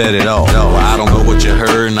 about to set it off. I don't know what you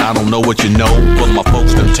heard and I don't know what you know, but my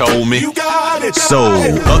folks done told me. You got it. So,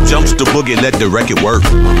 up jumps the boogie, let the record work.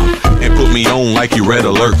 And put me on like you Red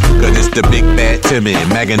Alert. Cause it's the big bad Timmy,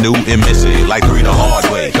 Maganu and Missy. Like 3 the hard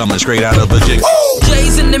way, coming straight out of Virginia.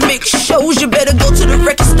 Jay's in the mix, shows you better go to the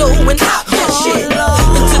record store and hop that shit.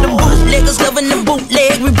 Into the bootleggers, loving the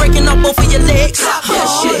bootleg. We breaking up both of your legs. Hop that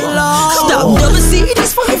shit. Stop double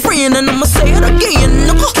CDs for a friend and I'ma say it again.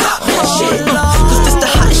 No, hop that shit. Cause this the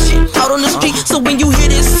hot shit out on the street. So when you hear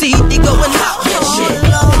this CD go and hop that shit.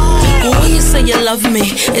 When you say you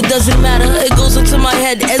It doesn't matter, it goes into my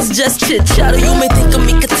head as just chit chatter. You may think I'm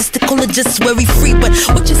egotistical or just very free, but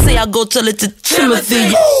what you say, I'll go tell it to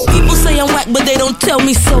Timothy. People say I'm whack, but they don't tell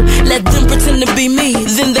me so. Let them pretend to be me,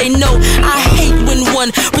 then they know. I hate when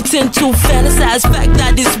one pretend to fantasize. Fact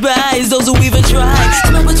I despise those who even try.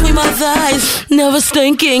 Smell between my thighs, never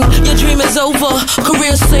stinking. Your dream is over,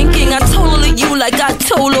 career sinking. I told all of you like I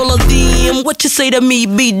told all of them. What you say to me,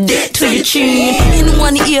 be dead to your chin. In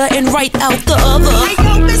one ear and right out the other. Hey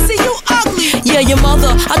yo, Missy, you ugly. Yeah, your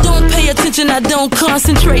mother. I don't pay attention, I don't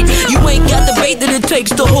concentrate. You ain't got the bait that it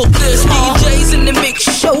takes to hook this. DJs in the mix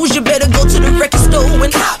shows, you better go to the record store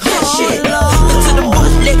and hop that shit. Into the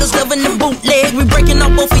bootleggers loving the bootleg. We breaking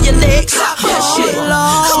up both of your legs. Hop that shit.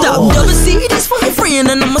 Stop double CDs for your friend,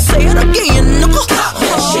 and I'ma say it again, nigga. Hop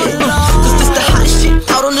that shit. Cause this the hottest shit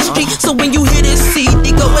out on the street. So when you hear this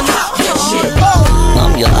CD going hop that shit.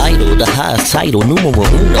 I'm your idol, the highest title, numero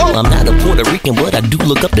uno. I'm not a Puerto Rican, but I do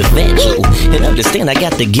look up to Vacho. And understand I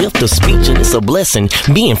got the gift of speech, and it's a blessing.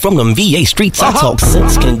 Being from them VA streets, I talk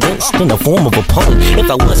sense condensed in the form of a poem. If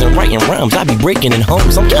I wasn't writing rhymes, I'd be breaking in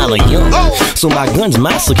homes. I'm kinda young, so my gun's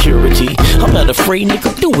my security. I'm not afraid,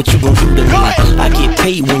 nigga, do what you gon' do to me. I get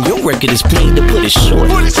paid when your record is played, to put it short.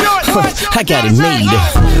 I got it made.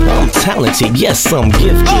 I'm talented, yes, I'm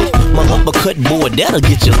gifted. My uppercut board, that'll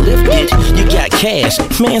get you lifted. You got cash,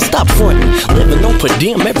 man, stop frontin'. Living on per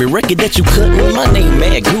diem, every record that you cuttin'. My name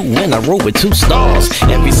Mad Goo, and I roll with 2 stars.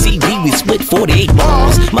 Every CD we split 48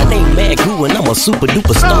 bars. My name Mad Goo, and I'm a super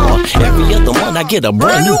duper star. Every other month I get a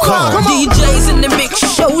brand new car. DJs in the mix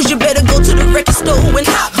shows, you better go to the record store and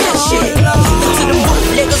hop that shit. To the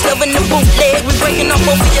bootleggers loving the bootleg. We breaking up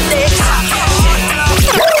both of your legs.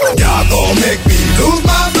 Y'all gon' make me lose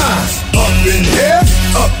my mind. Up in here,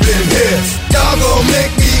 up in here. Y'all gon'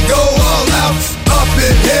 make me go all out. Up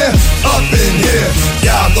in here, up in here.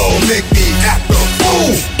 Y'all gon' make me act a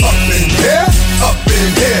fool. Up in here, up in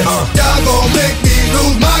here. Y'all gon' make me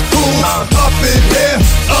lose my cool. Up in here,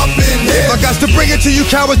 up in here. If I got to bring it to you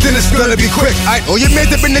cowards, then it's gonna be quick. All you men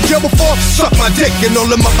that been in jail before, suck my dick. And all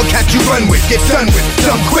the motherfuckers you run with, get done with,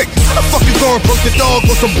 dumb quick. How the fuck you going broke the dog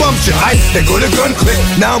with some bum shit? They go to gun click,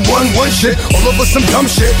 now I'm one shit, all over some dumb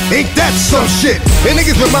shit. Ain't that some shit? And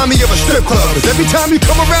niggas remind me of a strip club. Cause every time you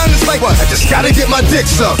come around, it's like, what? I just gotta get my dick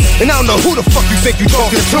sucked. And I don't know who the fuck you think you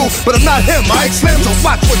talking to, but I'm not him, I ain't Slim, so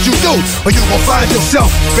watch what you do, or you gon' find yourself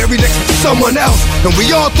very next to someone else. And we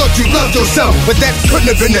all thought you loved yourself, but that couldn't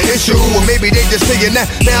have been the issue. Or maybe they just saying that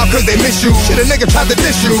now cause they miss you. Shit, a nigga tried to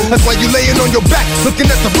diss you, that's why you laying on your back, looking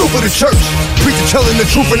at the roof of the church. Preacher telling the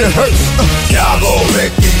truth and it hurts. Y'all gon'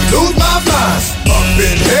 make me lose my mind. Up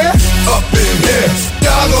in here, up in here.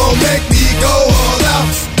 Y'all gon' make me go all out.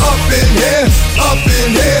 Up in here, up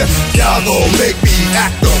in here. Y'all gon' make me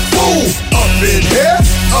act a fool. Up in here,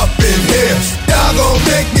 up in here. Y'all gon'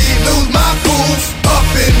 make me lose my cool. Up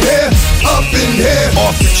in here, up in here.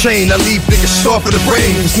 Off the chain, I leave niggas soft for the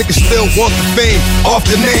brain. Cause niggas still want the fame, off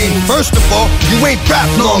the name. First of all, you ain't rap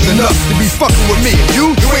long enough to be fucking with me.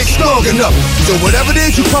 You ain't strong enough. So whatever it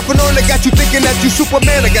is you puffin' on, they got you thinking that you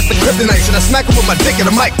Superman. I got the kryptonite, and I smack him with my dick in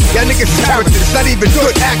the mic. Y'all niggas is characters, not even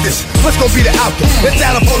good actors. What's gonna be the outcome? Let's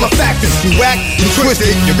add up all the factors. You whack, you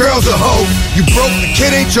twisted, your girl's a hoe. You broke, the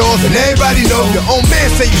kid ain't yours, and everybody know. Your own man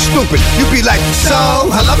say you stupid. You be like, so,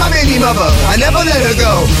 I love my baby mother, I never let her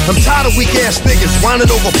go. I'm tired of weak ass niggas whining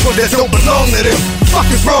over foot that don't belong to them. Fuck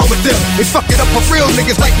is wrong with them? They fuck it up for real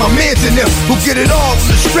niggas like my mans and them, who get it all in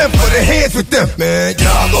the strength for their hands with them. Man,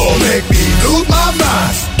 y'all gon' make me lose my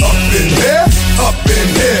mind. Up in here, up in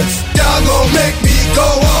here. Y'all gon' make me go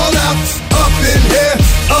all out. Up in here,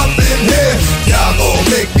 up in here. Y'all gon'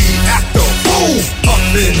 make me act a fool. Up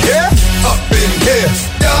in here, up in here.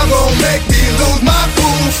 Y'all gon' make me lose my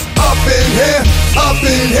cool. Up in here, up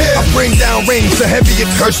in here. I bring down rain so heavy it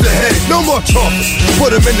hurts the head. No more talking,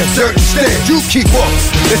 put them in the dirt instead. You keep walking,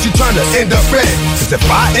 unless you trying to end up red. Cause if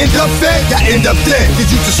I end up fed, I end up dead. Cause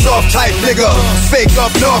you just soft type nigga, fake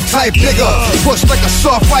up north type nigga, push like a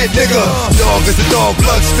soft white nigga. Dog is a dog,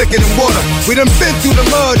 blood thicker than water. We done been through the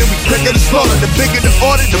mud and we quicker to slaughter. The bigger the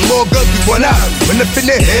order, the more guns we run out. When up in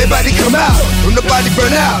there, everybody come out. When the body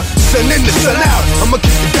burn out, sun in the sun out. I'ma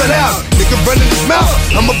keep the gun out, nigga running his mouth,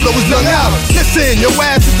 I'ma blow his lung out. Listen, your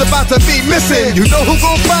ass is about to be missing. You know who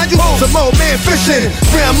gon' find you? Some old man fishing.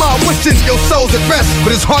 Grandma wishing your soul's at rest,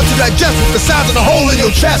 but it's hard to digest with the size of the hole in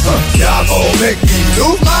your chest. Y'all gon' make me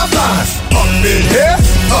lose my mind. Up in here,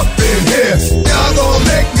 up in here. Y'all gon'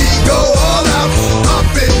 make me go all out.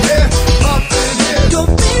 Up in here, up in here.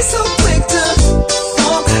 Don't be so quick to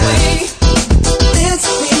walk away. It's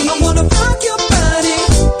me, I wanna rock your body.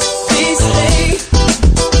 Please stay.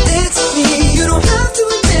 It's me, you don't have to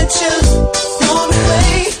admit you want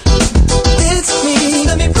away.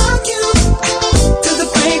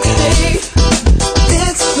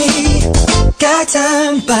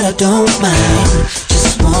 but I don't mind.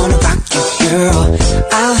 Just wanna rock you, girl.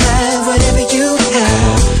 I'll have whatever you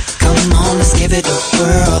have. Come on, let's give it a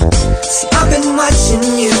whirl. See, I've been watching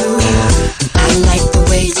you, and I like the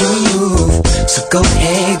way you move. So go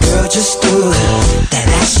ahead, girl, just do that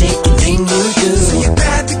ass shaking thing you do. So you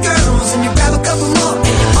grab the girls and you grab a couple more,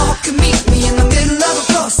 and you all can meet me in the middle of a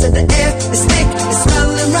floor. So the air is thick, it's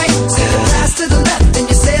smelling right. So you pass to the left and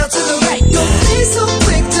you sail to the right. Don't be so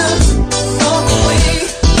quick to walk away.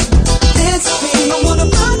 Dance with me, I wanna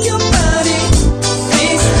rock your body.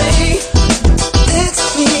 Please stay. Dance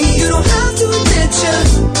with me, you don't have to attention.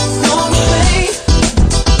 Walk away.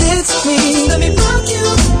 Dance with me, let me rock you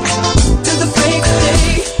till the break of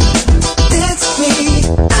day. Dance with me,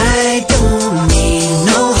 I don't need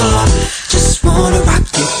no heart. Just wanna rock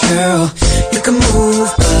you, girl. You can move,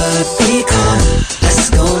 but be calm. Let's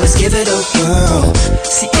go, let's give it a whirl.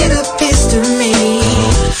 See, it appears to me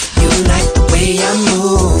you like the way I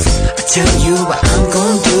move. I tell you what I'm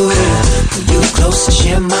gonna do. Pull you close and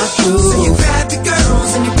share my groove. So you grab the girls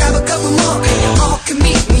and you grab a couple more, and you all can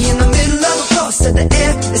meet me in the middle of the floor. So the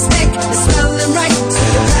air is thick, it's smelling right. So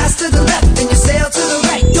you pass to the left and you sail to the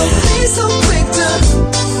right. Don't be so quick to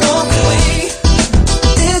walk away.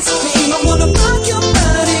 Dance with me, I wanna rock your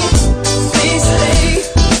body. Please stay.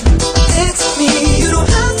 Dance with me, you don't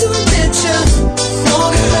have to attention.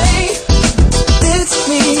 Walk away. Dance with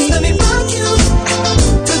me, let me rock you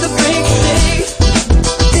till the break of day.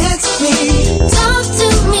 Dance with me. Talk to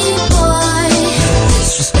me, boy.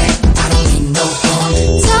 Disrespect, I don't mean no harm.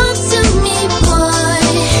 Talk to me, boy.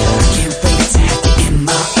 I can't wait to have you in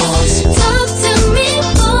my arms. Talk to me,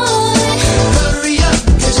 boy. Hurry up,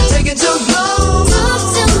 cause you're taking too long. Talk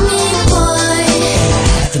to me, boy.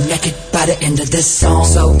 Have you naked by the end of this song.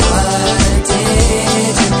 So what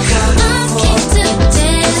did you come for? I came to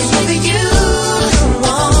dance with you.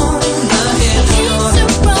 Wanna hear Came to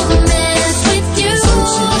romance with you.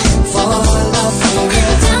 for love for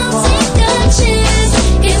real. Don't take a chance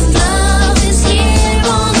if love is here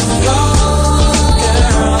on the floor.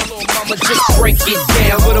 I'ma just break it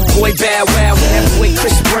down with a boy Bow Wow, with that boy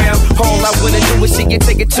Chris Brown. All I wanna do is see you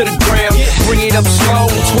take it to the ground. Bring it up slow,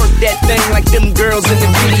 twerk that thing like them girls in the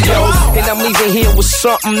videos. And I'm leaving here with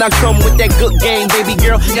something. I come with that good game, baby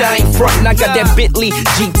girl. I ain't frontin', I got that Bentley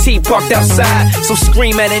GT parked outside. So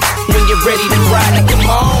scream at it when you're ready to ride. Like, come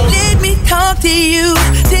on. Let me talk to you,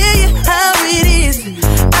 tell you how it is.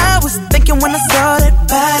 I was thinking when I saw that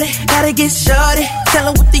body, gotta get shorty. Tell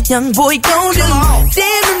her what the young boy gon' do.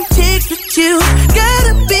 Damn them chicks with you,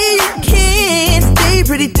 gotta be a kid. Stay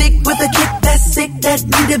pretty thick with a kick that's sick, that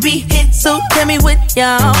need to be hit. So tell me what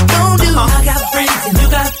y'all gon' do. I got friends and you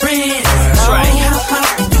got friends. That's right. They hop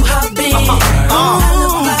out and you hop in. I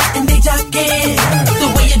look fly and they jogging. The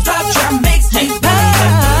way you drop makes me pop.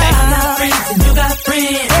 I got friends and you got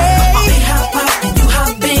friends. They hop out and you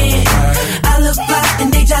hop in. I look fly and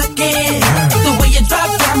they jogging. The way you drop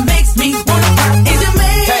makes me wanna pop. Is your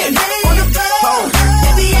man on the floor?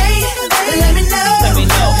 NBA, let me know.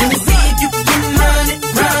 Let me see if you can run it.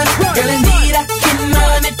 Girl, indeed I can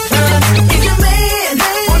run it. Is your man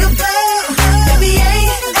on the floor? NBA,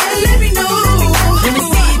 let me know. Let me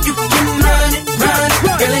see if you can run it.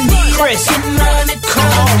 Girl, indeed Chris, I can run it.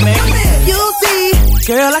 come on, man. You'll see,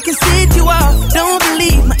 girl, I can set you off. Don't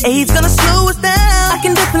believe my age gonna slow us down. I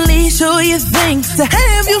can definitely show you things to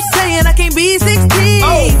have you saying I can't be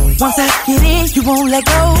 16. Once I get in, you won't let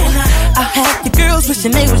go. I'll have the girls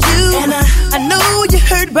wishing they was you. And I know you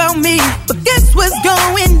heard about me, but guess what's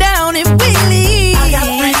going down if we leave? I got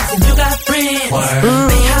friends and you got friends.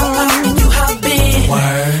 They hop out and you hop in.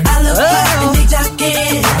 I love fly and they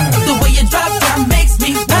jogging. The way you drop makes me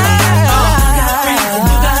pop. I got friends and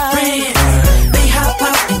you got friends. They hop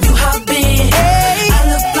out and you hop in. I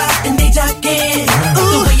love fly and they jogging.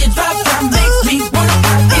 The way you drop makes me wanna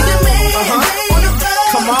pop. Is your man on the floor?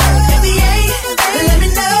 Come on. NBA, let me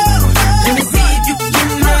know. Let me see if you can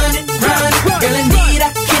run it. Girl, indeed I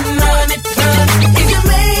can run it. Is your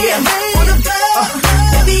man on the floor?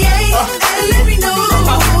 NBA, let me know.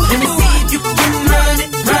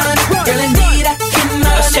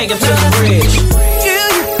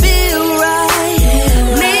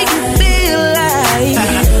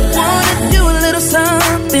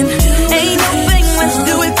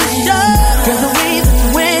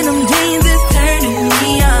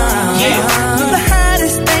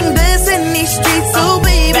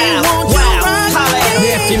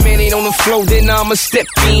 flow, then I'ma step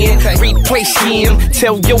in. Replace him,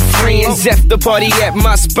 tell your friends after party at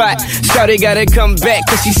my spot. Shawty gotta come back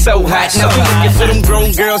cause she's so hot. Now we looking for them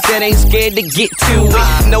grown girls that ain't scared to get to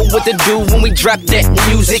it. Know what to do when we drop that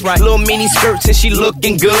music. Little mini skirts and she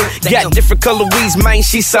looking good. Got different color weeds, man,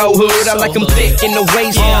 she so hood. I like them thick in the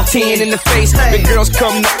waist, 10 in the face. The girls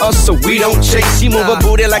come to us so we don't chase. She move her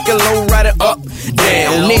booty like a low rider up,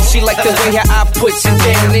 down. Then she like the way how I put it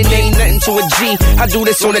down. It ain't nothing to a G, I do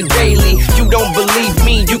this on a daily. You don't believe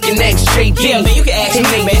me, you can ask JD. Yeah, man, you can ask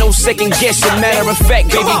me, man. No second guessing. Matter of fact,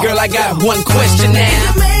 baby girl, I got one question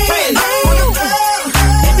now.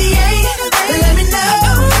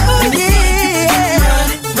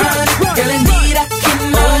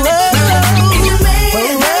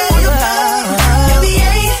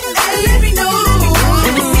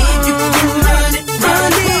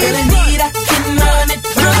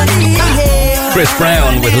 Chris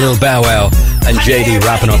Brown with a little Bow Wow and JD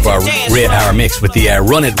wrapping up our mix with the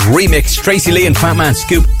Run It remix. Tracy Lee and Fat Man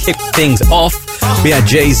Scoop kicked things off. We had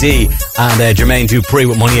Jay-Z and Jermaine Dupri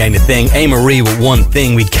with Money Ain't a Thing. A. Marie with One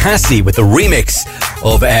Thing. We had Cassie with the remix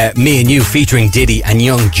of Me and You featuring Diddy and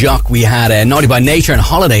Young Jock. We had Naughty by Nature and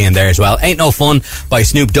Holiday in there as well. Ain't No Fun by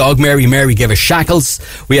Snoop Dogg. Mary gave us Shackles.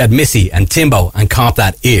 We had Missy and Timbo and Cop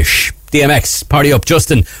That Ish. DMX, Party Up,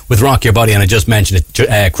 Justin with Rock Your Body, and I just mentioned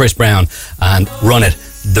it, Chris Brown and Run It,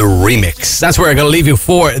 the remix. That's where I'm going to leave you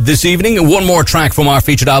for this evening. One more track from our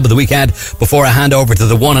featured album of the weekend before I hand over to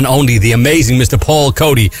the one and only, the amazing Mr. Paul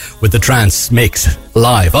Cody with the Trance Mix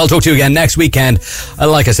Live. I'll talk to you again next weekend.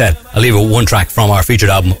 Like I said, I'll leave you with one track from our featured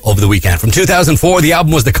album of the weekend. From 2004, the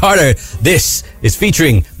album was The Carter. This is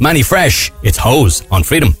featuring Manny Fresh. It's Hose on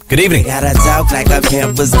Freedom. Good evening. Gotta talk like a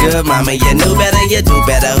pimp was good, mama. You knew better, you do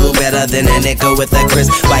better. Who better than a nigga with a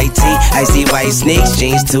crisp white tee? Icy white sneaks,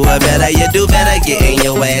 jeans to a better. You do better getting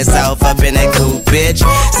your ass off up in that coupe, bitch.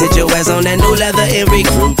 Sit your ass on that new leather and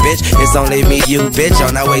recruit, bitch. It's only me, you, bitch,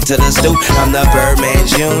 on our way to the stoop. I'm the Birdman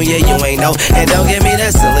Jr., you ain't know. And don't give me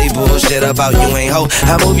that silly bullshit about you ain't hoe.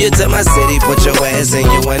 I move you to my city, put your ass in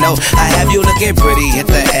UNO. I have you looking pretty, hit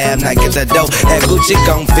the ab, not get the dough. That Gucci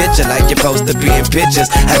gon' fit you like you're supposed to be in pictures.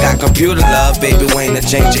 I got computer love, baby, Wayne to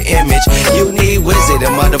change your image. You need wizard,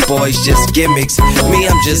 them other boys just gimmicks. Me,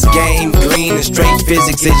 I'm just game, green and straight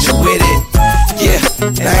physics, hit you with it. Yeah,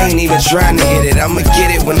 I ain't even trying to hit it. I'ma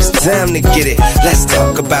get it when it's time to get it. Let's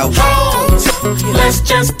talk about hoes. Let's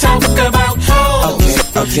just talk about hoes.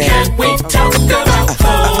 Okay. Can we talk about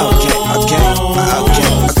hoes?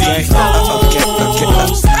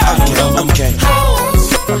 Okay. Hoes.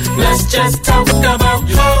 Let's just talk about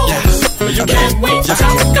hoes. Can we talk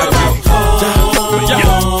about hoes?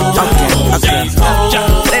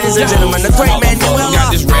 Ladies and gentlemen, the great man Noel.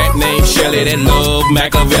 Got this rat named Shelly that love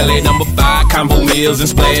Machiavelli. Number 5 combo meals and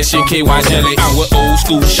splashing KY jelly. I was old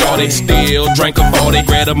school shorty, still drank a 40.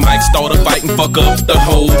 Grab a mic, start a fight and fuck up the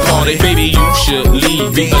whole party. Baby, you should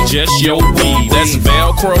leave it, adjust your weed. That's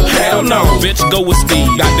Velcro, hell no, bitch, go with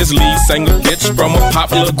Steve. Got this lead singer bitch from a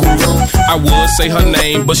popular group. I would say her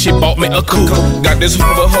name, but she bought me a coupe. Got this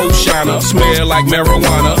Hoover hoe shiner, smell like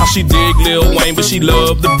marijuana. She dig Lil Wayne, but she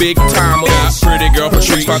love the big timer. Got pretty girl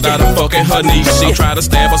Patrice, found out I'm fucking her niece. She tried to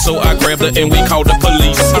stab her, so I grabbed her and we called the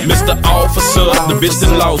police. Mr. Officer, the bitch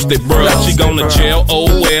done lost it, bruh. She gone to jail, oh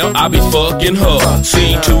well, I be fucking her.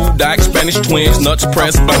 Seen 2 dark Spanish twins, nuts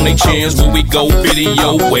pressed on their chins. Will we go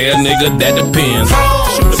video? Well, nigga, that depends.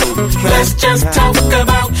 Let's just talk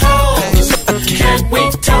about hoes. Can we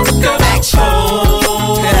talk about hoes?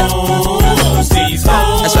 These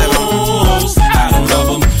hoes. That's right, I love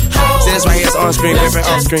them. See, this right here is on-screen gripping,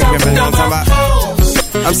 off-screen gripping. You know what I'm talking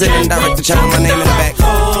about? I'm sitting in director channel, my name in the back.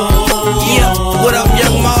 Yeah, what up,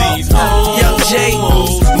 Young Mo? Young Jay?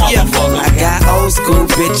 Yeah, I got old school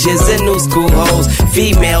bitches and new school hoes.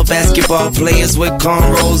 Female basketball players with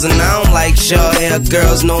cornrows. And I don't like short hair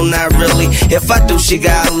girls, no, not really. If I do, she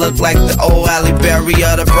gotta look like the old Halle Berry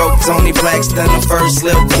or the broke Tony Braxton, the first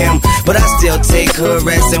Lil' Kim. But I still take her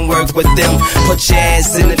ass and work with them. Put your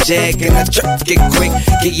ass in the jag and I truck, get quick,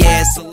 get your ass